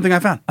 That was the dumb thing I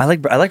found. I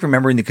like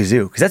remembering the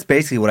kazoo because that's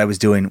basically what I was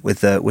doing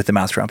with the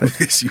mouse trumpet.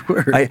 Yes, you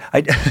were.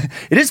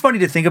 It is funny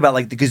to think about.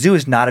 Like the kazoo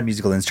is not a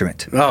musical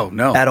instrument. Oh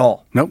no, at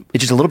all. Nope.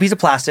 It's just a little piece of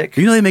plastic.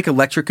 You know they make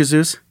electric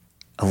kazoos.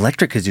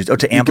 Electric kazoos. Oh,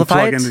 to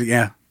amplify it.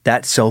 Yeah,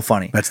 that's so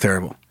funny. That's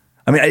terrible.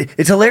 I mean,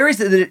 it's hilarious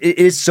that it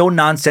is so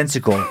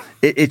nonsensical.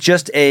 It's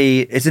just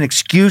it's an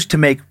excuse to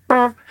make.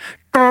 But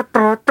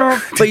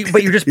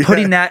you're just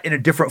putting that in a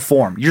different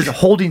form. You're just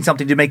holding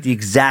something to make the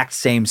exact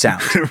same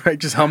sound. Right,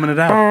 just humming it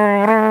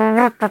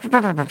out.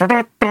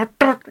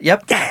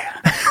 Yep.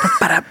 Yeah.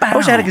 I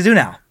wish I had a kazoo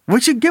now. We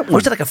should get one. I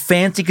wish I had like a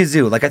fancy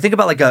kazoo. Like I think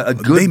about like a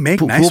good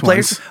pool player.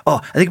 Ones. Oh,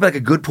 I think about like a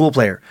good pool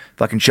player.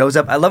 Fucking shows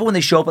up. I love it when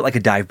they show up at like a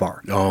dive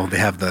bar. Oh, they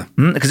have the...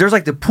 Because there's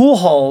like the pool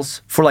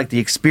halls for like the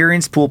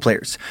experienced pool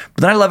players.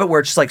 But then I love it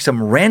where it's just like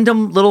some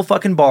random little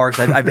fucking bar.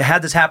 Because I've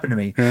had this happen to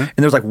me. And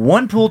there's like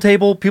one pool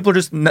table. People are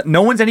just...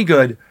 No one's any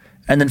good.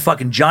 And then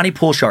fucking Johnny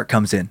Pool Shark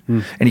comes in.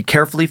 And he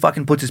carefully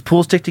fucking puts his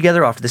pool stick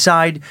together off to the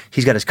side.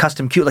 He's got his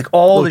custom cute... Like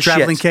all the shit.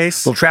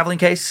 Little traveling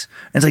case.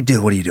 And it's like,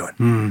 dude, what are you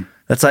doing?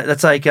 That's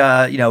like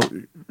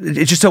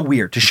it's just so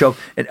weird to show.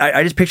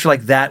 I just picture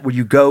like that where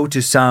you go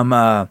to some,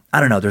 I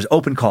don't know, there's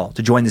open call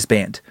to join this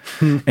band.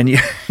 And you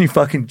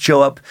fucking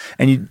show up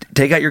and you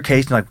take out your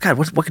case and you're like, God,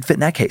 what could fit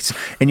in that case?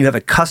 And you have a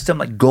custom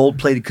like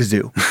gold-plated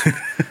kazoo.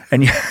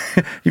 And you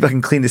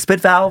fucking clean the spit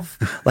valve,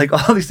 like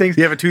all these things.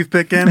 You have a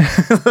toothpick in?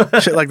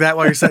 Shit like that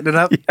while you're setting it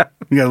up? Yeah.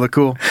 You gotta look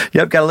cool.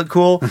 Yep, gotta look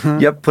cool.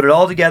 Yep, put it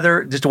all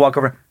together just to walk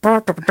over.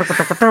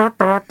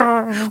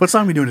 What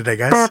song are we doing today,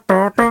 guys?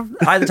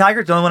 Eye of the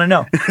Tiger, it's the only one I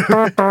know.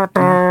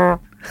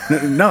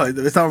 No,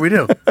 that's not what we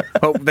do.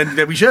 Oh,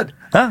 then we should.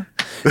 Huh?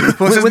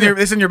 Well, this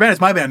isn't your band. It's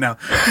my band now.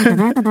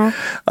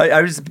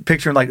 I was just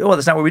picturing like, oh,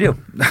 that's not what we do.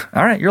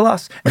 All right, you're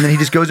lost. And then he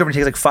just goes over and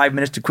takes like 5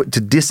 minutes to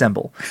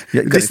disassemble.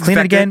 You got to clean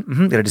it again.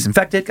 Got to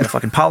disinfect it. Got to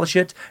fucking polish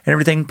it and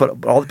everything.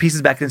 Put all the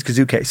pieces back in his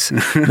kazoo case.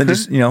 And then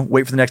just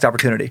wait for the next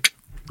opportunity.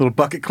 Little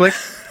bucket click.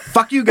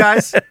 Fuck you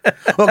guys.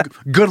 Well,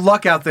 good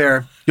luck out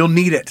there. You'll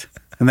need it.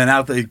 And then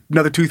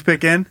another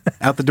toothpick in,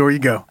 out the door you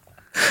go.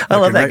 I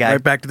love that guy.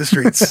 Right back to the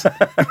streets.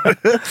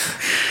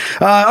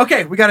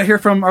 Okay, we got to hear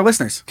from our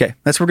listeners. Okay.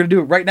 That's what we're going to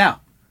do right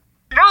now.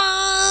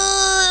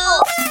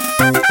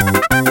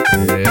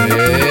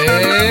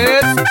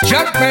 It's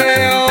Junk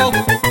Mail!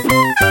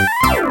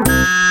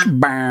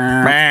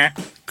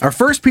 Our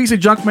first piece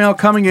of junk mail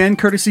coming in,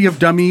 courtesy of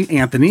Dummy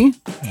Anthony.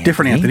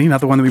 Different Anthony, not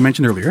the one that we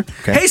mentioned earlier.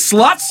 Okay. Hey,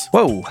 sluts!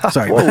 Whoa.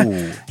 Sorry.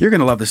 Whoa. You're going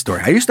to love this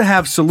story. I used to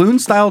have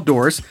saloon-style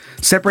doors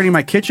separating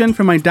my kitchen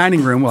from my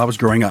dining room while I was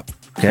growing up.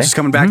 Okay. This is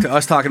coming back to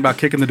us talking about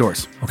kicking the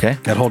doors. Okay.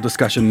 That whole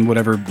discussion,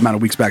 whatever amount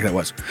of weeks back that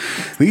was.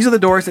 These are the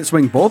doors that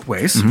swing both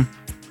ways.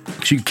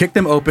 So you kick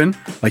them open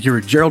like you're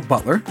Gerald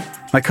Butler.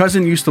 My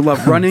cousin used to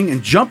love running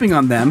and jumping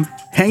on them,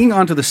 hanging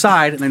onto the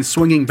side, and then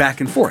swinging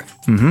back and forth.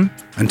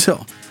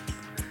 Until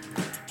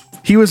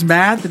he was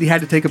mad that he had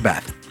to take a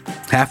bath.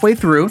 Halfway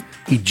through,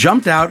 he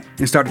jumped out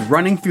and started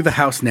running through the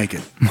house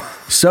naked.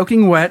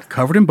 Soaking wet,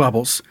 covered in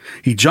bubbles,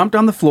 he jumped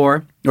on the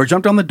floor, or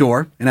jumped on the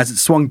door, and as it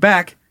swung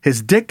back,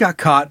 his dick got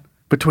caught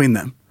between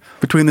them.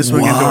 between the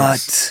swinging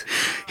doors.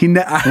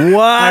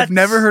 I've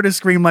never heard a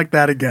scream like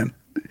that again.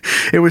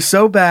 It was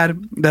so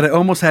bad that it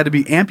almost had to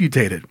be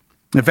amputated.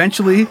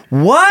 Eventually,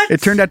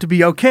 it turned out to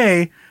be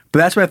okay, but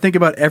that's what I think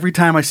about every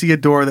time I see a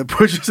door that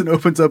pushes and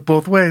opens up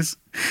both ways.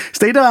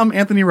 Stay dumb,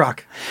 Anthony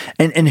Rock.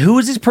 And who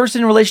is this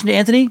person in relation to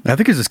Anthony? I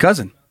think it's his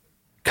cousin.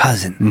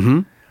 Mm-hmm.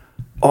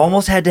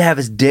 Almost had to have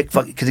his dick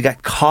fucking because he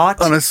got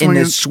caught in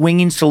the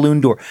swinging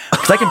saloon door.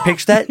 Because I can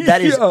picture that.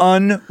 That is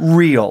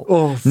unreal.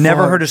 Oh,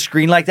 never heard a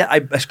scream like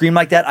that. A scream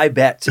like that. I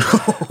bet.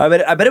 I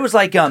bet it was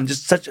like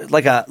just such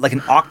like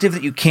an octave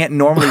that you can't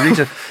normally reach.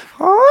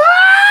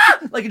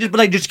 Like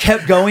it just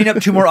kept going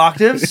up 2 more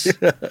octaves.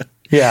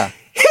 Yeah.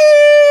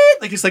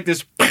 Like it's like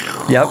this.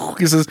 Yep.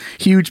 It's this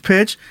huge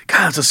pitch.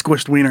 God, it's a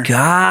squished wiener.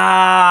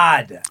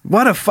 God.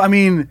 What a. I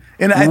mean,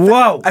 and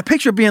I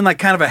picture it being like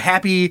kind of a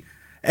happy.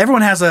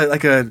 Everyone has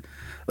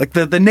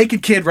the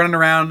naked kid running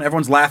around.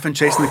 Everyone's laughing,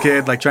 chasing the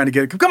kid, like trying to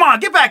get it. Come on,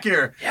 get back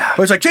here. Yeah.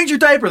 But it's like, change your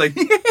diaper. Like,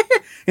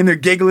 and they're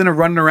giggling and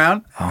running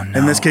around. Oh, no.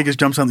 And this kid just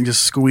jumps on and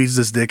just squeezes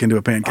his dick into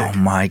a pancake. Oh,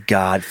 my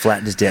God.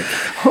 Flattened his dick.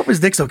 Hope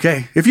his dick's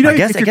okay. If you know, I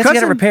guess he got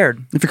it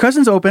repaired. If your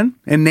cousin's open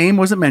and name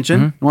wasn't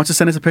mentioned, and wants to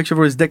send us a picture of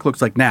what his dick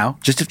looks like now.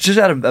 Just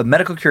out of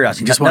medical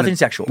curiosity. Nothing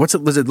sexual.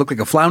 Does it look like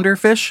a flounder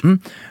fish?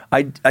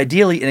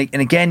 Ideally, and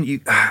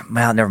again,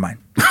 well, never mind.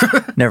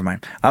 Never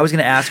mind. I was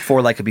going to ask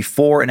for like a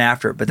before and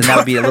after, but then that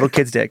would be a little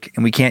kid's dick,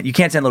 and you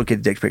can't send little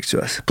kids' dick pics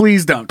to us.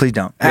 Please don't. Please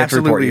don't. We Absolutely, have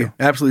to report you.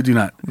 Absolutely do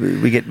not.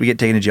 We get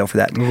taken to jail for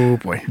that. Oh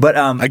boy. But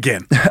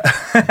again.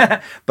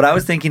 But I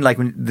was thinking like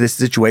when this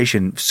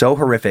situation so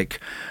horrific.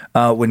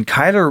 When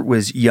Kyler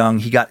was young,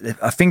 he got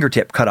a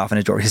fingertip cut off in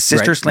his door. His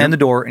sister slammed the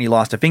door, and he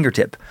lost a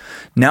fingertip.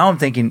 Now I'm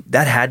thinking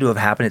that had to have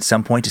happened at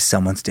some point to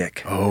someone's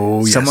dick.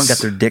 Oh, yes. Someone got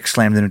their dick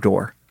slammed in a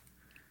door.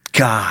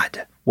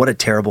 God. What a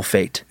terrible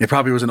fate. It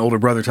probably was an older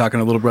brother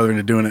talking a little brother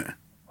into doing it.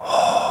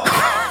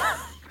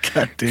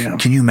 God damn.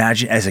 Can you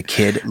imagine as a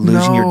kid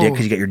losing your dick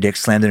because you got your dick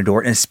slammed in a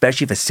door? And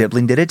especially if a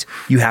sibling did it,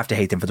 you have to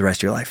hate them for the rest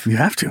of your life. You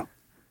have to.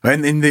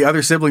 And the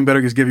other sibling better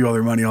just give you all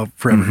their money all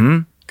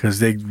forever. Because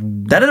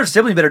that other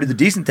sibling better do the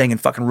decent thing and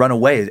fucking run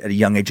away at a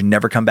young age and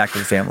never come back to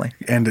the family.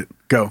 And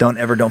go.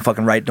 Don't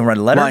fucking write a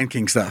letter. Lion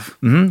King stuff.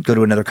 Go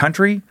to another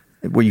country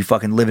where you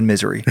fucking live in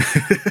misery.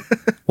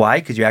 Why?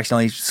 Because you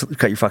accidentally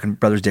cut your fucking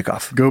brother's dick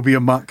off. Go be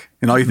a monk,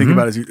 and all you think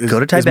about is go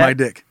to Tibet. Is my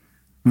dick.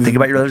 Think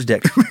about your brother's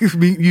dick.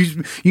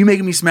 you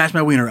making me smash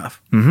my wiener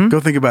off. Go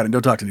think about it. And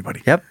don't talk to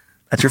anybody. Yep,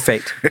 that's your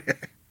fate.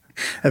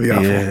 That'd be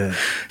awful. Yeah.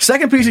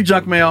 Second piece of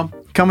junk mail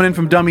coming in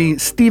from dummy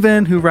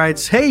Steven, who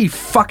writes, "Hey,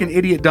 fucking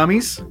idiot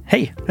dummies."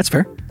 Hey, that's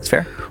fair. That's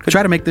fair.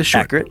 Try to make this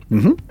short. Accurate.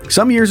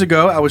 Some years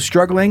ago, I was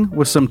struggling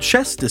with some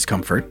chest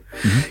discomfort,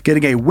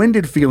 getting a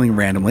winded feeling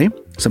randomly,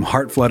 some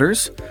heart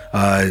flutters,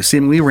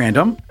 seemingly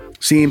random.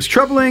 Seems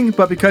troubling,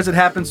 but because it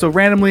happened so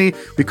randomly,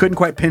 we couldn't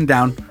quite pin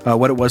down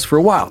what it was for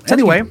a while.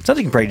 Anyway, sounds like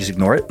you can probably just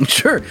ignore it.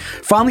 Sure.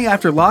 Finally,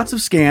 after lots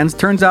of scans,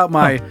 turns out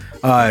my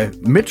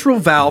mitral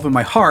valve in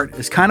my heart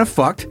is kind of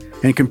fucked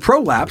and can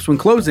prolapse when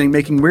closing,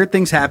 making weird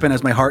things happen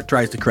as my heart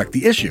tries to correct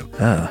the issue.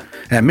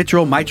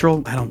 Mitral,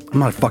 I'm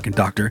not a fucking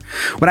doctor.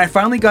 When I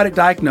finally got it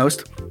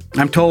diagnosed,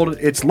 I'm told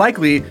it's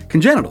likely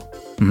congenital.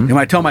 And when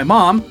I tell my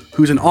mom,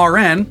 who's an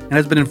RN and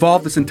has been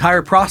involved this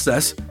entire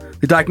process,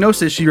 the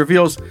diagnosis, she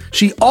reveals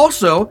she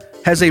also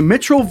has a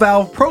mitral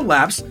valve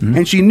prolapse,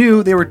 and she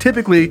knew they were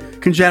typically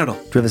congenital.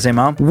 Do we have the same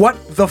mom?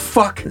 What the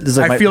fuck?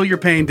 I feel your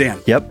pain,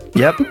 Dan. Yep.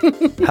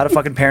 How do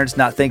fucking parents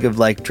not think of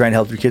like trying to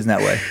help your kids in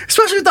that way?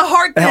 Especially with the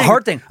heart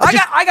thing.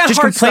 I got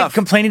just heart stuff.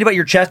 Complaining about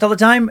your chest all the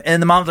time,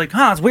 and the mom's like,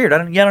 "Huh, it's weird. I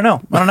don't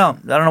know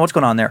what's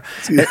going on there."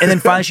 And then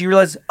finally she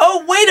realizes,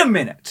 "Oh, wait a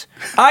minute.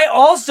 I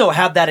also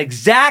have that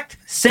exact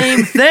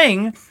same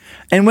thing."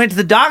 And went to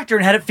the doctor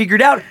and had it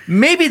figured out.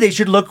 Maybe they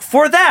should look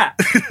for that.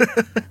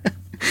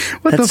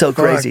 That's so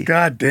crazy.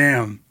 God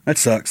damn. That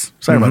sucks.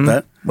 Sorry about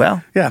that.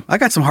 Well, yeah, I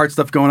got some hard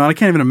stuff going on. I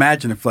can't even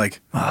imagine if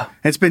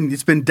it's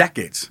been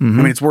decades. I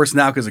mean, it's worse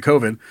now because of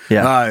COVID.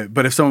 Yeah.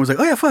 But if someone was like,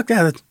 "Oh yeah, fuck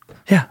yeah,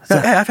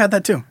 I've had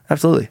that too."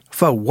 Absolutely.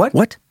 Fuck what?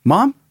 What?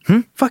 Mom?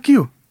 Fuck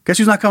you. Guess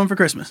who's not coming for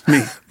Christmas?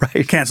 Me.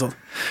 Right. Canceled.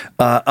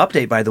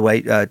 Update, by the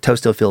way, toe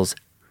still feels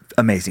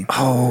amazing.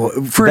 Oh,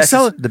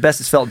 the best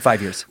it's felt in 5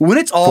 years. When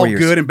it's all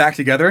good and back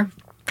together,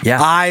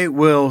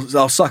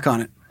 I'll suck on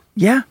it.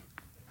 Yeah.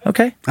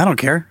 Okay. I don't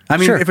care. I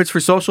mean, if it's for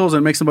socials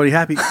and make somebody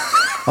happy,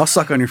 I'll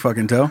suck on your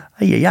fucking toe.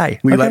 Will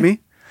you let me?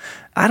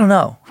 I don't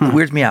know. It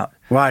weirds me out.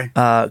 Why?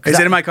 Is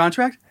it in my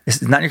contract?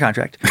 It's not in your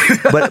contract.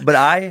 But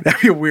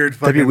that'd be a weird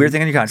thing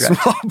on your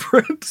contract. Small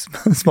print.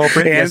 Small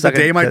print. And the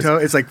day my toe,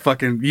 it's like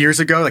fucking years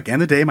ago,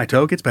 and the day my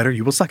toe gets better,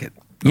 you will suck it.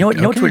 You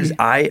know what's weird is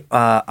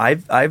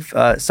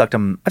I've sucked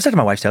on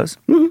my wife's toes.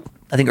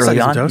 I think early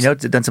on,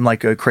 done some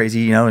like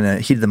crazy, in the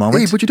heat of the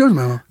moment. Hey, put your toes in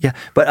my mouth. Yeah.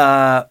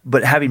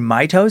 But having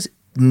my toes,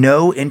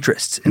 no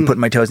interest in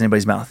putting my toes in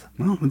anybody's mouth.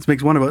 Well, this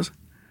makes one of us.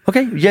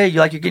 Okay. Yeah, you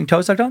like you're getting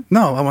toes sucked on?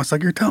 No, I want to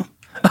suck your toe.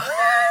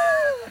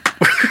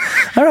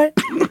 All right.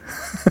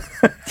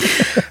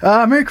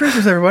 Merry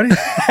Christmas, everybody.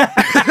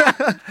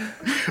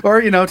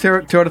 Or,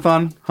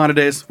 Toyotathon, Honda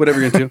Days, whatever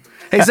you're into.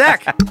 Hey,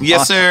 Zach.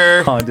 Yes,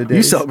 sir. Honda Days.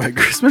 You celebrate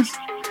Christmas?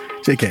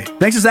 JK.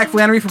 Thanks to Zach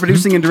Flannery for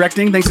producing and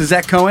directing. Thanks to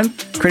Zach Cohen,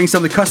 creating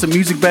some of the custom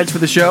music beds for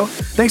the show.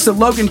 Thanks to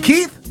Logan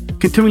Keith,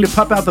 continuing to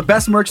pump out the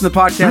best merch in the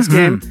podcast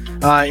game,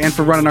 and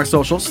for running our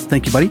socials.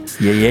 Thank you, buddy.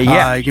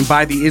 Yeah. You can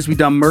buy the Is We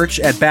Dumb merch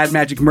at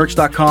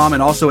badmagicmerch.com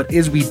and also at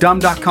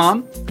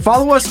iswedumb.com.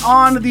 Follow us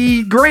on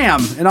the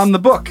gram and on the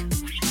book.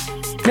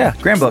 Yeah,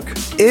 gram book.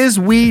 Is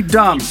We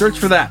Dumb. Search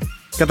for that.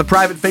 Got the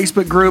private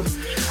Facebook group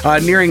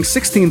nearing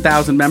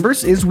 16,000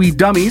 members. Is We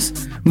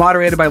Dummies,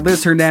 moderated by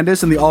Liz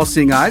Hernandez and the All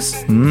Seeing Eyes.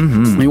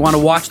 When you want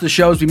to watch the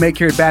shows we make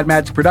here at Bad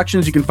Magic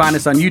Productions, you can find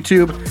us on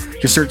YouTube.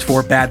 Just search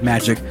for Bad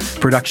Magic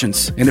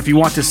Productions. And if you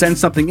want to send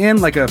something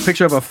in, like a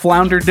picture of a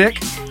flounder dick,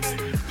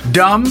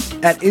 dumb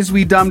at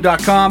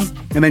iswedumb.com.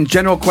 And then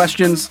general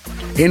questions,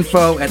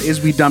 info at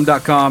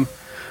iswedumb.com.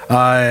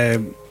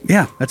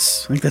 Yeah, I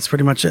think that's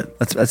pretty much it.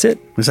 That's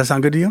it. Does that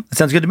sound good to you? That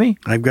sounds good to me.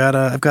 I've got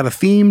a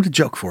themed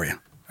joke for you.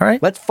 All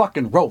right. Let's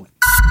fucking roll it.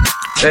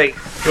 Hey,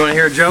 you want to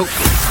hear a joke?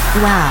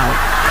 Wow,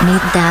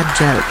 need that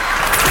joke.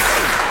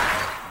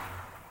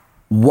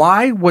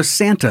 Why was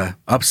Santa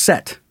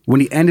upset when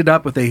he ended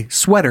up with a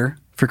sweater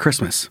for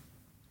Christmas?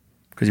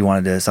 Because he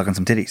wanted to suck on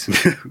some titties.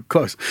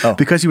 Close. Oh.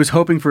 Because he was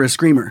hoping for a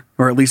screamer,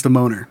 or at least a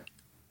moaner.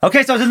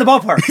 Okay, so I was in the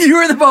ballpark. You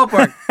were in the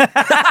ballpark.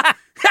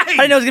 I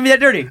didn't know it was gonna be that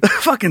dirty.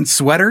 Fucking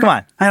sweater. Come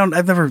on.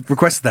 I've never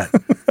requested that.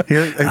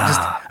 Here,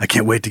 I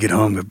can't wait to get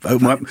home.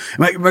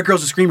 My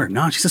girl's a screamer.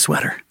 No, she's a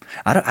sweater.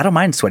 I don't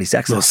mind sweaty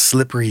sex. A little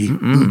slippery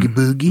oogie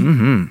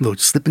boogie. Little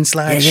slip and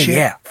slide shit.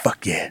 Yeah.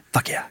 Fuck yeah.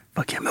 Fuck yeah.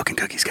 Fuck yeah. Milk and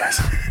cookies, guys.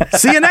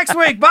 See you next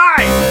week.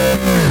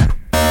 Bye.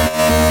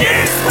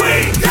 Is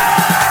We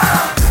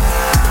Dumb?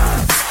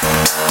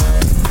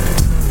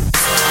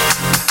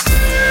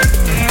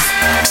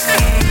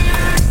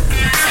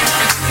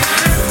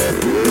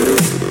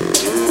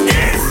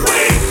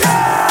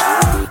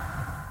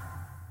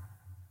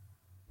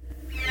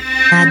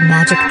 Bad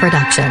Magic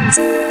Productions.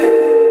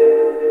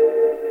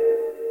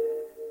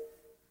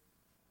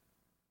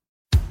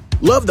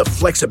 Love the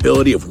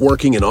flexibility of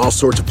working in all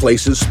sorts of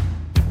places?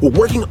 Well,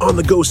 working on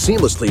the go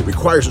seamlessly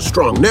requires a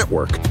strong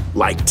network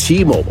like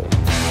T-Mobile.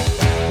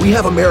 We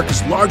have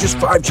America's largest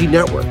 5G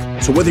network,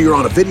 so whether you're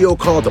on a video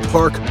call at the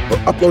park or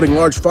uploading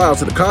large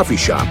files at a coffee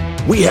shop,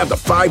 we have the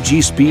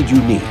 5G speed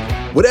you need.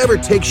 Whatever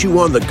takes you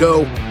on the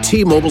go,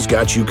 T-Mobile's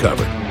got you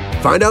covered.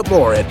 Find out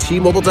more at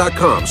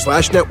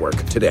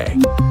T-Mobile.com/network today.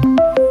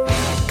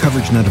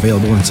 Coverage not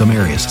available in some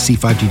areas. See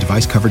 5G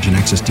device coverage and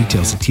access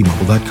details at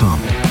T-Mobile.com.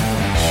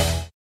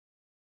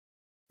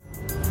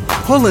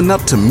 Pulling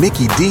up to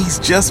Mickey D's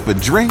just for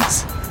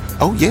drinks?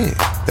 Oh yeah,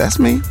 that's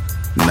me.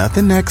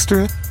 Nothing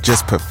extra,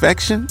 just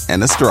perfection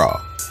and a straw.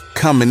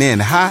 Coming in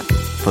hot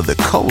for the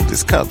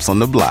coldest cups on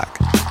the block.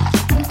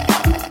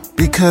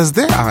 Because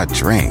there are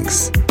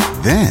drinks.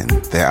 Then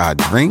there are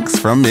drinks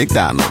from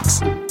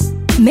McDonald's.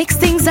 Mix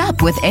things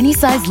up with any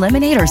size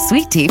lemonade or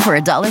sweet tea for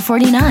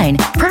 $1.49.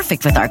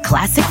 Perfect with our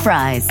classic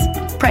fries.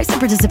 Price and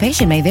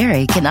participation may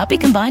vary. Cannot be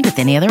combined with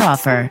any other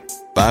offer.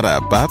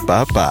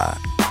 Ba-da-ba-ba-ba.